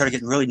about it, he started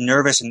getting really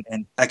nervous,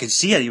 and I could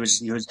see it.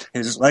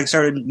 His legs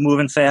started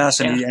moving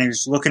fast, and he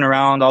was looking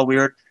around all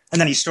weird. And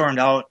then he stormed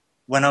out,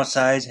 went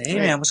outside, said, hey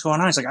man, what's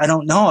going on? He's like, I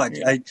don't know.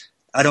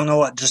 I don't know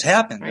what just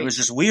happened. It was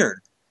just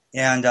weird.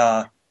 And,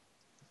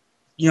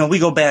 we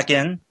go back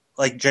in,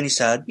 like Jenny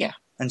said,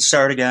 and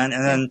start again.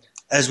 And then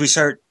as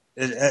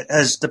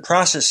the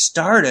process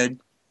started,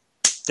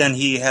 then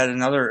he had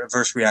another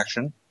adverse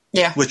reaction,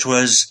 which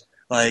was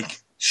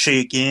like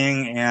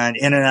shaking and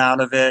in and out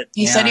of it.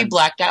 He said he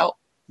blacked out.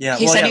 Yeah,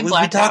 we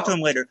talked to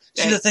him later.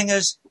 See, the thing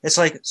is, it's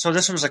like, so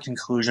this was a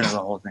conclusion of the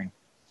whole thing.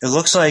 It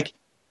looks like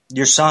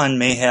your son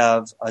may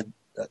have a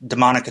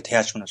demonic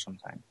attachment of some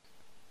kind.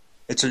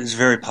 It's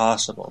very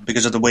possible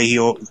because of the way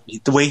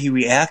he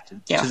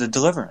reacted to the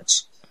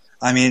deliverance.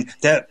 I mean,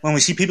 that when we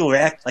see people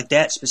react like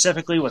that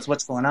specifically with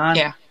what's going on,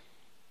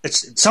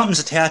 it's something's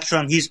attached to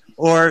him.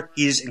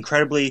 He's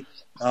incredibly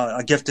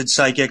a gifted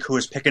psychic who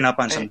is picking up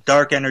on some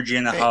dark energy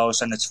in the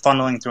house, and it's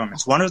funneling through him.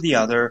 It's one or the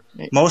other.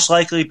 Most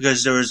likely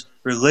because there was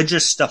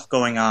religious stuff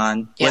going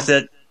on with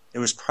it. It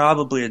was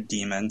probably a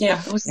demon.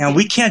 And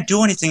we can't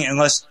do anything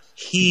unless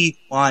he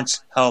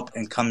wants help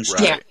and comes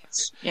to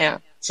us.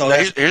 So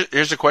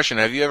here's a question.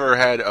 Have you ever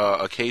had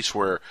a case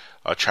where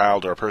a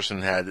child or a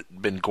person had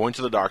been going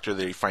to the doctor,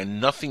 they find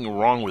nothing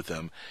wrong with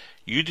them,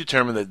 you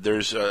determine that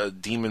there's a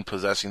demon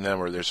possessing them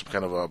or there's some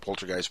kind of a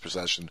poltergeist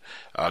possession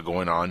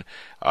going on,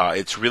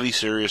 it's really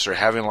serious, they're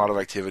having a lot of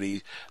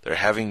activity, they're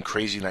having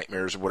crazy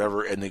nightmares or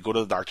whatever, and they go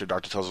to the doctor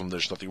tells them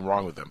there's nothing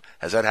wrong with them.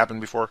 Has that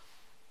happened before?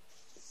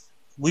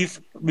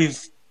 We've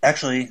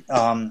actually,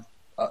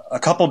 a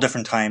couple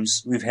different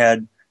times, we've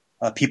had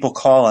people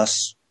call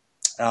us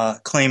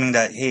claiming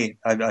that, hey,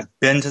 I've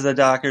been to the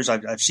doctors,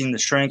 I've seen the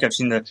shrink, I've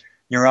seen the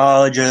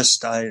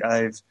neurologist,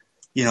 I've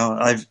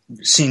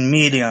seen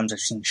mediums, I've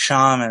seen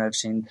shaman,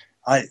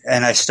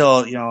 and I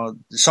still,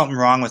 there's something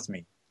wrong with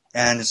me.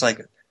 And it's like,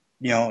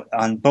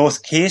 on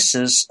both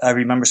cases, I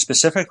remember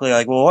specifically,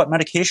 like, well, what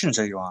medications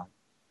are you on?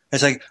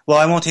 It's like, well,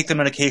 I won't take the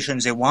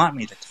medications they want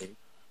me to take,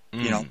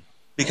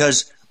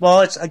 because, well,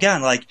 it's,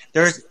 again, like,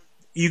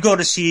 you go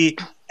to see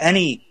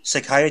any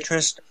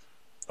psychiatrist,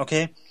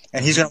 okay?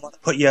 And he's going to want to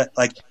put you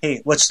like,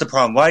 hey, what's the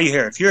problem? Why are you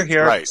here? If you're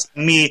here,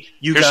 me,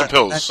 you Here's got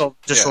mental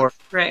disorder.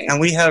 And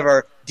we have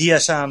our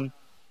DSM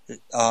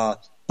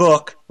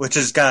book, which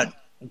has got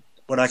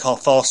what I call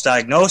false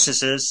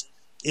diagnoses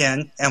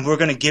in, and we're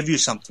going to give you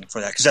something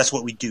for that because that's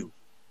what we do.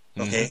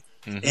 Okay?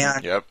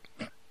 And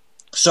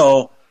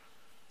so,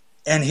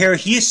 and here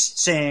he's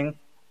saying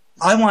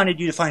I wanted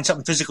you to find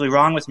something physically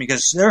wrong with me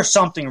because there's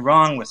something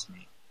wrong with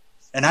me.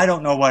 And I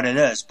don't know what it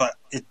is, but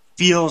it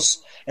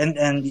feels,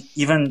 and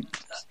even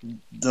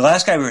the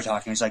last guy we were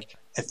talking, he's like,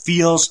 it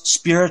feels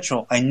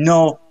spiritual. I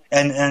know.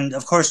 And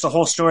of course, the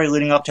whole story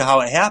leading up to how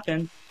it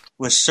happened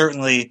was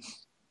certainly,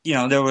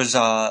 there was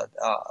a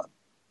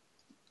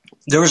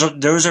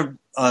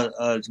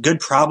good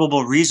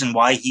probable reason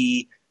why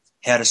he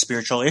had a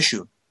spiritual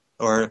issue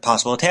or a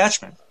possible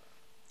attachment.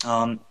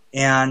 What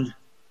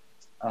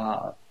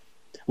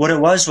it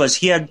was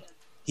he had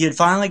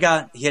finally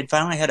had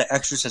an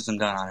exorcism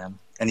done on him,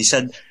 and he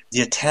said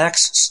the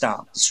attacks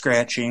stopped, the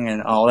scratching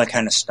and all that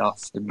kind of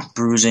stuff, the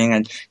bruising,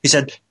 and he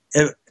said,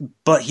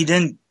 but he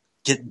didn't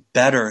get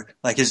better.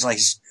 Like his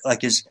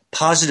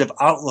positive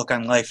outlook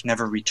on life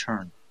never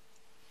returned.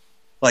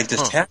 Like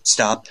the attack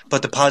stopped,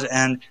 but the positive,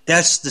 and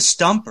that's the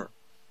stumper,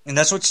 and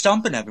that's what's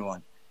stumping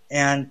everyone.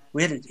 And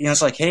we had,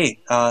 it's like, hey,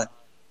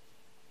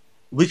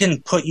 we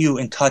can put you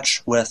in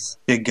touch with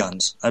big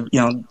guns,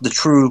 the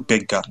true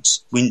big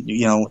guns. We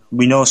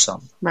know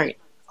some. Right.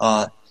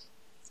 Of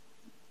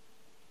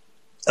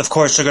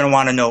course, they're going to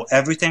want to know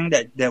everything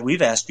that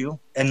we've asked you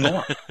and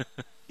more,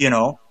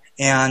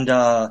 and,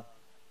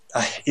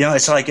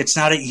 it's like, it's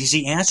not an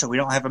easy answer. We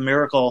don't have a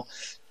miracle,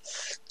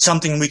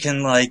 something we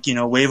can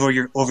wave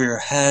over your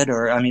head.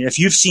 Or, I mean, if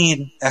you've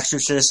seen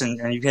exorcists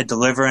and you've had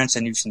deliverance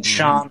and you've seen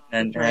shaman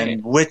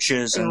and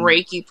witches and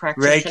Reiki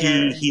practitioners,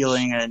 Reiki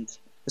healing, and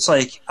it's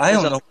like, I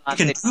don't know what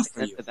you can do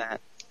for you.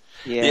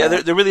 Yeah,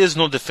 there really is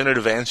no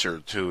definitive answer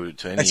to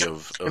any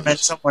of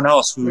this. Someone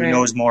else who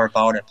knows more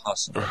about it,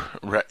 possibly.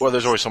 Right. Well,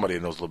 there's always somebody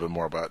who knows a little bit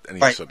more about any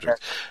subject. Right.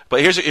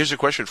 But here's a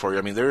question for you.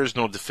 I mean, there is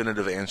no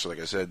definitive answer,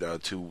 like I said,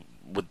 to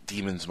what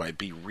demons might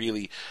be.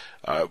 Really,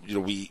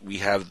 we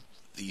have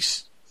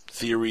these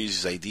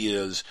theories,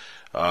 ideas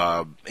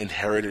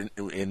inherited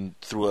in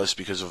through us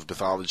because of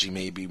mythology.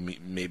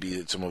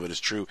 Maybe some of it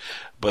is true.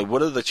 But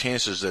what are the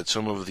chances that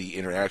some of the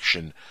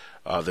interaction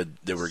that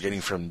we're getting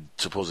from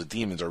supposed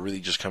demons are really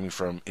just coming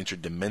from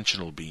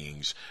interdimensional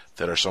beings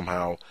that are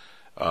somehow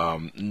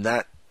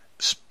not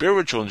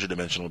spiritual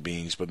interdimensional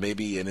beings, but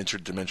maybe an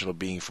interdimensional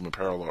being from a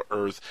parallel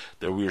Earth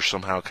that we are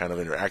somehow kind of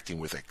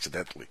interacting with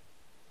accidentally?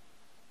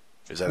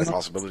 Is that a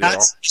possibility at all?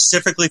 Not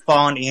specifically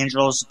fallen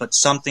angels, but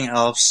something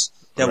else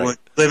that would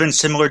live in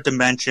similar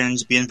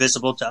dimensions, be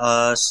invisible to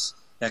us,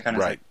 that kind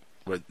of thing.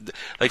 Right.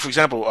 Like, for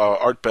example,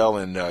 Art Bell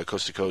in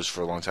Coast to Coast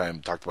for a long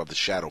time talked about the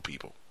shadow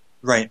people.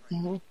 Right.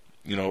 Mm-hmm.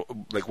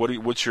 Like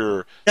what's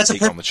your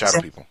take on the shadow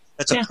people?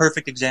 That's a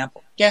perfect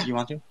example. Yeah. You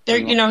want to?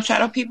 They're,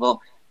 shadow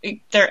people,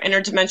 they're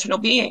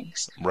interdimensional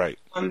beings. Right.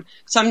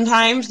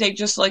 Sometimes they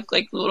just like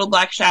little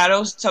black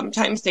shadows.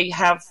 Sometimes they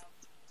have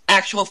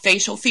actual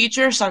facial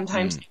features.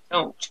 Sometimes they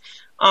don't.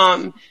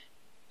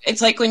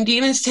 It's like when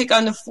demons take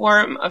on the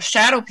form of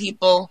shadow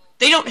people,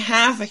 they don't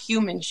have a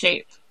human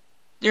shape.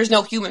 There's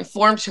no human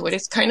form to it.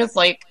 It's kind of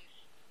like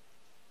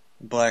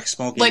black,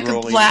 smoky, like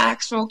rolly. A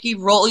black, smoky,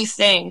 rolly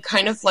thing,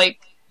 kind of like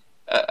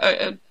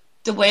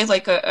the way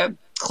like a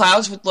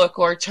clouds would look,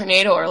 or a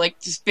tornado, or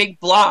like this big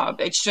blob.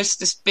 It's just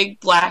this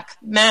big black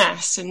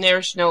mass, and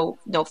there's no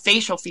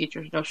facial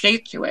features, no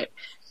shape to it.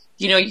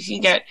 You can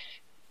get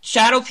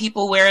shadow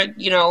people where,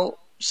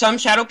 some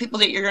shadow people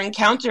that you're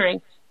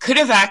encountering could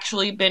have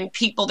actually been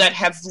people that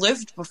have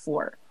lived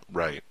before.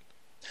 Right.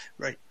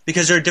 Right.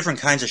 Because there are different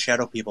kinds of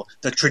shadow people.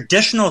 The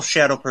traditional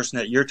shadow person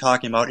that you're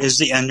talking about is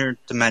the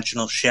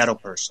interdimensional shadow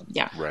person.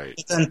 Yeah. Right.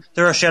 But then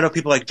there are shadow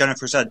people, like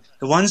Jennifer said.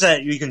 The ones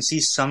that you can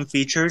see some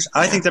features,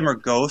 I think them are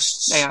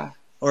ghosts. They are.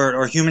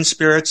 Or human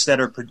spirits that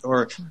are,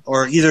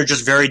 or either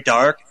just very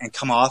dark and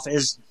come off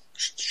as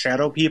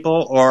shadow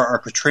people, or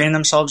are portraying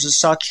themselves as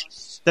such.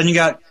 Then you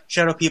got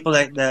shadow people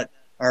that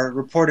are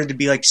reported to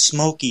be like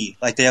smoky,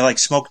 like they have like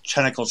smoke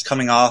tentacles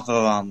coming off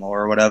of them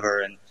or whatever,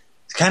 and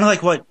it's kind of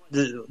like what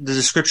the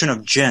description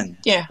of jinn.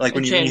 Yeah, like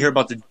when you hear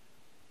about the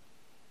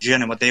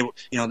jinn and what they,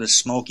 the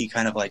smoky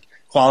kind of like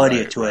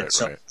quality to it.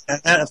 So,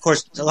 and of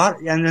course, a lot,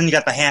 and then you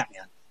got the Hat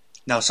Man.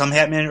 Now, some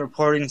Hat Man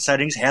reporting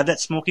sightings have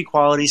that smoky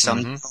quality.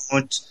 Some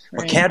don't.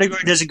 What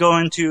category does it go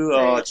into?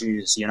 Oh,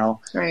 geez,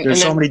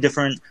 there's so many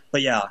different.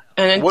 But yeah.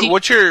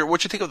 What's your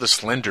take of the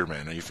Slender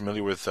Man? Are you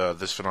familiar with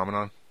this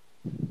phenomenon?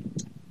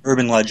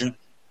 Urban legend.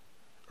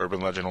 Urban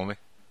legend only?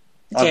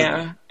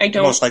 Yeah, I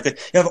don't. Most likely.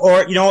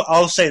 Or,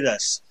 I'll say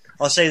this.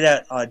 I'll say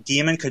that a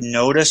demon could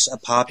notice a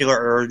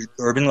popular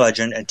urban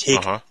legend and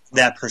take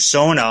that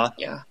persona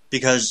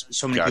because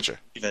so many people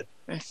believe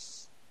it.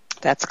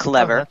 That's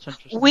clever. Oh,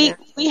 that's we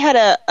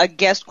had a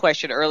guest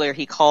question earlier.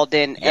 He called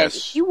in, and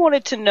he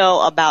wanted to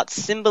know about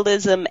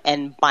symbolism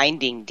and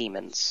binding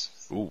demons.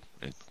 Ooh,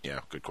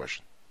 yeah, good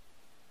question.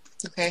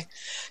 Okay.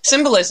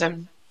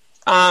 Symbolism.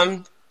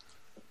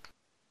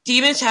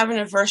 Demons have an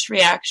adverse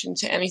reaction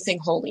to anything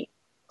holy.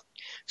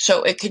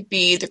 So it could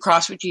be the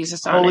cross with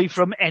Jesus on it. Holy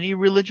from any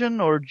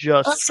religion, or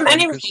just from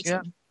any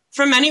religion?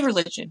 From any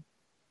religion.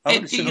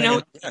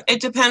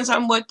 It depends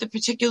on what the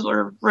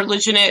particular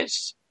religion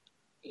is.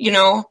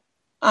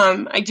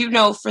 I do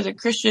know for the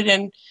Christian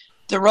and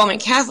the Roman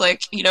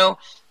Catholic,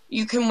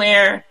 you can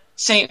wear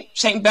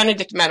Saint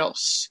Benedict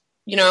medals,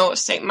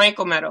 St.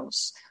 Michael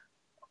medals,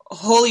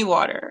 holy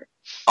water,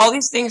 all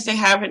these things they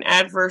have an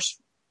adverse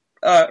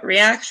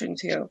reaction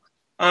to.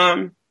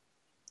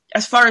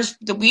 As far as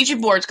the Ouija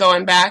boards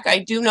going back, I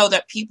do know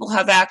that people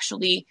have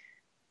actually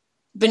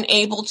been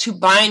able to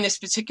bind this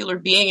particular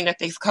being that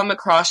they've come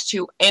across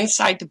to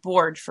inside the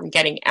board from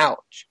getting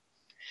out.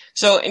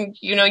 So, and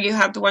you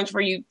have the ones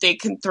where they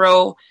can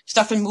throw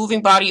stuff in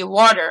moving body of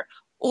water,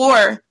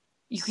 or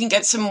you can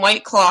get some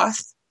white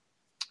cloth,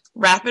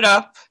 wrap it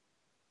up,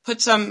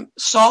 put some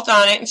salt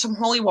on it and some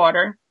holy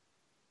water,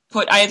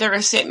 put either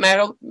a St.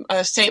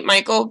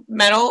 Michael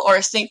medal or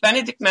a St.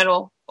 Benedict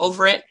medal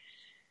over it,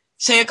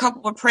 say a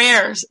couple of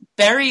prayers,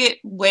 bury it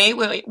way,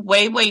 way,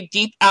 way, way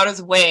deep out of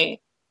the way,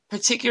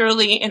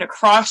 particularly in a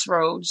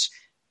crossroads,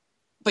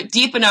 but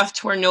deep enough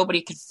to where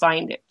nobody could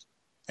find it.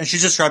 And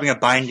she's describing a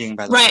binding,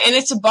 by the way. Right, and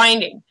it's a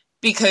binding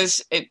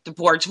because the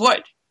board's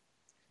wood.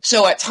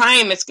 So at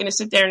time, it's going to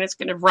sit there and it's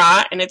going to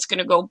rot and it's going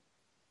to go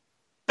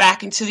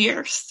back into the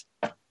earth.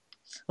 Well,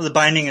 the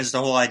binding is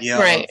the whole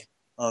idea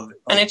of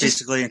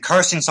basically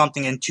encursing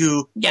something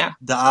into the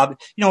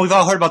object. We've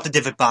all heard about the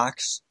divot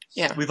box.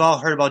 Yeah. We've all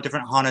heard about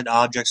different haunted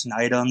objects and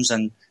items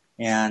and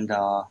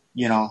all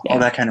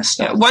that kind of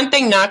stuff. Yeah. One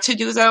thing not to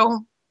do,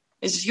 though,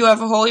 is if you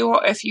have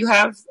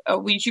a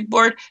Ouija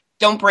board,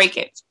 don't break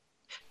it.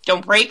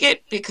 Don't break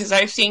it, because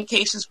I've seen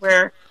cases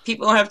where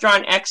people have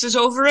drawn X's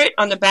over it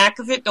on the back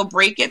of it. They'll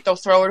break it. They'll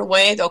throw it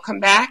away. They'll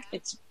come back.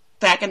 It's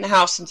back in the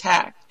house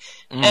intact.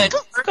 And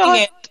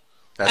burning it,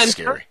 that's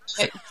scary.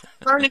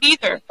 Burn it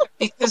either,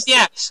 because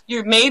yes,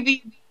 you may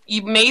be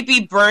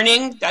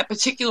burning that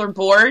particular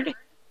board,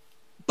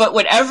 but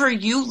whatever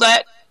you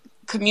let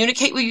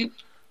communicate with you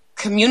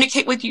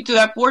through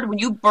that board, when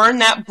you burn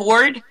that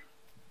board,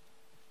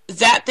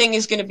 that thing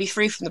is going to be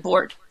free from the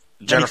board.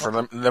 Jennifer,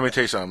 let me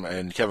tell you something,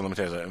 and Kevin, let me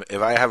tell you something.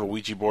 If I have a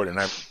Ouija board and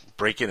I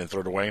break it and throw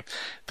it away,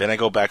 then I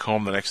go back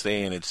home the next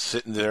day and it's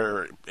sitting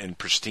there in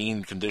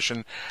pristine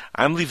condition,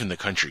 I'm leaving the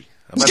country.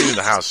 I'm not leaving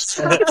the house.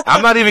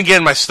 I'm not even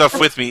getting my stuff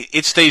with me.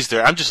 It stays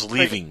there. I'm just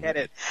leaving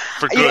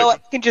for good. I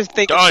can just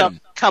think of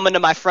something coming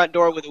to my front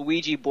door with a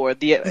Ouija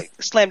board,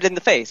 slammed in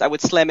the face. I would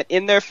slam it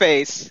in their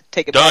face,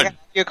 take it back out of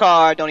your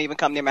car, don't even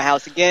come near my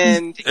house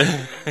again.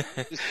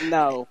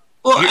 No.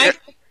 Well,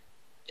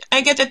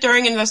 I get that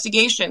during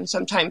investigations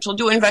sometimes. We'll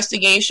do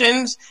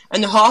investigations,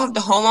 and the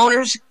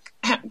homeowners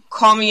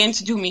call me in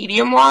to do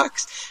medium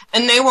walks,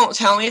 and they won't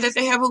tell me that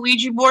they have a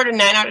Ouija board, and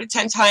 9 out of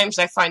 10 times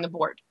I find the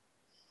board.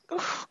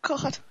 Oh,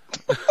 God.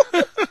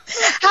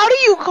 How do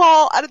you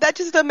call? That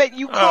just doesn't make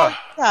you call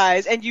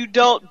guys, and you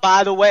don't,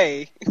 by the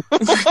way.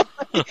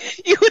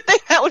 You would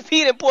think that would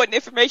be an important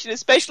information,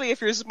 especially if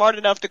you're smart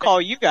enough to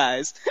call you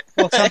guys.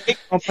 Well, some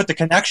people don't put the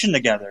connection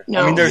together.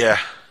 No. I mean, there's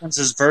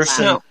differences versus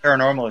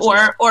paranormal as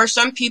well. Or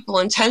some people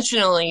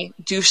intentionally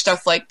do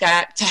stuff like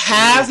that to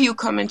have you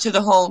come into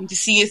the home to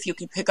see if you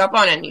can pick up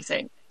on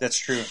anything. That's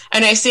true.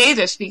 And I say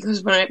this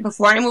because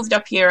before I moved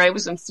up here, I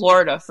was in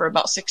Florida for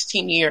about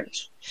 16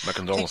 years. My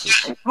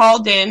condolences. I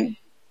called in.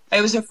 I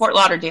was in Fort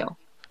Lauderdale.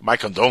 My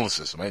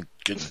condolences. My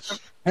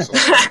goodness.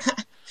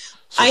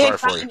 I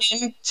had gotten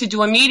in to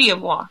do a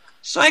medium walk.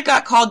 So I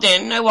got called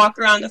in. I walk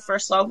around the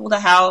first level of the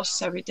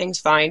house. Everything's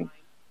fine.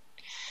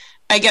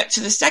 I get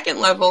to the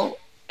second level,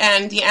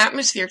 and the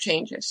atmosphere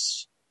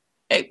changes.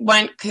 It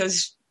went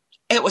because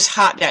it was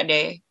hot that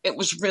day. It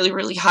was really,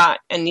 really hot,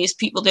 and these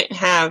people didn't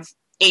have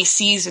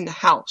ACs in the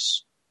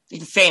house. They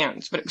had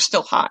fans, but it was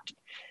still hot.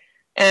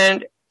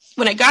 And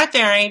when I got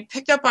there, I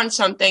picked up on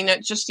something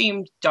that just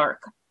seemed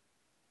dark.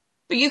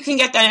 But you can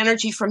get that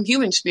energy from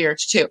human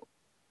spirits, too.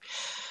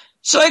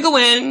 So I go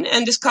in,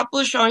 and this couple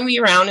is showing me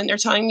around, and they're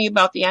telling me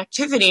about the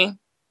activity.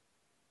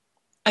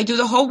 I do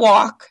the whole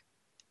walk.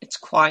 It's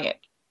quiet.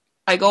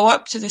 I go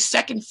up to the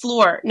second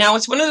floor. Now,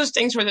 it's one of those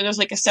things where there's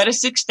like a set of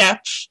 6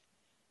 steps,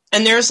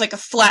 and there's like a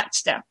flat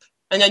step.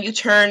 And then you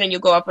turn, and you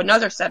go up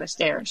another set of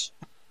stairs.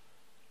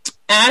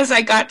 As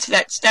I got to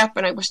that step,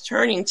 and I was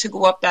turning to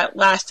go up that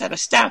last set of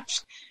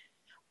steps,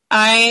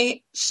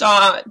 I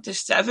saw the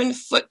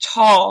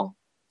 7-foot-tall,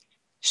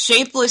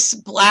 shapeless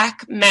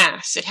black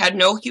mass. It had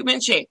no human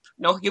shape,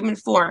 no human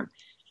form.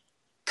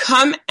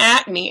 Come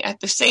at me at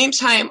the same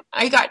time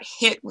I got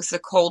hit with the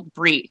cold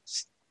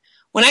breeze.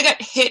 When I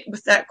got hit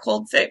with that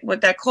cold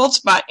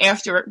spot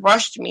after it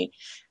rushed me,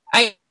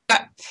 I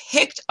got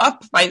picked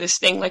up by this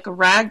thing like a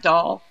rag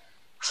doll,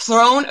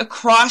 thrown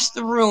across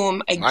the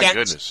room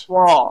against the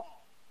wall.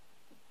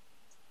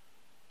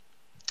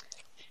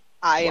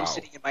 I am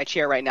sitting in my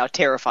chair right now,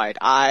 terrified.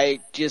 There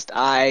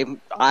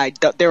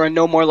are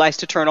no more lights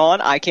to turn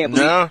on. I can't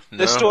believe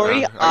the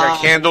story. No. I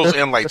got candles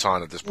and lights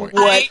on at this point.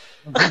 What?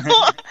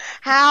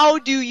 How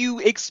do you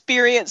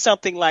experience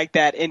something like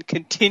that and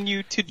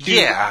continue to do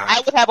it?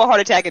 I would have a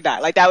heart attack and die.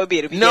 Like, that would be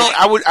it.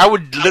 I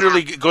would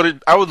literally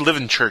I would live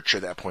in church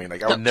at that point.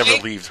 Like, I would never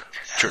leave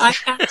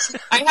church. I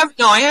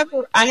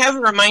have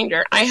a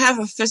reminder. I have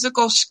a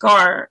physical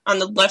scar on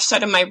the left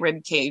side of my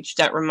rib cage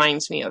that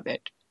reminds me of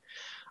it.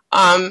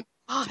 And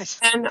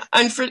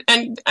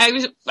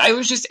I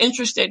was just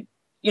interested,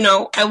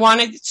 I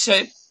wanted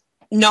to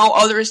know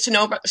others to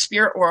know about the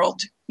spirit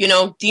world,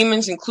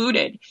 demons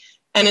included.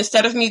 And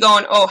instead of me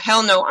going, oh,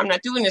 hell no, I'm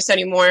not doing this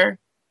anymore,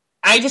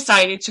 I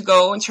decided to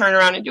go and turn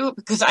around and do it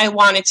because I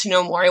wanted to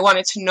know more. I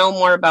wanted to know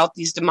more about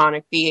these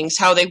demonic beings,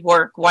 how they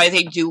work, why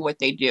they do what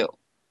they do.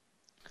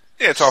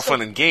 Yeah, it's all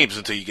fun and games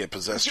until you get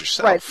possessed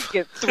yourself. Right,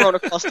 you get thrown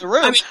across the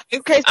room.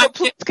 Okay, so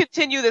please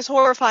continue this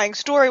horrifying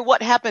story.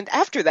 What happened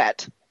after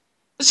that?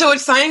 So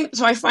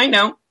I find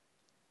out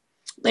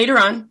later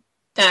on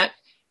that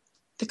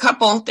the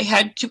couple, they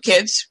had 2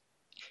 kids,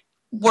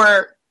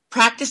 were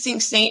practicing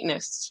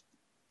Satanists.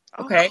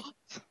 Okay?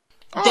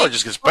 Oh, it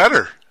just gets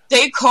better.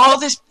 They call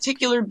this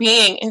particular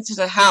being into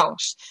the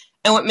house.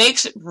 And what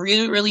makes it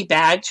really, really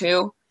bad,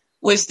 too,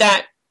 was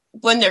that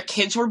when their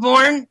kids were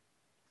born,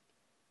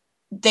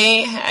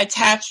 they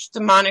attached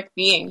demonic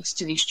beings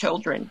to these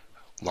children.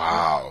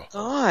 Wow.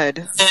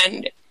 God.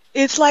 And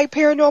it's like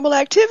Paranormal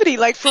Activity,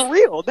 like for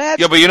real.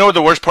 Yeah, but you know what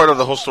the worst part of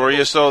the whole story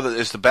is, though?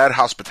 Is the bad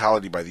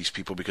hospitality by these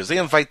people, because they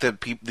invite the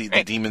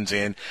demons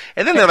in,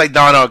 and then they're like,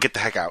 no, get the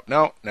heck out.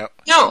 No.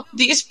 No,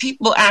 these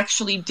people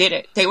actually did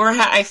it. They were,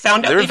 I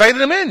found out. They invited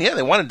them in, yeah,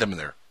 they wanted them in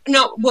there.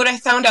 No, what I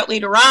found out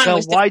later on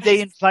was why'd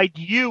they invite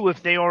you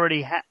if they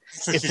already had,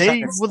 if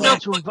they would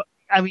like to invite,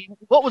 I mean,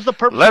 what was the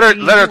purpose? Let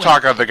her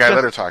talk, other guy,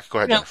 let her talk. Go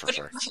ahead, Jennifer,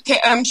 sorry. Okay,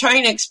 I'm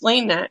trying to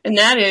explain that, and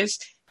that is,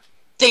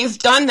 they've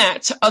done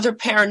that to other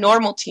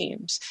paranormal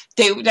teams.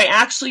 They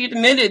actually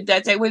admitted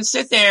that they would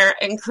sit there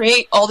and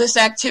create all this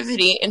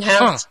activity and have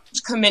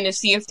teams come in to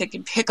see if they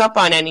could pick up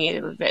on any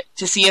of it,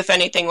 to see if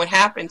anything would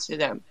happen to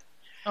them.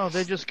 Oh,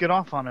 they just get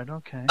off on it,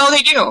 okay. Oh,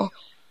 they do.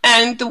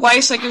 And the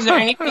wife's like, is there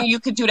anything you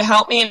could do to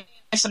help me? And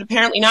I said,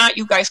 apparently not.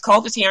 You guys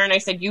called us here, and I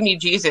said, you need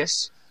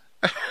Jesus.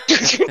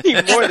 You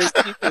need more than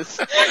Jesus.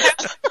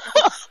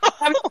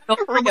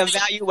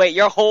 Reevaluate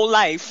your whole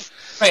life.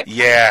 Right.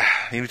 Yeah,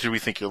 you need to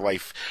rethink your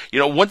life.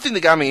 One thing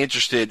that got me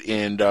interested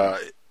in,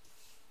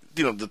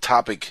 the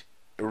topic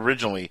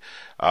originally,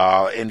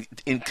 and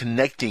in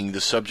connecting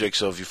the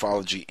subjects of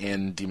ufology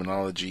and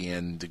demonology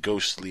and the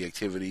ghostly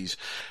activities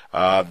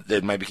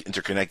that might be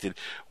interconnected,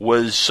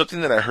 was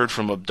something that I heard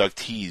from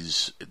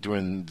abductees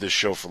during this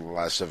show for the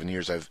last 7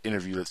 years. I've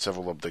interviewed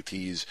several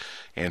abductees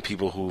and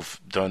people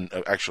who've done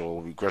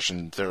actual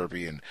regression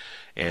therapy,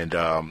 and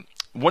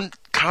one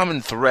common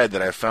thread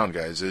that I found,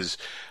 guys, is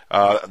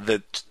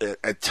that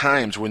at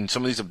times when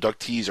some of these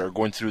abductees are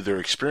going through their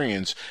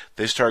experience,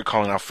 they start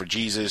calling out for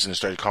Jesus and they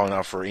start calling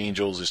out for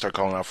angels, they start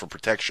calling out for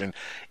protection,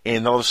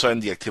 and all of a sudden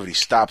the activity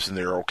stops and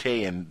they're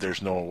okay and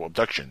there's no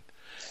abduction.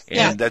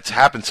 And that's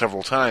happened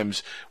several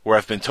times where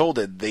I've been told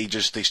that they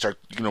start,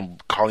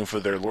 calling for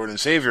their Lord and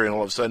Savior, and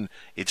all of a sudden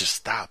it just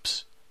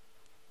stops.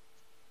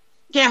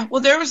 Yeah,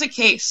 well, there was a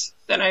case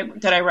that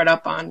I read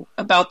up on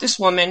about this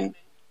woman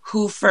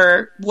who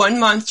for 1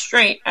 month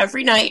straight,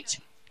 every night,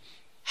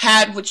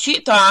 had what she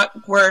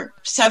thought were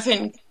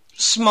 7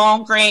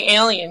 small gray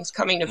aliens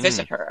coming to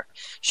visit her.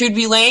 She would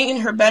be laying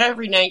in her bed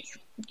every night,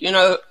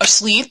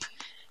 asleep.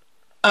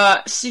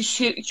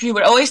 She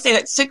would always say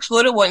that 6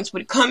 little ones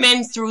would come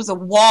in through the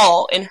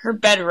wall in her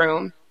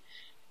bedroom.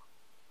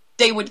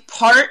 They would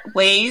part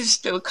ways.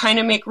 They would kind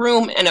of make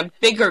room, and a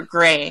bigger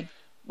gray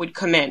would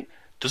come in.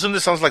 Doesn't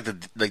this sound like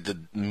the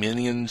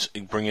Minions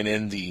bringing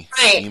in the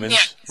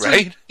demons, yeah.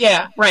 right?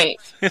 Yeah, right.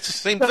 It's the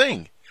same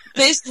thing.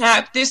 This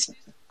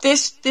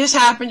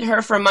happened to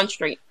her for a month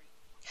straight.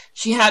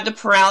 She had the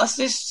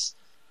paralysis.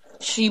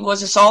 She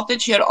was assaulted.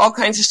 She had all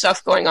kinds of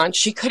stuff going on.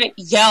 She couldn't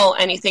yell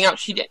anything out.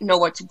 She didn't know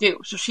what to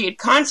do. So she had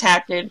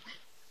contacted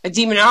a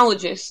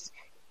demonologist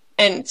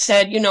and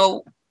said,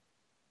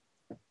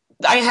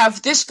 I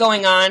have this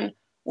going on.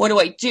 What do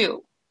I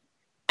do?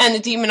 And the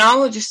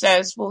demonologist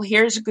says, well,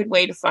 here's a good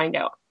way to find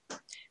out.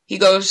 He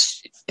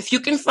goes, if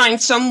you can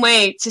find some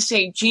way to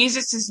say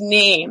Jesus'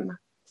 name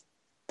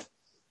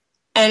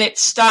and it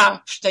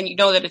stops, then you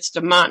know that it's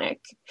demonic.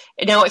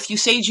 And now if you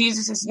say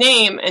Jesus'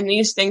 name and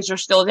these things are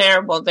still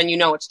there, well, then you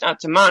know it's not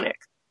demonic.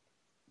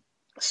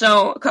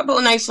 So a couple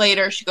of nights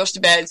later, she goes to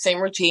bed, same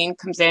routine,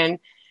 comes in,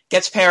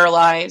 gets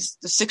paralyzed.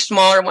 The 6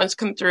 smaller ones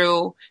come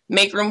through,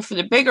 make room for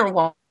the bigger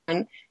one.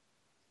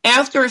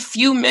 After a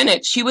few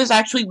minutes, she was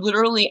actually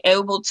literally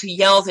able to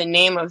yell the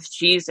name of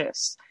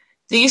Jesus.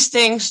 These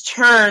things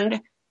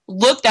turned,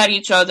 looked at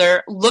each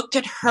other, looked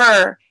at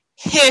her,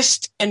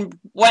 hissed, and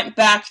went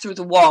back through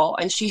the wall.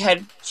 And she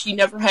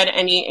never had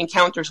any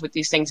encounters with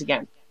these things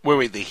again.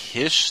 Wait, they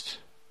hissed?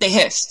 They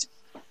hissed.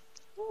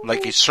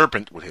 Like a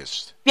serpent would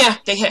hiss? Yeah,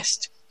 they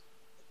hissed.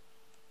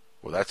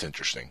 Well, that's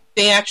interesting.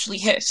 They actually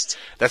hissed.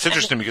 That's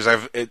interesting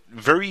because it's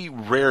very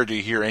rare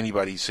to hear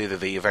anybody say that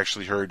they have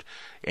actually heard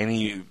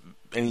any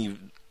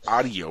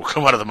audio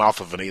come out of the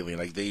mouth of an alien.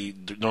 Like, they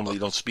normally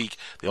don't speak.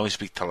 They only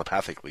speak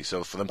telepathically.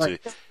 So for them to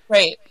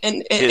right,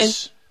 and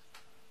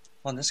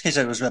well, in this case,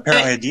 it was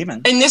apparently a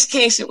demon. In this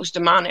case, it was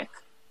demonic.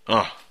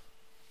 Oh.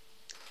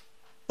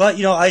 But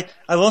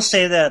I will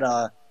say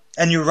that,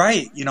 and you're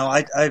right.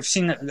 I've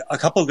seen a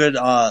couple good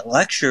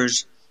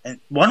lectures. And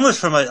one was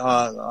from a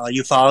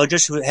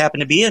ufologist who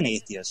happened to be an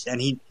atheist, and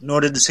he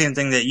noted the same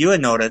thing that you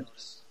had noted,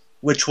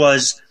 which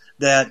was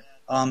that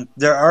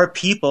there are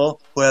people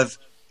who have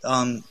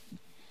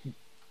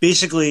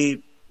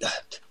basically,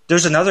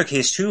 there's another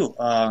case too.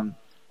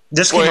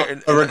 This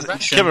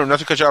Kevin, not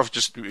to cut you off,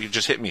 you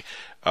just hit me.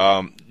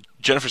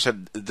 Jennifer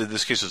said that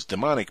this case is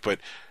demonic, but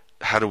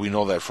how do we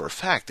know that for a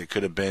fact? It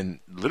could have been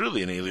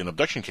literally an alien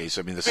abduction case.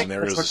 I mean, the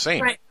scenario is the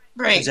same. Right.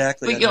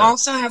 Exactly. But you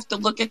also have to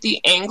look at the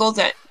angle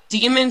that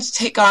demons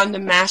take on the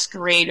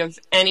masquerade of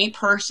any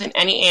person,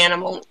 any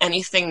animal,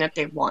 anything that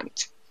they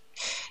want.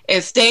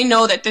 If they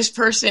know that this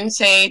person,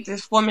 say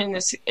this woman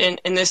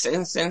in this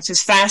instance,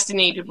 is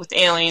fascinated with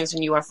aliens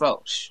and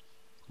UFOs.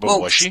 But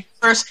was she?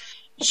 First,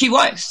 she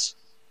was.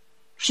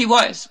 She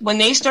was. When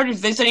they started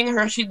visiting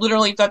her, she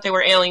literally thought they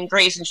were alien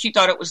grays, and she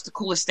thought it was the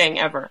coolest thing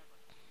ever.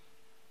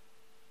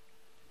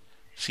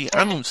 See,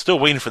 I'm still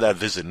waiting for that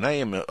visit, and I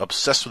am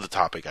obsessed with the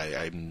topic.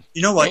 I'm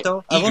you know what,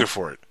 though? Eager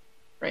for it.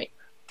 Right.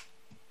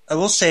 I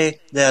will say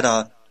that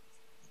I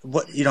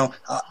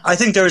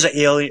think there's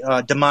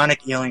a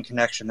demonic alien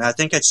connection. I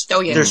think it's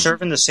they're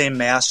serving the same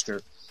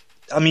master.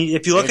 I mean,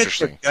 if you look at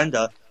the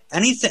agenda,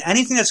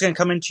 anything that's going to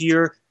come into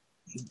your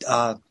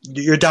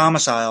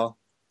domicile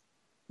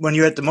when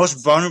you're at the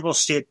most vulnerable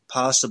state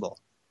possible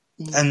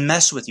and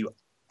mess with you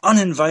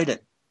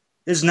uninvited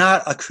is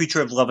not a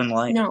creature of love and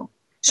light. No.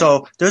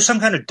 So there's some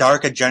kind of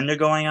dark agenda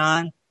going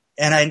on,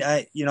 and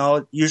I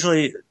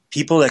usually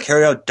people that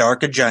carry out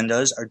dark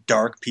agendas are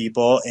dark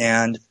people,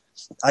 and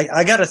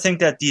I got to think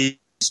that these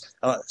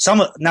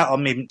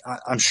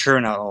I'm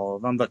sure not all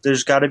of them, but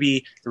there's got to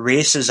be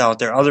races out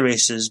there, other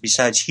races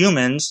besides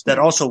humans that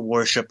also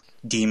worship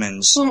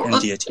demons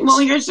and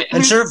deities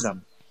and serve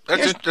them.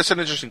 That's an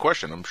interesting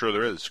question. I'm sure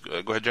there is.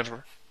 Go ahead,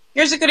 Jennifer.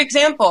 Here's a good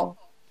example.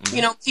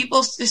 Mm-hmm.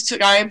 People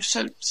describe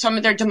some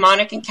of their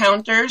demonic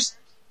encounters.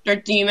 Their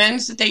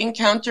demons that they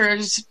encounter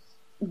as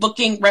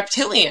looking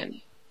reptilian.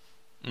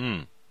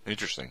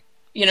 Interesting.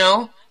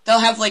 They'll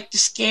have like the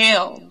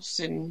scales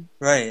and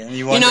right, and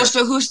you wonder,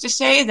 so who's to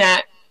say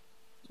that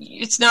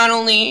it's not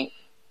only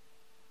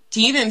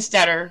demons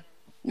that are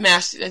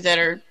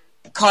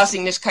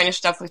causing this kind of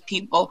stuff with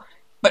people,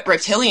 but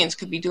reptilians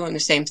could be doing the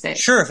same thing.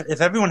 Sure,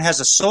 if everyone has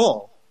a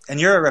soul and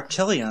you're a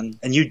reptilian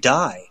and you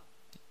die.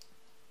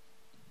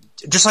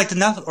 Just like the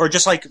Neph, or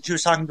just like she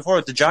was talking before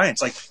with the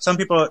giants. Like some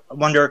people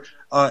wonder,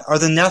 are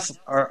the Neph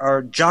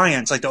are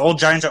giants, like the old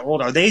giants are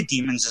old, are they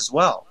demons as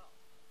well?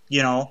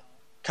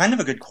 Kind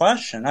of a good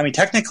question. I mean,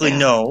 technically,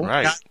 no,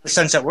 not in the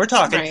sense that we're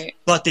talking,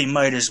 but they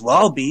might as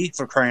well be,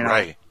 for crying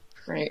out.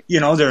 Right.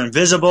 They're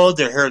invisible.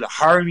 They're here to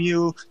harm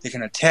you. They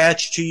can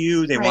attach to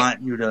you. They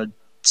want you to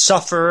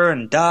suffer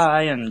and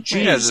die, and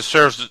geez. Yeah, it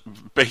serves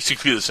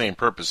basically the same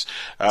purpose.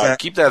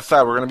 Keep that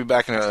thought. We're going to be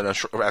back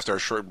after a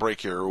short break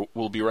here.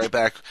 We'll be right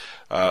back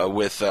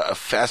with a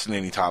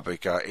fascinating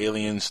topic: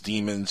 aliens,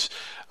 demons.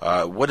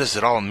 What does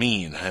it all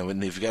mean?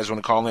 And if you guys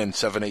want to call in,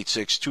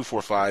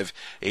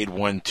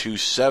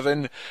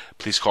 786-245-8127.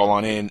 Please call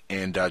on in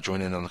and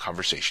join in on the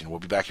conversation. We'll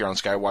be back here on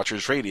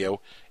Skywatchers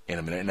Radio in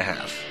a minute and a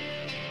half.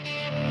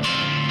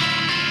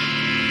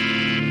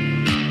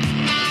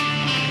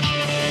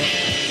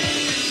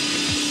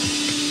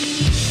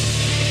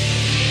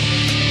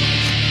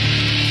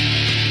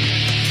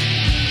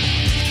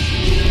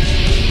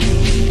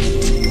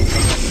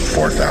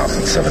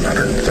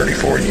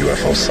 4,734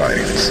 UFO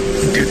sightings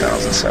in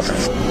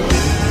 2007.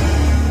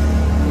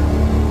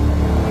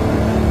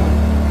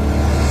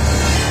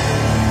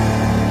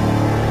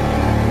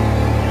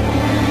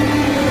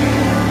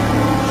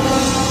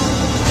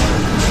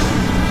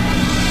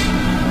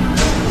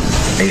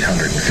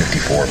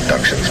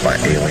 Abductions by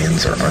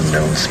aliens or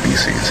unknown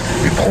species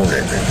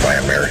reported by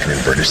American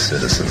and British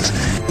citizens,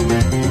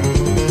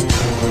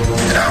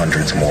 and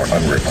hundreds more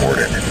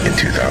unreported in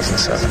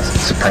 2007.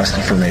 Suppressed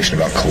information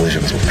about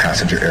collisions with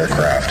passenger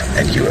aircraft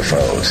and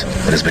UFOs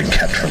that has been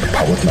kept from the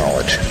public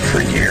knowledge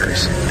for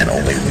years, and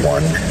only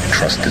one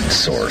trusted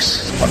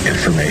source of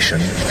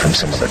information from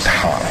some of the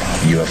top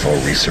UFO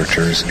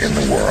researchers in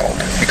the world.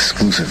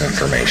 Exclusive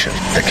information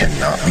that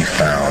cannot be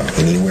found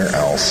anywhere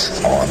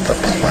else on the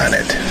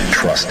planet.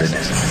 Trusted,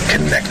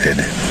 connected,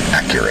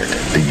 accurate.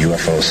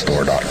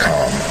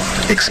 TheUFOstore.com.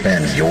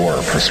 Expand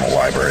your personal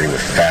library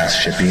with fast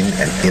shipping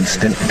and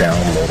instant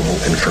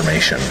downloadable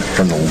information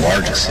from the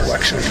largest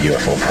selection of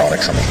UFO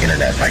products on the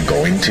internet by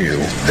going to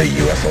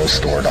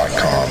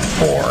TheUFOstore.com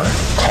or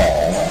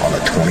call on the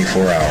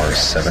 24-hour,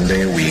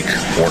 7-day-a-week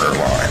order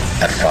line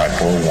at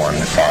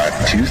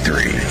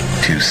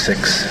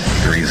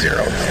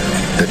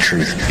 541-523-2630. The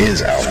truth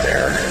is out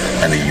there,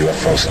 and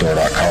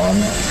TheUFOstore.com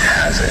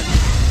has it.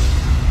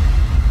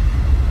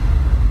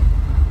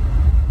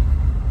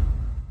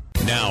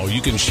 Now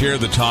you can share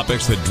the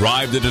topics that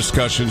drive the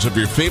discussions of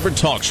your favorite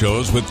talk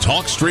shows with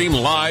TalkStream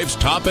Live's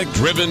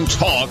topic-driven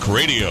talk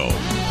radio.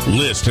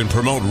 List and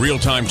promote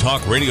real-time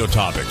talk radio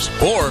topics,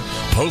 or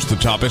post the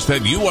topics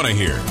that you want to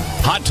hear.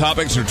 Hot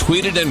topics are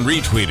tweeted and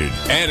retweeted,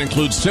 and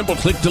include simple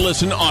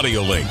click-to-listen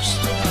audio links.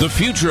 The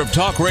future of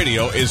talk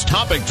radio is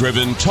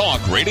topic-driven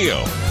talk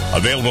radio.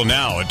 Available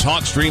now at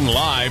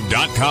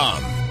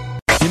TalkStreamLive.com.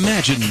 In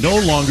Imagine no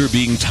longer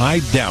being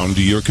tied down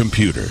to your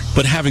computer,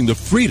 but having the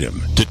freedom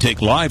to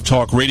take live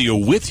talk radio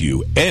with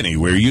you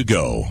anywhere you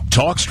go.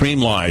 TalkStream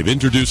Live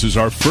introduces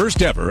our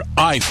first ever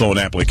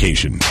iPhone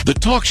application. The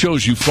talk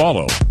shows you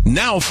follow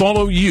now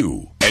follow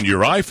you. And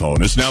your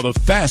iPhone is now the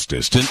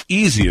fastest and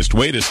easiest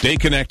way to stay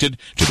connected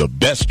to the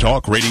best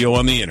talk radio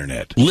on the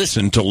internet.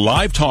 Listen to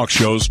live talk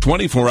shows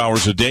 24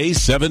 hours a day,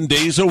 7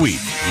 days a week.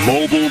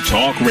 Mobile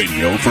talk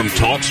radio from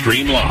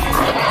TalkStream Live.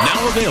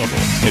 Now available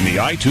in the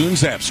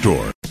iTunes App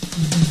Store.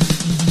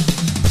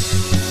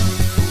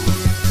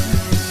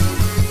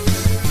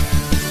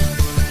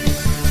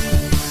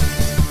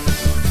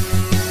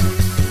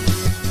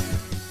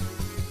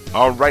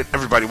 All right,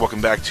 everybody,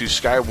 welcome back to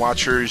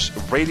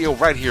Skywatchers Radio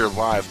right here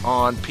live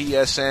on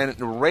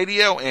PSN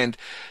Radio. And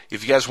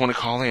if you guys want to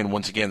call in,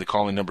 once again, the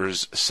calling number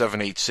is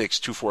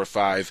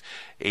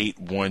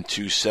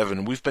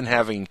 786-245-8127. We've been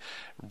having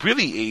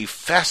really a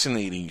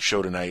fascinating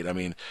show tonight. I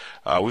mean,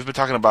 we've been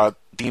talking about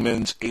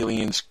demons,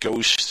 aliens,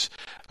 ghosts,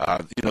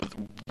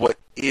 what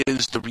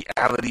is the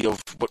reality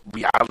of what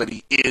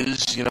reality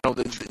is,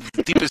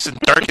 the deepest and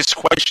darkest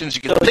questions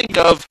you can think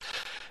of.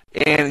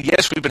 And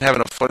yes, we've been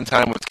having a fun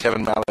time with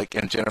Kevin Malik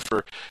and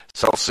Jennifer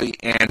Selsey,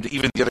 and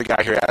even the other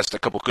guy here asked a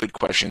couple good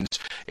questions.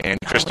 And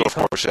Crystal, of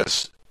course,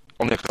 says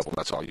only a couple.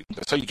 That's all you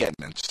get,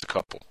 man. Just a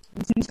couple.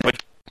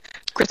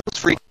 Crystal's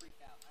freaking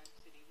out. I'm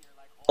sitting here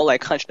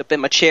like hunched up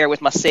in my chair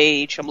with my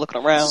sage. I'm looking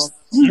around.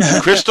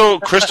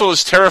 Crystal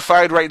is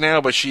terrified right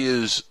now, but she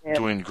is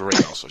doing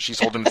great. Also, she's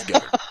holding it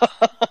together.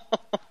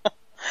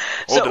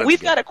 So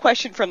we've got a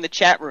question from the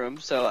chat room.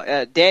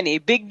 So Danny,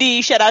 Big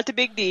D, shout out to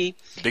Big D.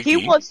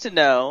 He wants to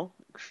know,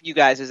 you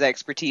guys'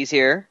 expertise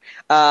here,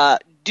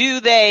 do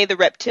they, the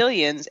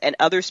reptilians and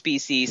other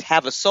species,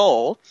 have a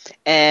soul?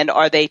 And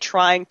are they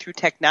trying through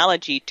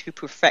technology to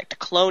perfect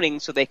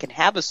cloning so they can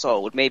have a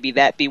soul? Would maybe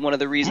that be one of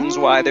the reasons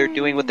why they're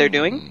doing what they're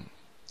doing?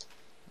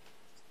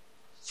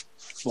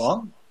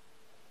 Well,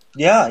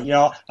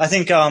 yeah, I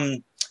think,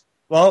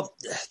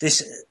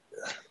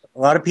 a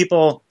lot of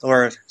people,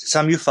 or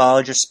some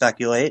ufologists,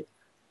 speculate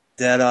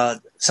that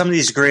some of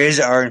these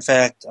greys are, in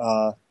fact,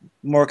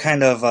 more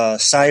kind of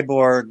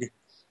cyborg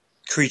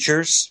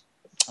creatures,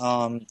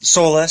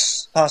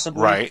 soulless,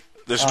 possibly. Right.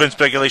 There's been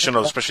speculation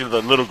of, especially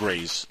the little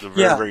greys, the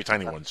very, very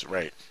tiny ones.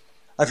 Right.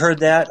 I've heard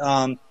that.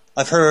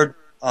 I've heard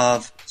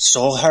of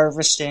soul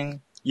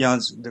harvesting.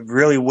 It's the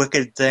really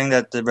wicked thing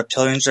that the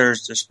reptilians are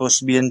supposed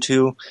to be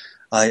into.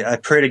 I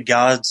pray to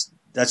God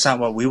that's not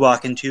what we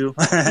walk into.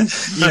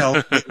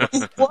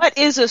 What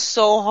is a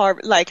soul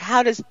harvest? Like,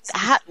 I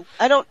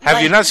don't.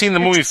 Have you not seen the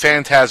movie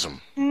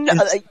Phantasm? No,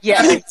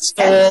 yes.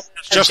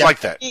 Just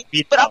like that.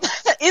 But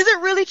is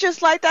it really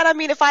just like that? I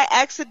mean, if I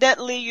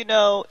accidentally,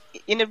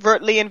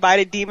 inadvertently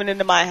invite a demon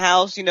into my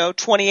house,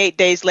 28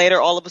 days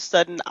later, all of a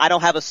sudden, I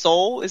don't have a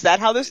soul? Is that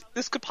how this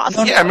could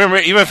possibly? Yeah, I remember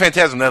even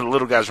Phantasm, that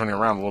little guys running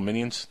around, little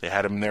minions. They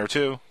had them there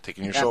too,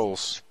 taking your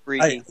souls.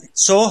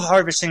 Soul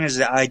harvesting is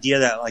the idea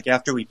that, like,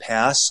 after we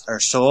pass, our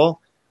soul,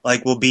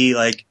 like, will be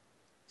like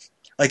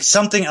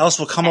something else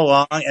will come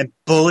along and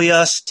bully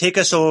us, take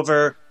us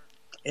over,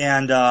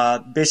 and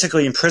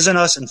basically imprison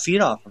us and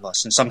feed off of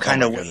us in some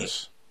kind of way.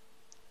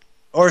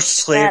 Or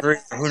slavery,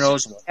 who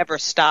knows what. Ever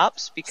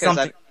stops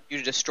because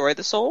you destroy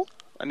the soul?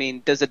 I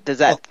mean, does that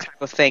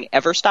type of thing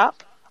ever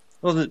stop?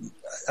 Well,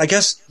 I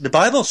guess the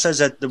Bible says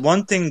that the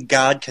one thing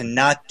God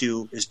cannot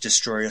do is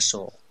destroy a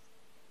soul.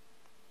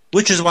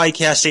 Which is why he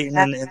cast Satan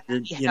That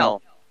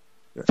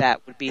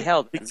would be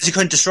hell. Because he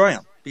couldn't destroy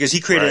him. Because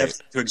he created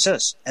everything to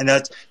exist. And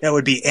that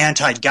would be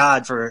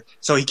anti-God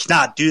so he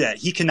cannot do that.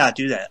 He cannot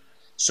do that.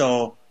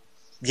 So,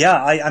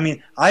 yeah, I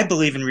mean, I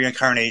believe in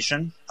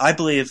reincarnation. I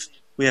believe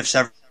we have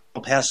several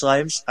past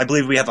lives. I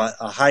believe we have a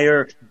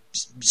higher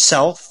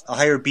self, a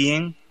higher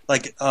being,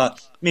 like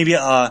maybe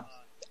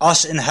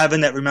us in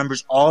heaven that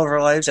remembers all of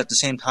our lives at the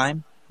same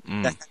time,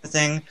 that kind of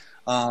thing.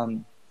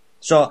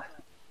 So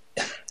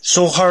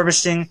soul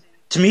harvesting,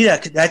 to me,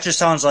 that just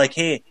sounds like,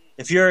 hey,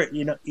 if you're,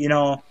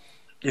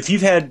 if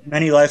you've had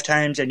many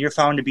lifetimes and you're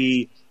found to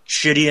be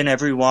shitty in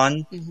every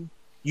one,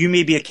 you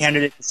may be a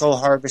candidate for soul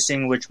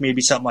harvesting, which may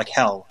be something like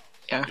hell.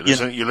 Yeah.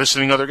 You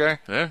listening, other guy?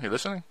 Yeah, you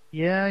listening?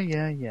 Yeah.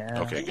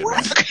 Okay, good.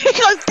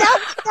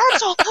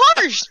 That's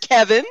harsh,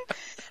 Kevin.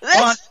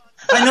 I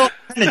know I'm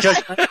kind of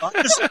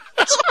judgmental.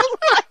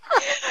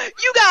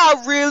 You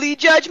got really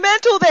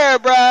judgmental there,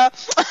 bruh.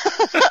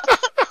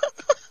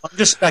 I'm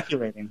just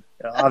speculating.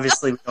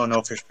 Obviously, we don't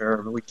know for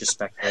sure, but we just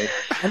speculate.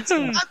 I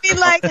mean,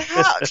 like,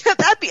 how could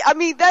that be? I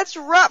mean, that's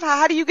rough.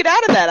 How do you get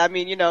out of that? I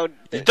mean, you don't.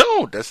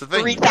 That's the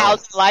thing.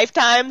 3,000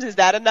 lifetimes, is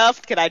that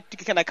enough? Can I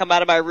come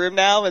out of my room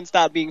now and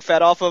stop being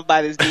fed off of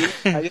by this demon?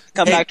 I get to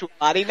come back to a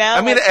body now?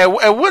 I mean,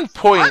 at one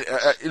point,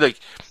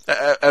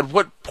 at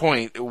what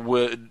point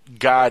would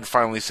God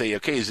finally say,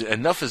 okay,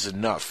 enough is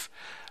enough?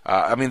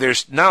 I mean,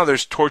 there's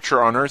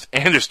torture on Earth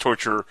and there's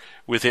torture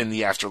within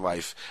the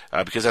afterlife,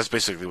 because that's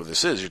basically what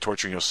this is. You're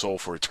torturing your soul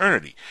for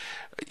eternity.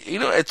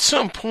 At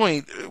some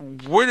point,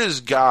 where does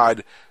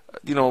God,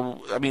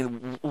 I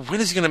mean,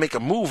 when is he going to make a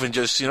move and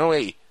just,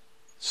 hey,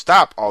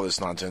 Stop all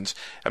this nonsense.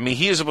 I mean,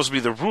 he is supposed to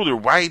be the ruler.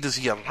 Why does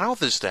he allow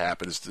this to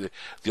happen? Is the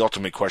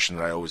ultimate question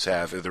that I always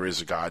have. If there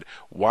is a God,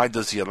 why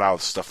does he allow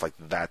stuff like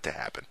that to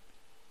happen?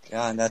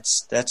 Yeah, and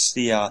that's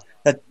the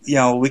that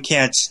we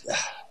can't,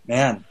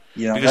 man.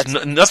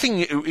 Because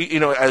nothing,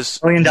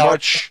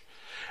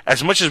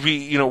 as much as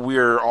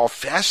we're all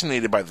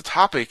fascinated by the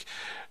topic,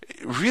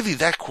 really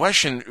that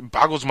question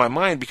boggles my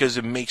mind because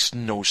it makes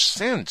no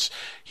sense.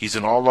 He's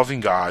an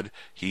all-loving God.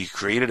 He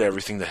created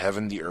everything, the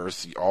heaven, the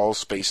earth, all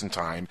space and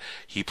time.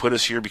 He put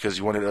us here because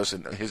he wanted us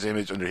in his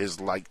image, under his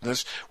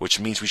likeness, which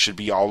means we should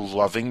be all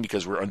loving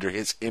because we're under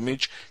his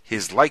image,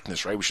 his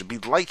likeness, right? We should be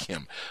like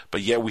him.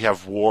 But yet we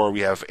have war,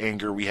 we have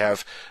anger, we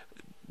have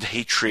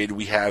hatred,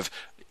 we have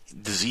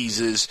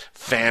diseases,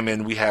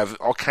 famine, we have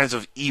all kinds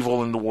of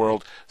evil in the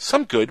world.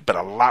 Some good, but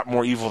a lot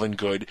more evil than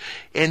good.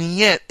 And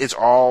yet it's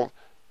all,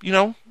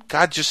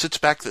 God just sits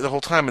back the whole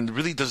time and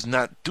really does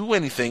not do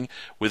anything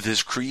with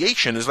his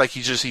creation. It's like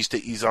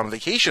he's on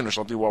vacation or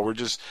something while we're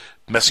just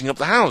messing up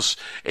the house,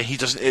 and he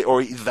doesn't,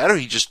 or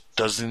he just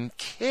doesn't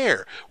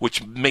care,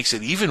 which makes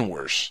it even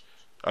worse.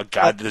 A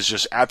God that is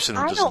just absent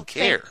and doesn't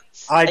care.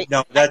 I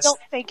don't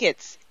think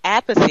it's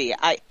apathy.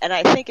 I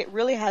think it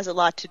really has a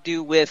lot to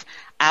do with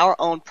our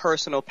own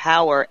personal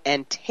power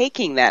and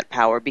taking that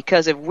power.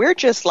 Because if we're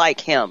just like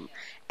him,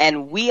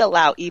 and we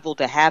allow evil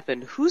to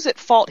happen, who's at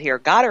fault here,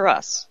 God or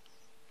us?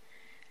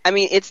 I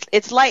mean,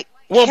 it's like...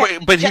 Well,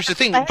 but here's the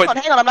thing. Hang on,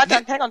 I'm not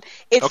done. Hang on.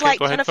 It's okay, like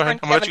go ahead, Jennifer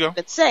and Kevin have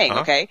been saying,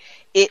 okay?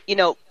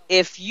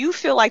 If you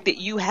feel like that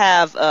you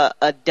have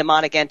a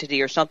demonic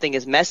entity or something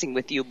is messing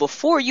with you,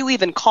 before you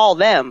even call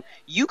them,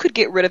 you could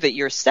get rid of it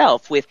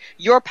yourself with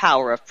your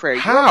power of prayer.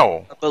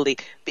 How? Your belief.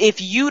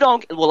 If you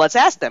don't... Well, let's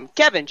ask them.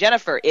 Kevin,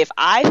 Jennifer, if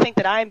I think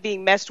that I'm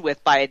being messed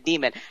with by a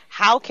demon,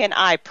 how can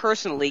I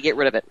personally get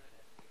rid of it?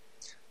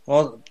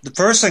 Well, the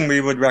first thing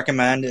we would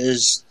recommend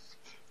is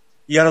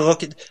you got to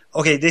look at.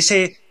 Okay, they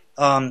say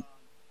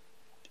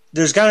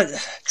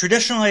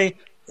traditionally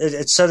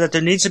it's said that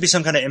there needs to be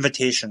some kind of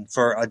invitation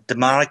for a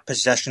demonic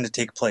possession to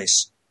take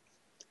place.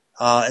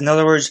 In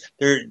other words,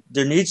 there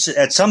needs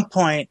at some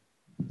point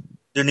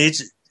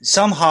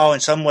somehow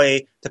in some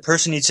way the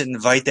person needs to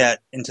invite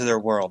that into their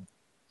world,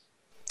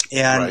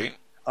 and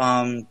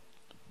right.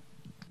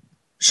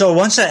 So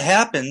once that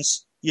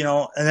happens,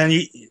 and then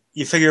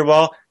you figure,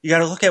 well, you got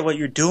to look at what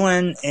you're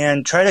doing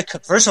and try to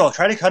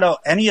cut out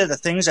any of the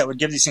things that would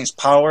give these things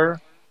power,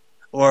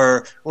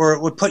 or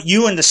would put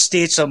you into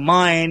states of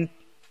mind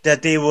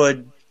that they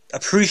would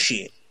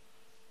appreciate.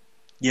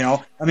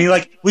 I mean,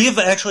 like we've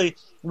had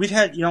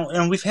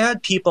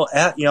people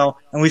at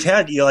and we've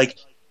had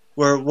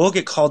where we'll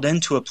get called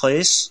into a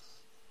place,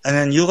 and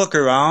then you look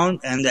around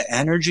and the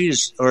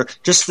energies or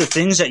just the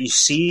things that you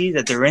see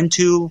that they're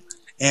into,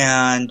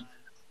 and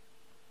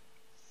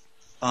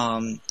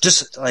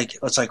just like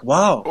it's like,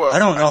 wow, well, I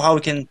don't know how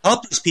we can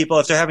help these people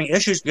if they're having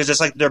issues, because it's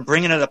like they're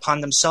bringing it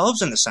upon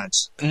themselves in a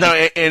sense. No,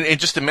 and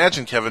just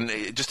imagine, Kevin,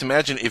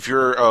 if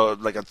you're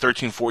like a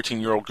 13,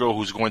 14-year-old girl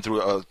who's going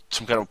through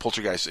some kind of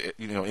poltergeist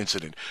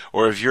incident,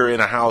 or if you're in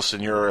a house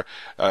and you're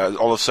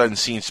all of a sudden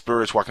seeing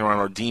spirits walking around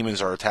or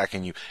demons are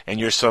attacking you, and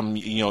you're some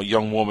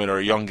young woman or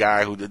a young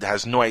guy who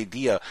has no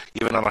idea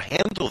even how to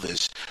handle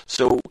this.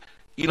 So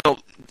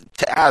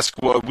to ask,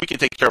 well, we can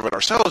take care of it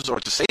ourselves, or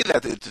to say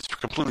that it's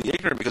completely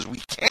ignorant because we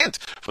can't.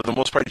 For the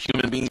most part,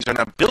 human beings are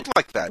not built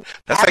like that.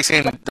 That's like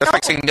saying, how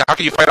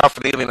can you fight off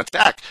an alien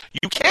attack?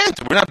 You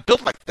can't. We're not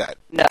built like that.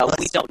 No,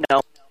 we don't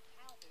know.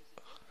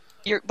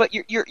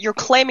 You're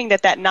claiming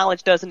that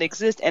knowledge doesn't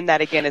exist, and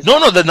that again is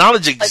no. The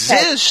knowledge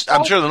exists.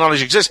 I'm sure the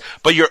knowledge exists,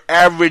 but your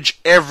average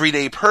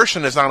everyday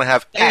person is not going to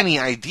have any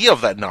idea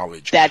of that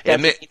knowledge. That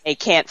doesn't mean they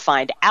can't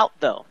find out,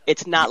 though.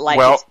 It's not like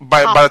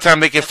by the time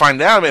they can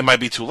find out, it might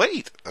be too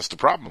late. That's the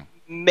problem.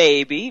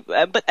 Maybe,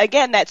 but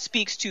again, that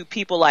speaks to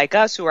people like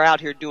us who are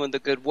out here doing the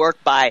good work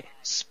by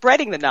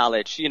spreading the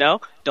knowledge.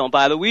 Don't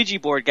buy the Ouija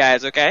board,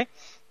 guys. Okay.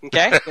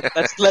 Okay,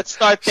 let's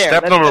start there.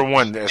 Step number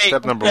one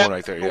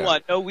right there. Yeah.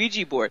 No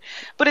Ouija board.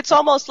 But it's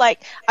almost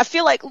like, I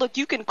feel like, look,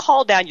 you can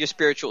call down your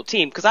spiritual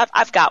team, because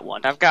I've got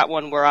one. I've got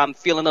one where I'm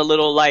feeling a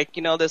little like,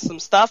 there's some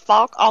stuff.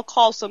 I'll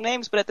call some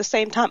names, but at the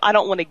same time, I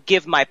don't want to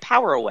give my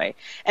power away.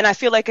 And I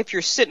feel like if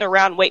you're sitting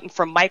around waiting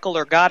for Michael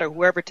or God or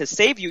whoever to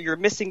save you, you're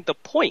missing the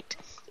point.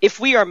 If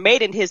we are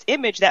made in his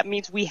image, that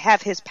means we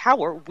have his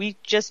power. We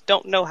just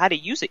don't know how to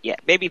use it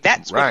yet. Maybe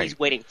that's what he's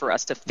waiting for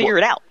us to figure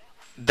it out.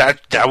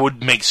 That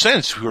would make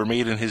sense. We were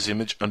made in his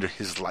image, under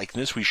his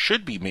likeness. We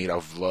should be made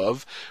of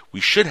love. We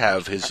should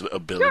have his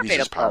abilities,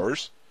 his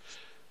powers.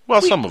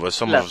 Well, some of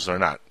us are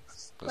not.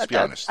 Let's be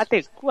honest. I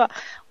think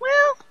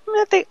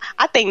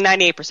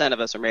 98% of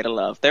us are made of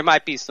love. There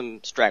might be some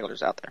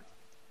stragglers out there.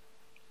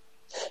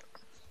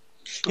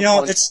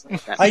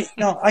 I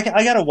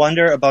gotta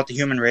wonder about the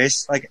human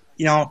race. Like,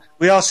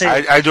 we all say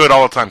I do it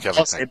all the time,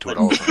 Kevin. I do it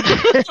all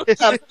the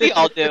time. We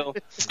all do.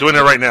 Doing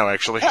it right now,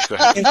 actually.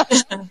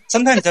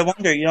 Sometimes I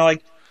wonder,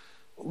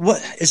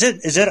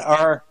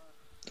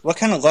 what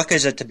kind of luck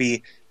is it to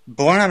be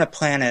born on a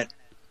planet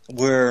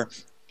where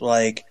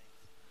like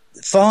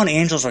fallen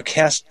angels are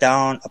cast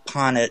down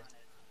upon it,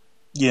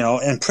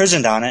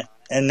 imprisoned on it.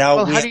 And now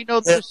well, how do you know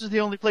this is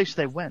the only place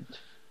they went?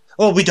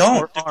 Well, we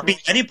don't. There could be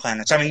any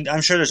planets. I mean, I'm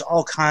sure there's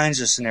all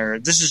kinds of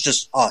scenarios. This is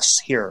just us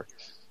here,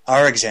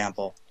 our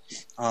example.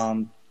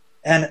 And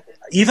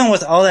even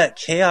with all that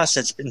chaos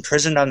that's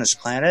imprisoned on this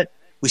planet,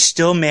 we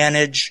still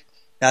manage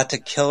not to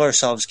kill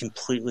ourselves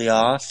completely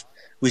off.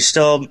 We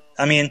still,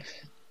 I mean,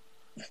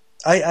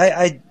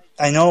 I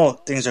know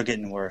things are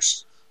getting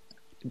worse.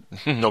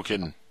 No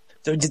kidding.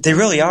 They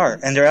really are,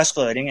 and they're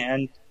escalating.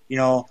 And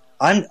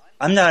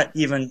I'm not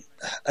even.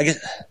 I guess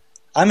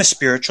I'm a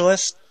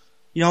spiritualist,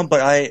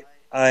 but I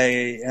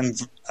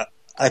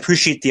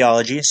appreciate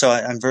theology, so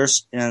I'm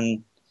versed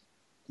in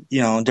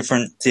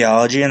different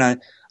theology, and I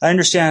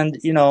understand.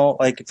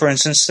 Like for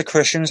instance, the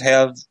Christians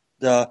have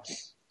the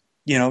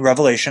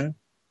Revelation,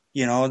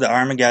 the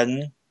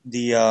Armageddon,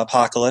 the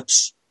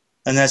apocalypse,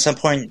 and at some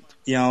point,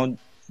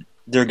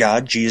 their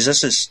God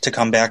Jesus is to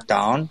come back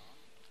down.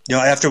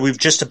 After we've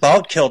just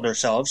about killed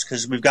ourselves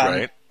because we've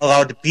gotten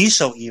allowed to be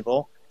so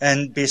evil,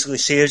 and basically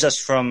saves us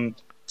from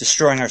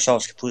destroying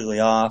ourselves completely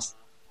off.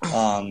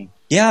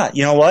 Yeah,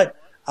 you know what?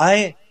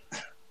 I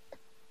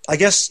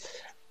guess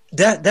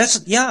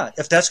that's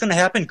if that's going to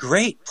happen,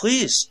 great,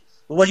 please.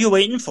 What are you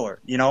waiting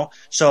for?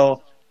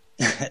 So,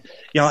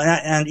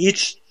 and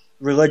each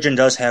religion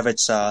does have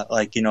its,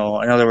 in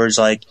other words,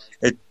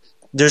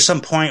 there's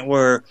some point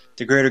where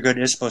the greater good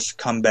is supposed to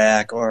come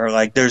back, or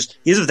there's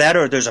either that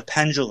or there's a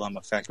pendulum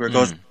effect where it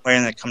goes one way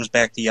and it comes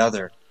back the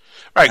other.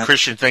 Right,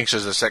 Christian thinks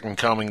there's a second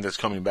coming that's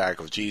coming back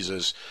of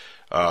Jesus.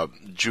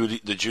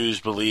 The Jews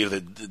believe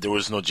that there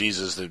was no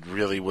Jesus, that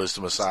really was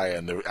the Messiah,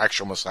 and the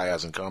actual Messiah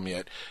hasn't come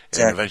yet.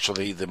 And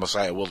eventually the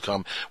Messiah will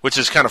come, which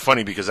is kind of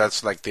funny because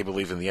that's like they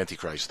believe in the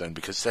Antichrist then,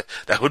 because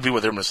that would be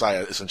what their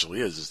Messiah essentially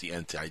is the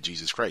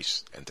anti-Jesus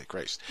Christ,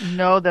 Antichrist.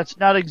 No, that's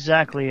not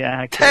exactly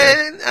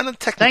accurate. On a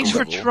technical Thanks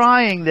level. for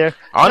trying there.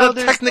 On a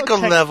technical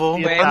level.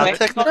 On a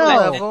technical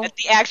level.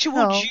 The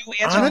actual Jew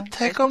answer. On a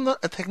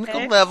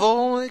technical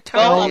level, it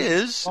kind of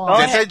is.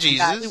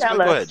 Anti-Jesus. But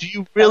go ahead. Do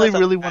you really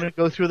want to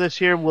go through this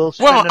here? Well,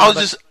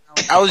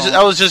 I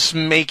was just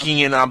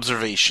making an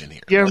observation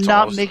here. You're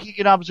not making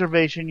an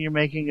observation. You're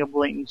making a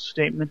blatant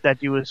statement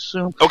that you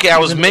assume. Okay, I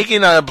was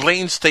making a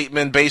blatant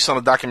statement based on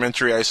a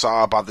documentary I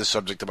saw about this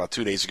subject about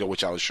 2 days ago,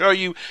 which I'll show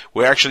you.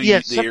 Where actually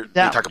they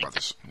talk about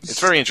this.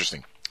 It's very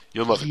interesting.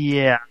 You'll love it.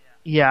 Yeah.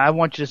 I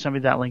want you to send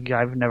me that link.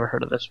 I've never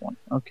heard of this one.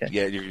 Okay.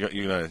 Yeah,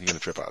 you're gonna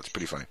trip out. It's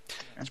pretty funny.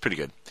 It's pretty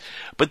good.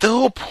 But the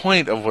whole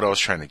point of what I was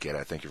trying to get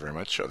at, thank you very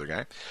much, other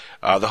guy.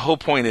 The whole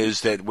point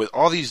is that with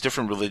all these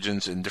different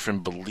religions and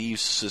different belief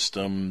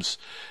systems,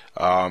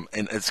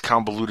 and as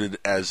convoluted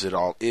as it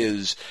all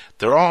is,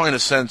 they're all in a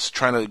sense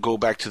trying to go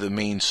back to the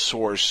main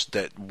source,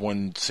 that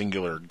one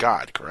singular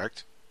God,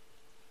 correct?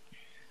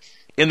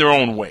 In their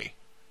own way.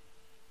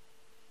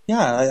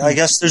 Yeah, I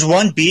guess there's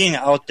one being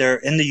out there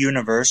in the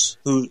universe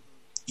who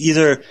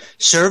either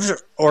serves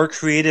or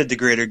created the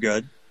greater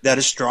good that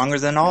is stronger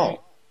than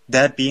all.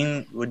 That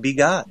being would be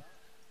God.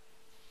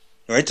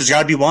 Right? There's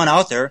got to be one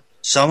out there.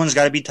 Someone's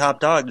got to be top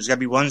dog. There's got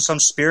to be some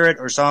spirit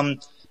or some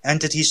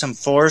entity, some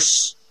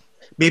force.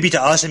 Maybe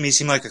to us it may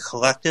seem like a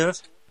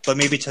collective, but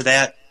maybe to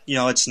that,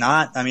 it's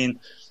not. I mean,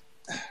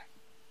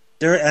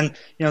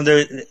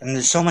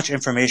 there's so much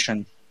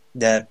information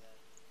that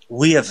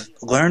we have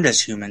learned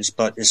as humans,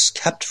 but is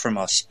kept from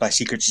us by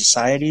secret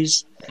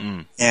societies.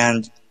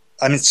 And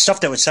I mean,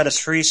 stuff that would set us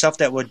free, stuff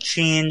that would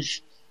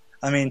change.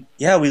 I mean,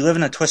 yeah, we live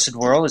in a twisted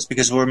world. It's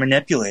because we're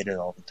manipulated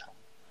all the time.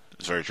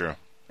 That's very true.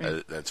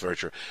 That's very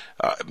true.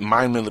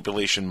 Mind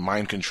manipulation,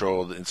 mind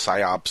control, and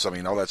psyops. I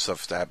mean, all that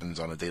stuff happens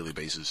on a daily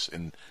basis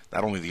in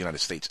not only the United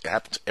States, it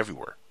happens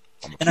everywhere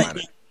on the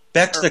planet.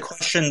 Back to the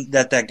question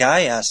that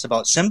guy asked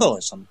about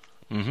symbolism.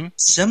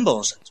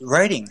 Symbols,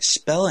 writing,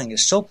 spelling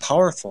is so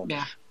powerful.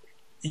 Yeah.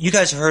 You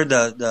guys have heard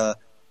the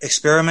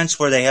experiments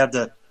where they have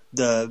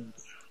the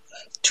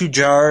two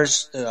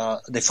jars,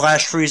 they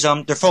flash freeze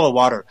them. They're full of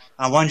water.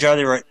 On one jar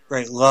they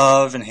write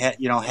love and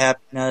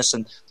happiness,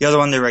 and the other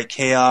one they write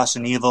chaos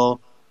and evil.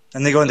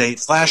 And they go and they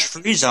flash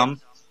freeze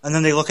them, and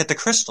then they look at the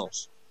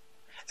crystals.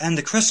 And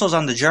the crystals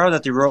on the jar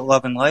that they wrote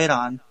love and light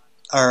on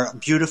are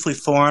beautifully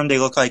formed. They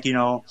look like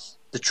the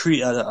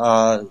tree of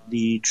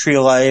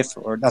life,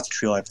 or not the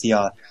tree of life.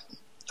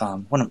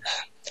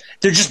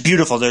 They're just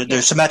beautiful.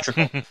 They're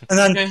symmetrical. And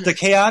then the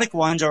chaotic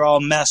ones are all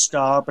messed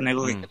up, and they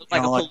look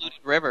like a polluted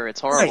river.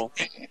 It's horrible.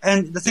 Right.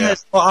 And the thing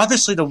is, well,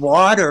 obviously the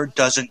water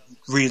doesn't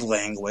read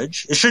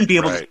language. It shouldn't be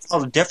able to tell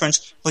the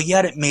difference, but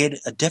yet it made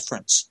a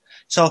difference.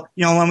 So,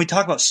 when we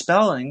talk about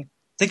spelling,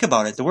 think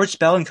about it. The word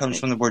spelling comes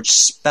from the word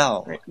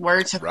spell. Right.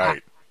 Words have power.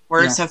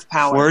 Words have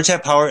power. Words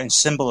have power, and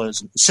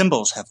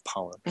symbols have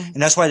power. And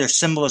that's why there's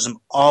symbolism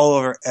all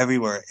over,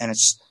 everywhere. And a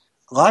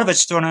lot of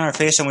it's thrown in our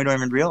face, and we don't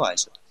even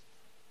realize it.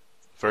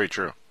 Very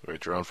true. Very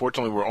true.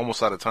 Unfortunately, we're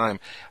almost out of time.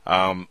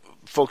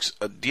 Folks,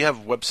 do you have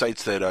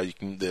websites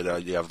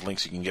that you have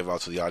links you can give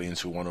out to the audience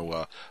who want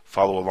to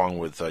follow along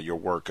with your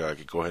work?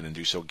 Go ahead and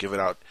do so. Give it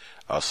out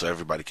so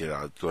everybody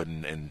can go ahead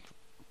and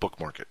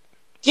bookmark it.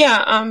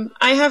 Yeah,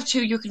 I have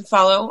two you can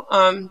follow.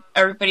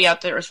 Everybody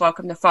out there is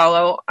welcome to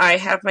follow. I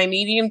have my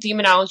Medium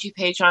Demonology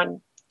page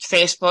on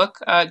Facebook,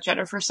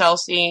 Jennifer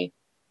Selsey,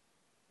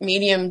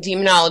 Medium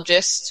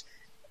Demonologist,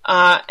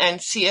 and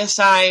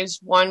CSI's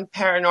One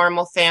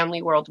Paranormal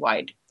Family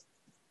Worldwide.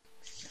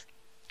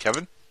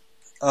 Kevin?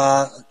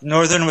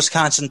 Northern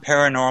Wisconsin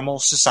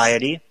Paranormal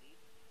Society.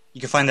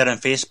 You can find that on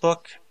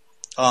Facebook.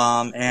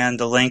 And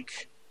the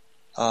link,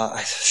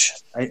 I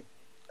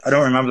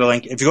don't remember the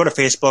link. If you go to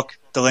Facebook,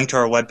 the link to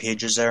our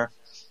webpage is there.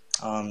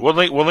 We'll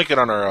link it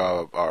on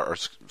our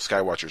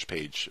Skywatchers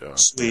page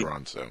later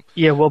on. So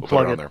yeah, we'll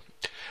plug it on there.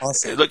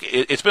 Awesome. Look,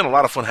 it's been a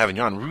lot of fun having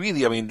you on.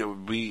 Really, I mean,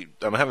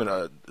 I'm having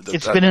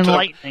it's been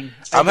enlightening.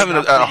 I'm having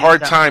a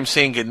hard time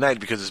saying goodnight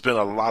because it's been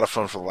a lot of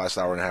fun for the last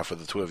hour and a half with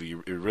the two of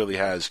you. It really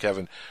has.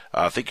 Kevin,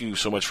 thank you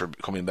so much for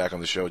coming back on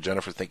the show.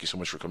 Jennifer, thank you so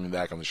much for coming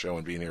back on the show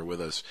and being here with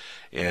us.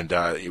 And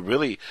it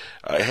really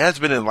it has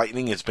been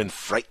enlightening. It's been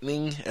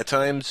frightening at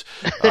times.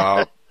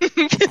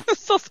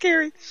 So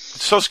scary.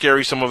 So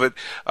scary, some of it.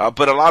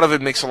 But a lot of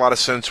it makes a lot of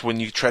sense when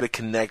you try to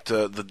connect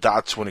the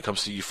dots when it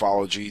comes to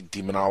ufology,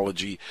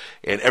 demonology,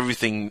 and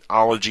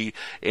everythingology.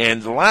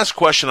 And the last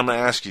question I'm going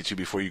to ask you to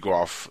before you go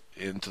off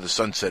into the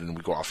sunset and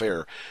we go off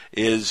air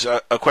is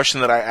a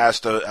question that I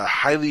asked a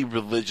highly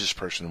religious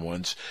person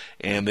once,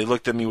 and they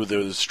looked at me with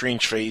a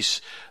strange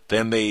face.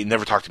 Then they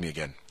never talked to me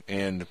again.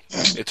 And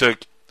it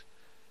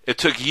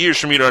took years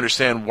for me to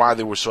understand why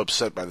they were so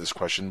upset by this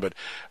question. But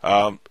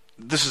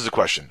this is the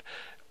question.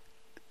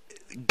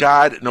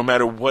 God, no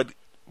matter what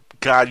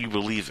God you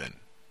believe in,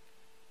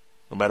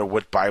 no matter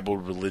what Bible,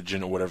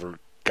 religion, or whatever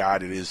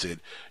God it is that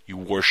you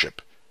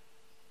worship,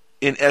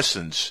 in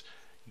essence,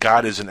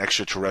 God is an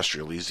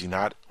extraterrestrial, is he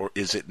not? Or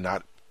is it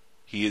not?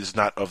 He is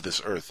not of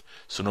this earth.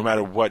 So no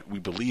matter what we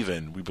believe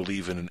in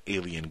an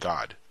alien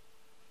God.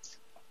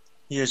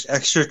 He is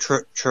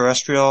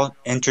extraterrestrial,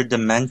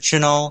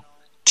 interdimensional,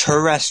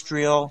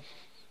 terrestrial.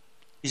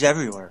 He's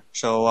everywhere.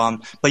 So,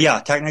 but yeah,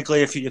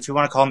 technically, if you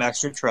want to call him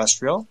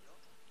extraterrestrial,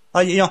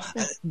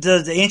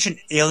 the ancient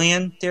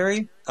alien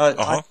theory,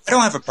 I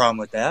don't have a problem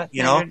with that.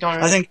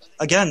 I think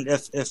again,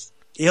 if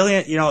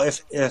alien,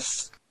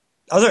 if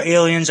other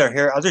aliens are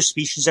here, other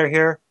species are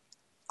here,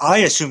 I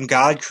assume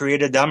God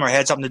created them or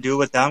had something to do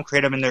with them,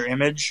 created them in their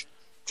image,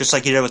 just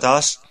like he did with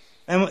us.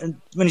 And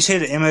when you say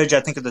the image,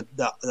 I think of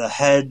the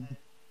head,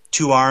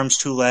 2 arms,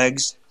 2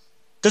 legs.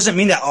 Doesn't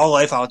mean that all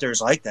life out there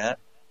is like that.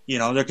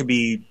 There could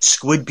be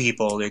squid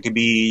people. There could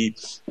be,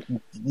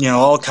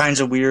 all kinds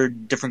of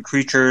weird different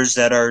creatures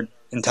that are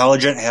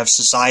intelligent, have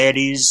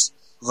societies,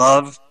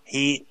 love,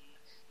 hate.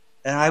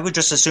 And I would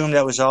just assume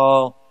that was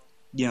all,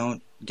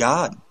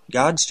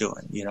 God's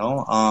doing,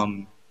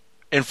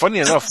 And funny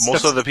enough,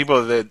 most of the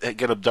people that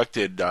get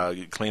abducted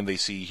claim they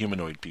see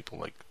humanoid people,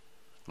 like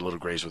little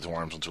grays with 2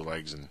 arms and 2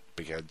 legs and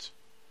big heads.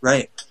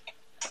 Right.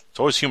 It's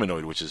always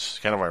humanoid, which is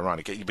kind of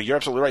ironic. But you're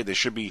absolutely right. There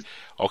should be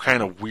all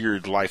kind of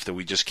weird life that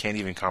we just can't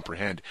even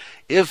comprehend.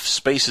 If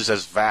space is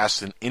as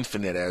vast and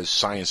infinite as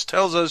science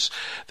tells us,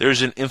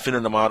 there's an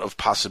infinite amount of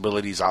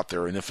possibilities out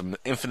there, an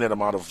infinite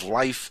amount of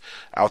life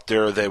out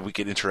there that we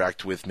could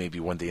interact with maybe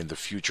one day in the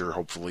future.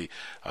 Hopefully,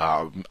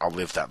 I'll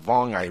live that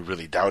long. I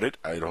really doubt it.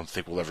 I don't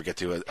think we'll ever get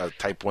to a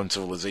Type 1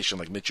 civilization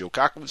like Michio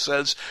Kaku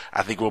says.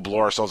 I think we'll blow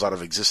ourselves out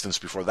of existence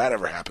before that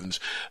ever happens,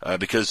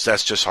 because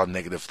that's just how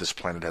negative this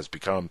planet has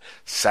become.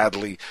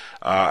 Sadly,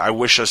 I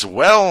wish us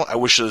well. I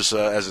wish us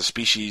as a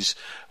species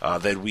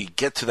that we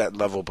get to that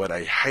level, but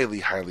I highly,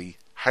 highly,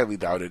 highly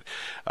doubt it.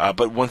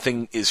 But one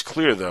thing is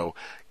clear, though.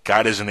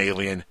 God is an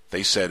alien.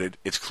 They said it.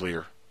 It's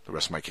clear. The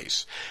rest of my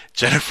case.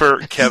 Jennifer,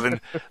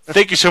 Kevin,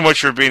 thank you so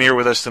much for being here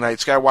with us tonight.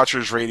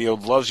 Skywatchers Radio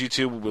loves you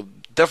too. We'll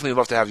definitely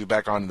love to have you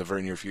back on in the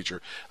very near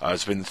future.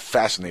 It's been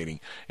fascinating.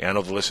 And I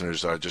know the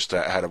listeners just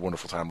had a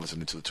wonderful time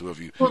listening to the two of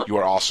you. You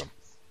are awesome.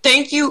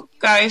 Thank you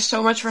guys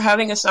so much for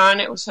having us on.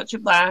 It was such a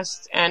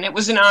blast, and it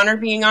was an honor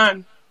being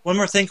on. One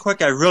more thing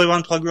quick, I really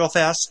want to plug real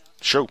fast.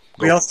 Sure.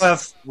 We're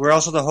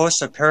also the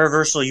hosts of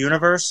Paraversal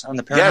Universe on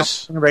the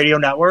Paranormal Radio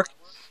Network.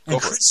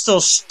 And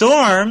Crystal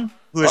Storm,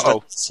 who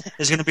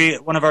is going to be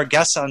one of our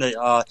guests on the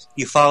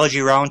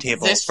Ufology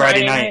Roundtable this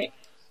Friday night.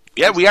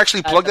 Yeah, we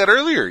actually plugged that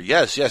earlier.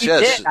 Yes.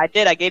 I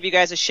did. I gave you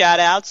guys a shout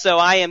out, so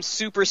I am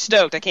super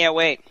stoked. I can't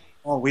wait.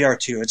 Oh, we are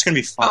too. It's going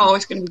to be fun. Oh,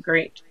 it's going to be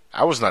great.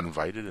 I was not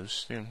invited. It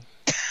was,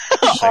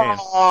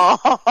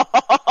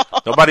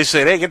 nobody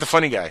said, "Hey, get the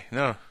funny guy."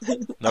 No,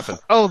 nothing.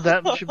 Oh,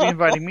 that should be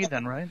inviting me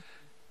then, right?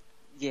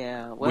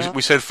 Yeah. Well,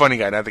 we said funny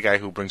guy, not the guy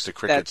who brings the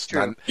crickets. That's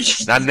true.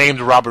 Not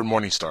named Robert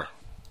Morningstar.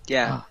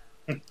 Yeah.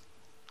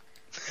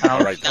 All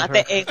right. Not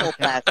the a-hole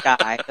path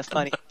guy. The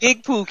funny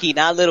big Pookie,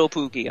 not little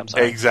Pookie. I'm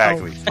sorry.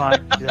 Exactly. Oh,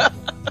 fine. Yeah.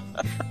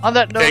 On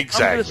that note, I'm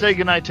going to say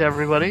goodnight to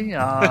everybody.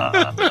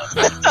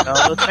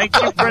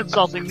 Thank you for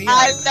insulting me.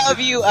 I love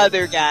you,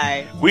 other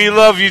guy. We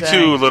love you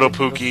too, little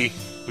Pookie.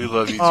 We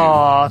love you too.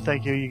 Aw,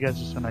 thank you. You guys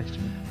are so nice to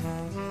me.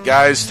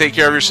 Guys, take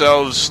care of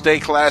yourselves. Stay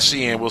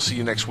classy, and we'll see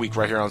you next week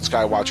right here on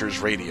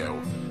Skywatchers Radio.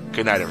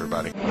 Good night,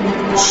 everybody.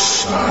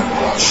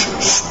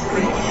 Skywatchers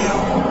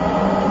Radio.